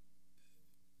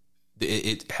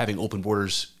having open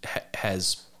borders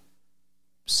has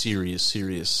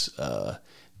serious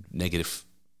negative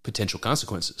potential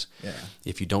consequences. Yeah.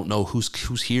 If you don't know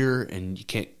who's here and you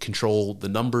can't control the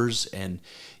numbers, and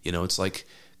it's like,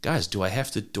 guys, do I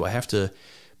have to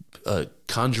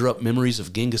conjure up memories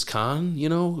of Genghis Khan,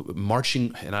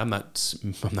 marching? And I'm not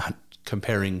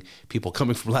comparing people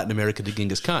coming from Latin America to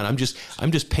Genghis Khan. I'm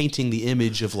just painting the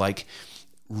image of like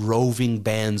roving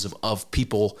bands of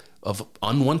people, of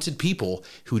unwanted people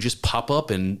who just pop up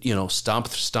and stomp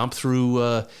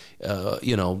through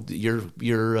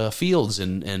your fields,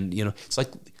 and it's like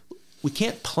we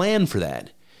can't plan for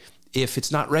that if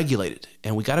it's not regulated,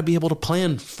 and we got to be able to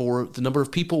plan for the number of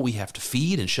people we have to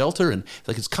feed and shelter, and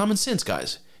like it's common sense,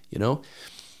 guys,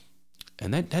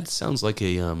 and that sounds like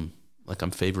like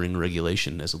I'm favoring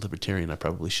regulation. As a libertarian, I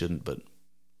probably shouldn't, but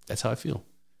that's how I feel.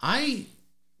 I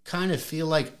kind of feel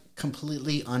like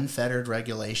completely unfettered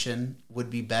regulation would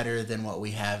be better than what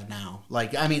we have now.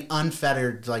 Like, I mean,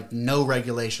 unfettered, like no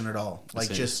regulation at all.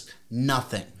 Like just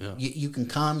nothing. Yeah. You can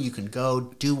come, you can go,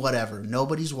 do whatever.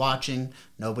 Nobody's watching.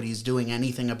 Nobody's doing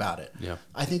anything about it. Yeah.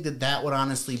 I think that would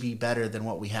honestly be better than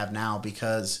what we have now,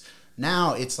 because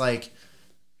now it's like,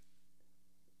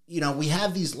 we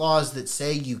have these laws that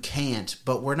say you can't,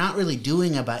 but we're not really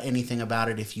doing anything about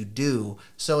it if you do.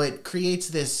 So it creates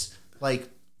this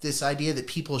idea that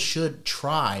people should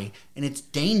try, and it's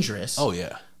dangerous. Oh,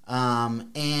 yeah.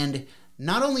 And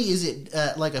not only is it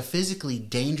like a physically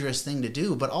dangerous thing to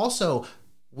do, but also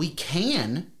we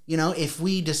can, if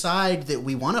we decide that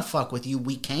we want to fuck with you,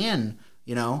 we can,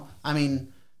 I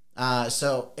mean,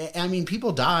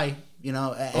 people die,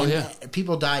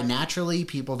 people die naturally,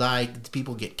 people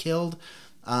get killed.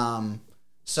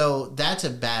 So that's a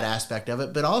bad aspect of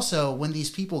it. But also when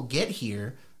these people get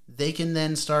here, they can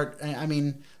then start, I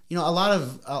mean, a lot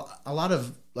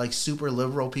of like super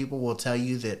liberal people will tell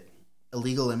you that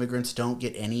illegal immigrants don't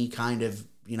get any kind of,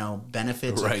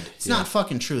 benefits. Right. It's not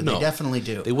fucking true. No, they definitely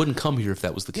do. They wouldn't come here if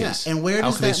that was the case. Yeah. And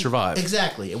how could they survive?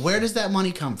 Exactly. Where does that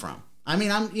money come from? I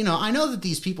mean, I know that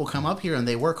these people come up here and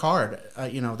they work hard,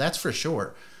 that's for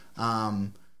sure.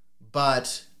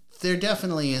 But there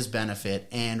definitely is benefit.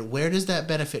 And where does that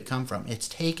benefit come from? It's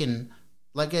taken,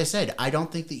 like I said, I don't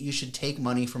think that you should take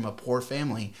money from a poor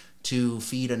family to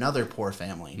feed another poor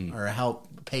family or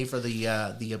help pay for the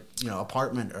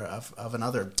apartment of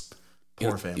another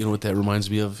poor family. You know what that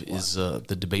reminds me of is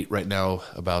the debate right now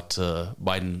about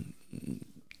Biden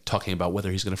talking about whether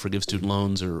he's going to forgive student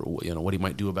loans or what he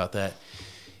might do about that.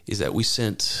 Is that we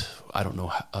sent, I don't know,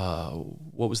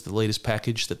 what was the latest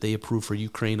package that they approved for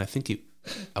Ukraine?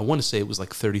 I want to say it was like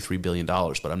 $33 billion,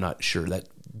 but I'm not sure. That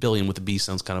billion with a B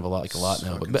sounds kind of like a lot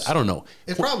now, but I don't know.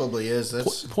 It probably is.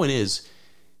 Point is,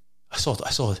 I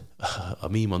saw a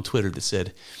meme on Twitter that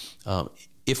said,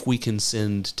 if we can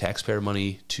send taxpayer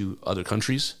money to other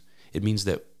countries, it means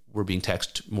that we're being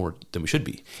taxed more than we should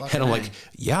be. And I'm like,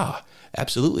 yeah,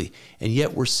 absolutely. And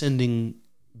yet we're sending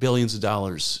billions of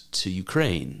dollars to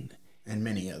Ukraine. And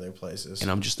many other places.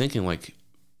 And I'm just thinking like,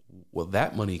 well,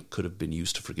 that money could have been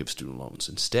used to forgive student loans.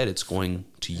 Instead, it's going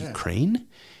to Ukraine.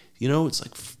 It's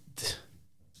like,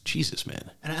 Jesus,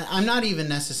 man. And I'm not even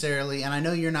necessarily, and I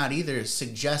know you're not either,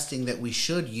 suggesting that we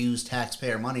should use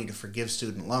taxpayer money to forgive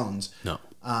student loans. No.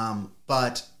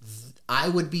 But I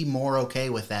would be more okay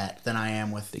with that than I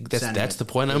am with that's the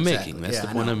point I'm making. That's the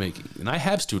point I'm making. And I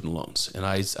have student loans, and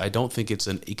I don't think it's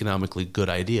an economically good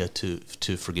idea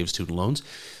to forgive student loans.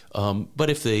 But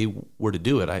if they were to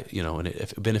do it, and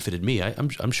if it benefited me,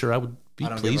 I'm sure I would be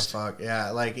pleased. I don't give a fuck.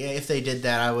 Yeah, like if they did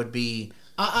that, I would be.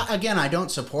 Again, I don't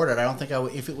support it. I don't think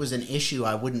if it was an issue,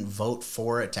 I wouldn't vote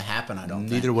for it to happen. I don't.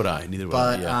 Neither would I.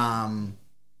 But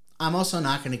I'm also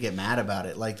not going to get mad about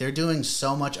it. Like they're doing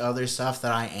so much other stuff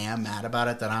that I am mad about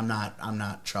it that I'm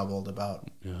not troubled about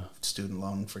student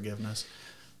loan forgiveness.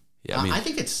 Yeah, I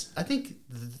think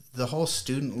the whole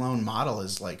student loan model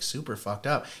is like super fucked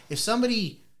up.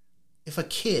 If a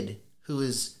kid who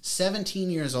is 17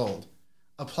 years old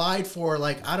applied for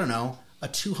like, I don't know, a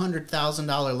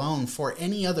 $200,000 loan for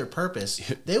any other purpose,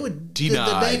 they would the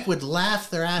bank would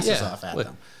laugh their asses off at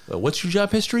them. What's your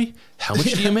job history? How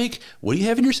much do you make? What do you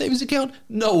have in your savings account?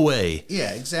 No way.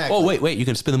 Yeah, exactly. Oh, wait, you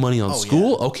can spend the money on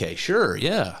school? Yeah. Okay, sure,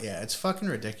 yeah. Yeah, it's fucking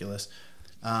ridiculous.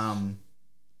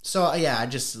 So, yeah, I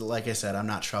just, like I said, I'm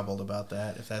not troubled about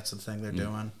that if that's the thing they're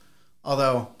doing.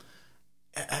 Although,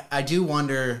 I do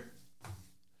wonder,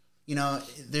 you know,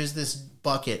 there's this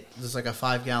bucket, there's like a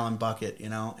 5-gallon bucket, you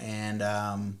know, and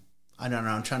I don't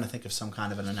know, I'm trying to think of some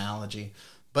kind of an analogy.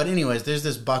 But anyways, there's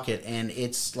this bucket, and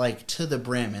it's like to the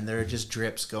brim, and there are just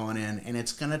drips going in, and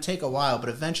it's going to take a while, but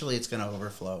eventually it's going to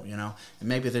overflow, you know? And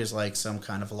maybe there's like some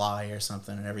kind of lie or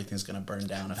something, and everything's going to burn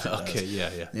down if it does. Okay,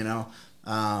 yeah. You know?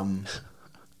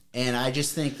 And I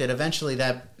just think that eventually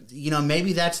that, you know,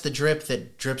 maybe that's the drip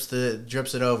that drips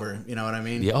it over, you know what I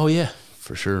mean? Yeah, oh yeah,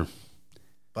 for sure.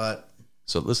 But...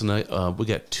 So listen, we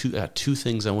got two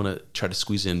things I want to try to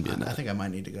squeeze in. I think I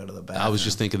might need to go to the bathroom. I was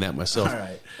just thinking that myself. All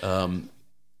right.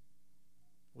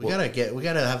 We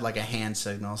gotta have like a hand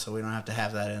signal, so we don't have to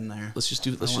have that in there. I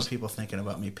don't want people thinking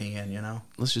about me peeing, you know.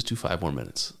 Let's just do 5 more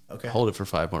minutes. Okay. Hold it for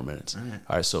 5 more minutes. All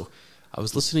right. So I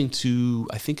was listening to,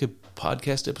 I think, a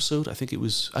podcast episode. I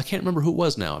can't remember who it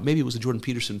was now. Maybe it was a Jordan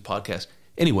Peterson podcast.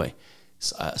 Anyway,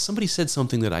 somebody said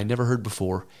something that I never heard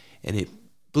before, and it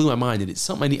blew my mind. And it's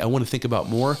something I want to think about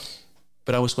more,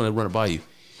 but I was going to run it by you.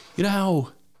 You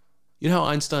know how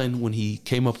Einstein, when he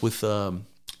came up with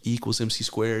E = mc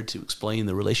squared to explain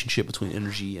the relationship between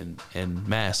energy and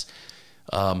mass,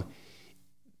 I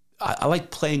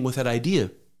like playing with that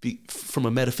idea from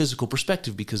a metaphysical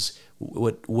perspective, because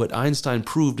what Einstein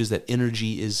proved is that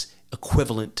energy is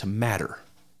equivalent to matter.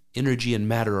 Energy and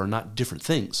matter are not different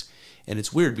things, and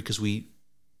it's weird because we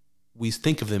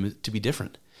think of them to be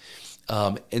different.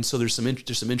 And so there's some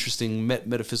interesting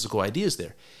metaphysical ideas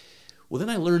there. Well, then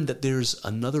I learned that there's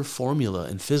another formula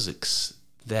in physics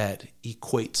that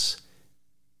equates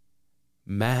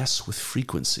mass with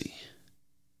frequency.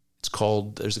 It's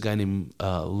called, there's a guy named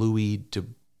Louis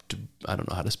I don't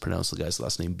know how to pronounce the guy's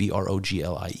last name,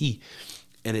 Brogle,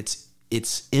 and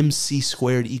it's mc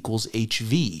squared equals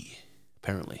hv,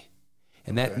 apparently.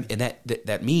 And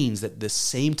that means that the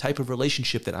same type of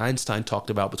relationship that Einstein talked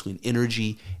about between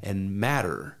energy and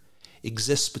matter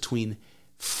exists between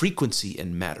frequency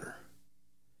and matter.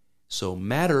 So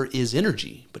matter is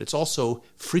energy, but it's also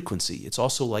frequency. It's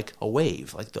also like a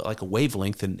wave, like a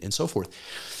wavelength and so forth.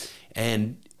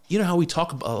 And you know how we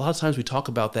talk about, a lot of times we talk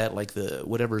about that, like the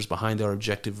whatever's behind our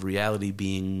objective reality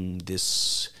being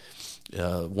this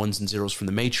ones and zeros from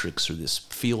the matrix, or this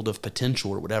field of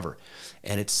potential or whatever.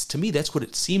 And it's, to me, that's what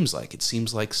it seems like. It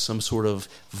seems like some sort of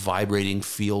vibrating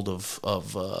field of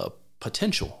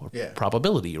potential or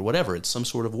probability or whatever. It's some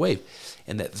sort of wave.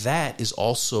 And that is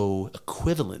also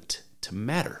equivalent to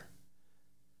matter.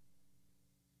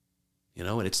 You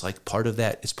know, and it's like part of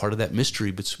that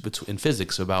mystery in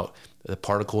physics about the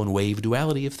particle and wave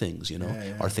duality of things, you know.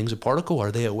 Yeah. Are things a particle?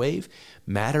 Are they a wave?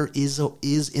 Matter is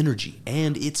energy,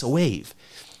 and it's a wave.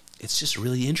 It's just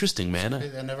really interesting, man.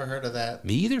 I never heard of that.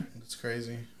 Me either. It's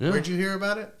crazy. Yeah. Where'd you hear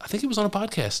about it? I think it was on a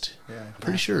podcast. Yeah. I'm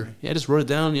pretty sure. Yeah, I just wrote it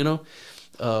down, you know.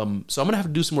 So I'm going to have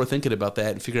to do some more thinking about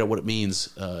that and figure out what it means,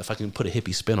 if I can put a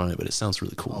hippie spin on it, but it sounds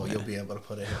really cool. Oh, man. You'll be able to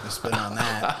put a hippie spin on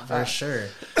that, for sure.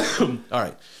 All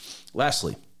right.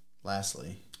 Lastly,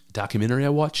 documentary I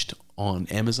watched on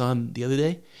Amazon the other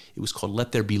day. It was called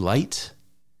Let There Be Light,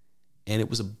 and it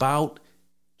was about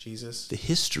Jesus, the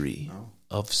history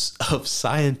of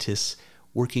scientists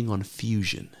working on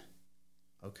fusion.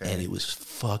 Okay. And it was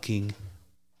fucking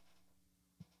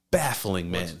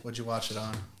baffling, man. What'd you watch it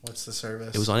on? What's the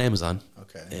service? It was on Amazon.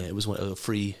 Okay. And it was a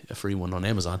free one on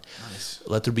Amazon. Nice.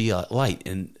 Let There Be Light.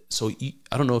 And so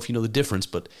I don't know if you know the difference,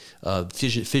 but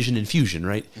fission and fusion,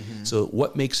 right? Mm-hmm. So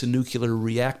what makes a nuclear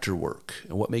reactor work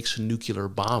and what makes a nuclear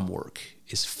bomb work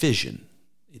is fission.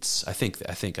 I think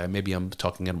maybe I'm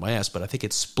talking out of my ass, but I think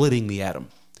it's splitting the atom.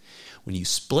 When you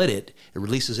split it, it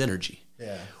releases energy.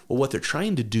 Yeah. Well, what they're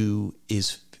trying to do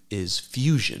is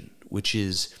fusion, which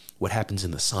is what happens in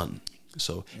the sun.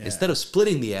 So instead of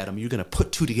splitting the atom, you're going to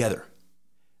put two together,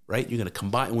 right? You're going to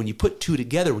combine. When you put two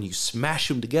together, when you smash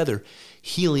them together,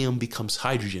 helium becomes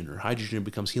hydrogen, or hydrogen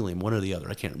becomes helium, one or the other.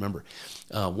 I can't remember.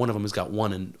 One of them has got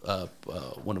one, and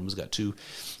one of them has got two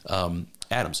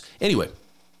atoms. Anyway,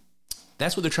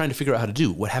 that's what they're trying to figure out how to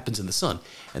do, what happens in the sun.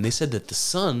 And they said that the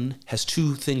sun has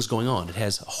two things going on. It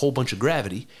has a whole bunch of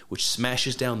gravity, which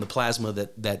smashes down the plasma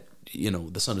that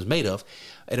the sun is made of,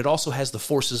 and it also has the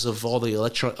forces of all the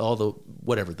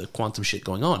the quantum shit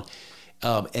going on,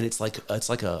 and it's like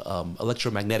a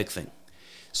electromagnetic thing.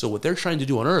 So what they're trying to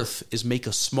do on Earth is make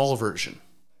a small version,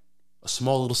 a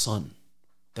small little sun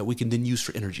that we can then use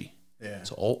for energy. Yeah.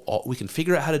 So we can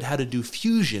figure out how to do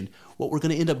fusion. What we're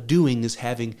going to end up doing is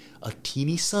having a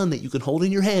teeny sun that you can hold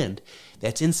in your hand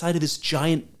that's inside of this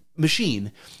giant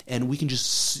machine, and we can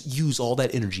just use all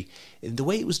that energy. And the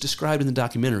way it was described in the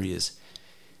documentary is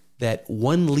that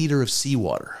 1 liter of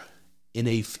seawater in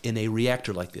a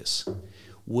reactor like this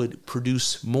would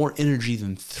produce more energy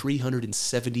than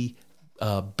 370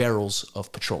 barrels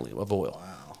of petroleum, of oil.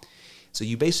 Wow. So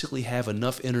you basically have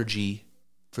enough energy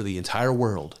for the entire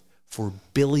world for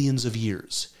billions of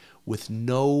years with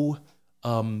no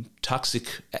toxic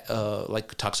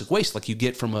waste like you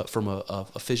get from a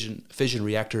fission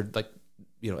reactor, like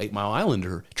 8 Mile Island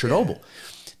or Chernobyl.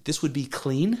 Yeah. This would be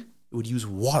clean. It would use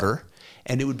water,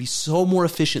 and it would be so more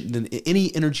efficient than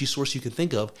any energy source you could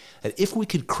think of. That if we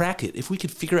could crack it, if we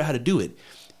could figure out how to do it,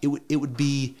 it would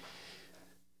be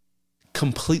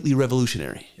completely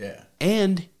revolutionary. Yeah,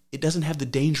 and it doesn't have the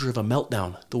danger of a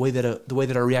meltdown the way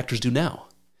that our reactors do now.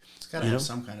 It's got to have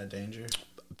some kind of danger.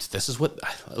 This is what,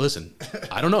 listen,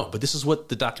 I don't know, but this is what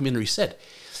the documentary said.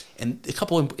 And a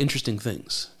couple of interesting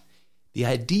things. The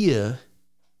idea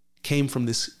came from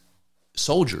this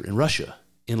soldier in Russia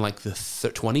in like the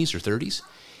 20s or 30s.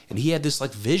 And he had this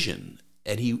like vision,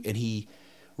 and he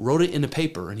wrote it in a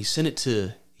paper, and he sent it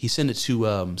to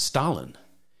Stalin.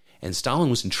 And Stalin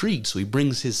was intrigued, so he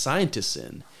brings his scientists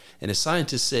in. And his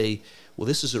scientists say, well,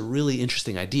 this is a really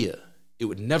interesting idea. It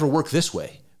would never work this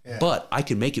way, but I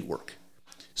can make it work.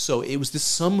 So it was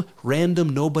some random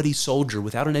nobody soldier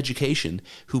without an education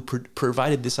who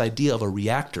provided this idea of a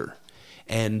reactor.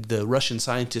 And the Russian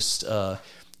scientists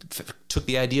took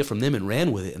the idea from them and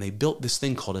ran with it, and they built this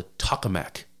thing called a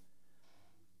tokamak.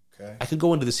 Okay. I could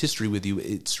go into this history with you.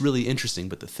 It's really interesting,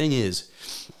 but the thing is,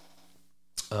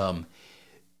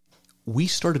 we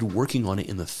started working on it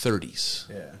in the 30s.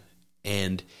 Yeah.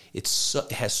 And it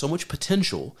has so much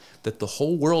potential that the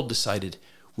whole world decided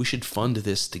we should fund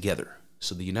this together.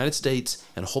 So the United States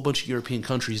and a whole bunch of European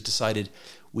countries decided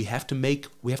we have to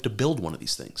build one of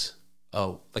these things.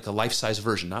 Like a life-size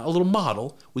version, not a little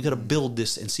model. We got to build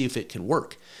this and see if it can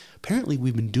work. Apparently,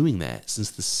 we've been doing that since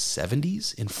the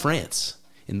 70s in France.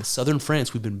 In the southern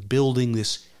France, we've been building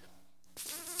this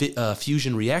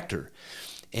fusion reactor,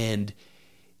 and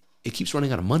it keeps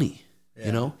running out of money,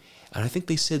 And I think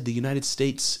they said the United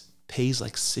States pays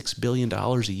like $6 billion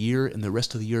a year, and the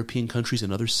rest of the European countries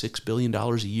another $6 billion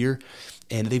a year,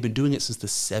 and they've been doing it since the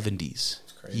 70s.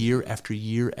 Year after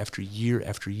year after year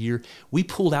after year. We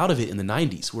pulled out of it in the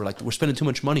 90s. We're spending too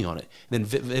much money on it. And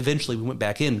then eventually we went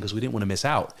back in because we didn't want to miss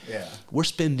out. Yeah. We're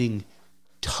spending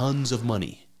tons of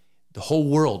money, the whole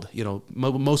world,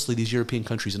 mostly these European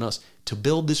countries and us, to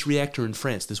build this reactor in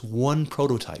France, this one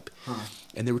prototype.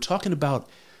 And they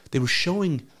were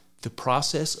showing the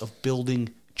process of building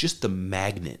just the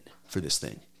magnet for this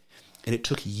thing. And it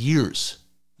took years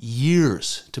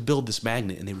to build this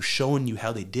magnet, and they were showing you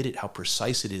how they did it, how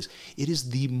precise it is. It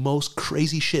is the most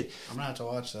crazy shit. I'm gonna have to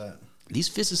watch that. These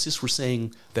physicists were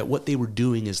saying that what they were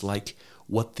doing is like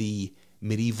what the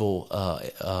medieval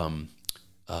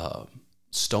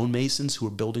stonemasons who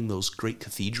were building those great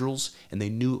cathedrals, and they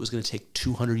knew it was going to take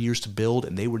 200 years to build,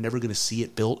 and they were never going to see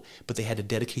it built, but they had to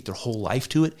dedicate their whole life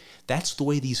to it. That's the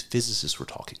way these physicists were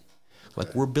talking.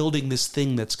 Like, we're building this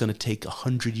thing that's going to take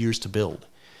 100 years to build,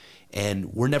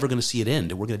 and we're never going to see it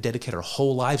end, and we're going to dedicate our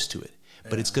whole lives to it.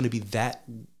 But it's going to be that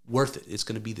worth it. It's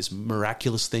going to be this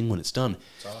miraculous thing when it's done.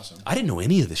 It's awesome. I didn't know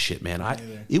any of this shit, man.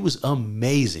 It was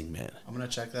amazing, man. I'm going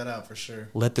to check that out for sure.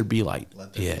 Let there be light.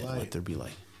 Let there be light. Let there be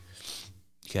light.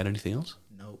 You got anything else?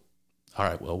 Nope. All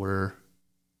right. Well, we're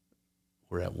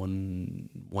at 1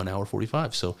 hour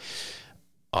 45. So,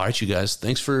 all right, you guys.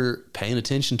 Thanks for paying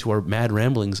attention to our mad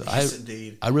ramblings. Yes,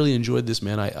 indeed. I really enjoyed this,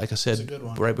 man. Like I said,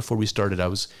 right before we started, I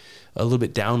was a little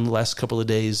bit down the last couple of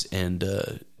days, and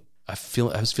I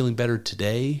was feeling better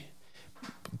today.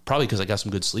 Probably because I got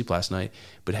some good sleep last night.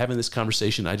 But having this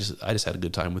conversation, I just had a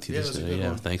good time with you.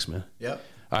 Yeah, thanks, man. Yep.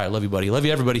 All right, love you, buddy. Love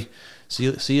you, everybody.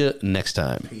 See you next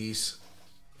time. Peace.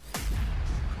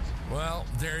 Well,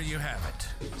 there you have it.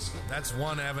 That's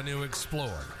one avenue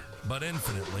explored, but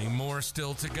infinitely more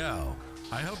still to go.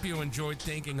 I hope you enjoyed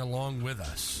thinking along with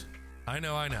us. I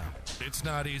know. It's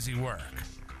not easy work.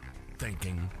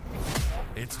 Thinking.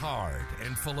 It's hard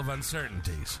and full of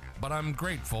uncertainties, but I'm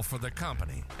grateful for the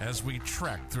company as we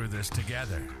trek through this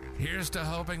together. Here's to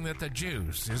hoping that the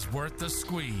juice is worth the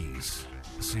squeeze.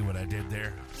 See what I did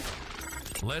there?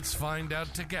 Let's find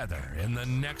out together in the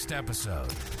next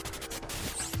episode.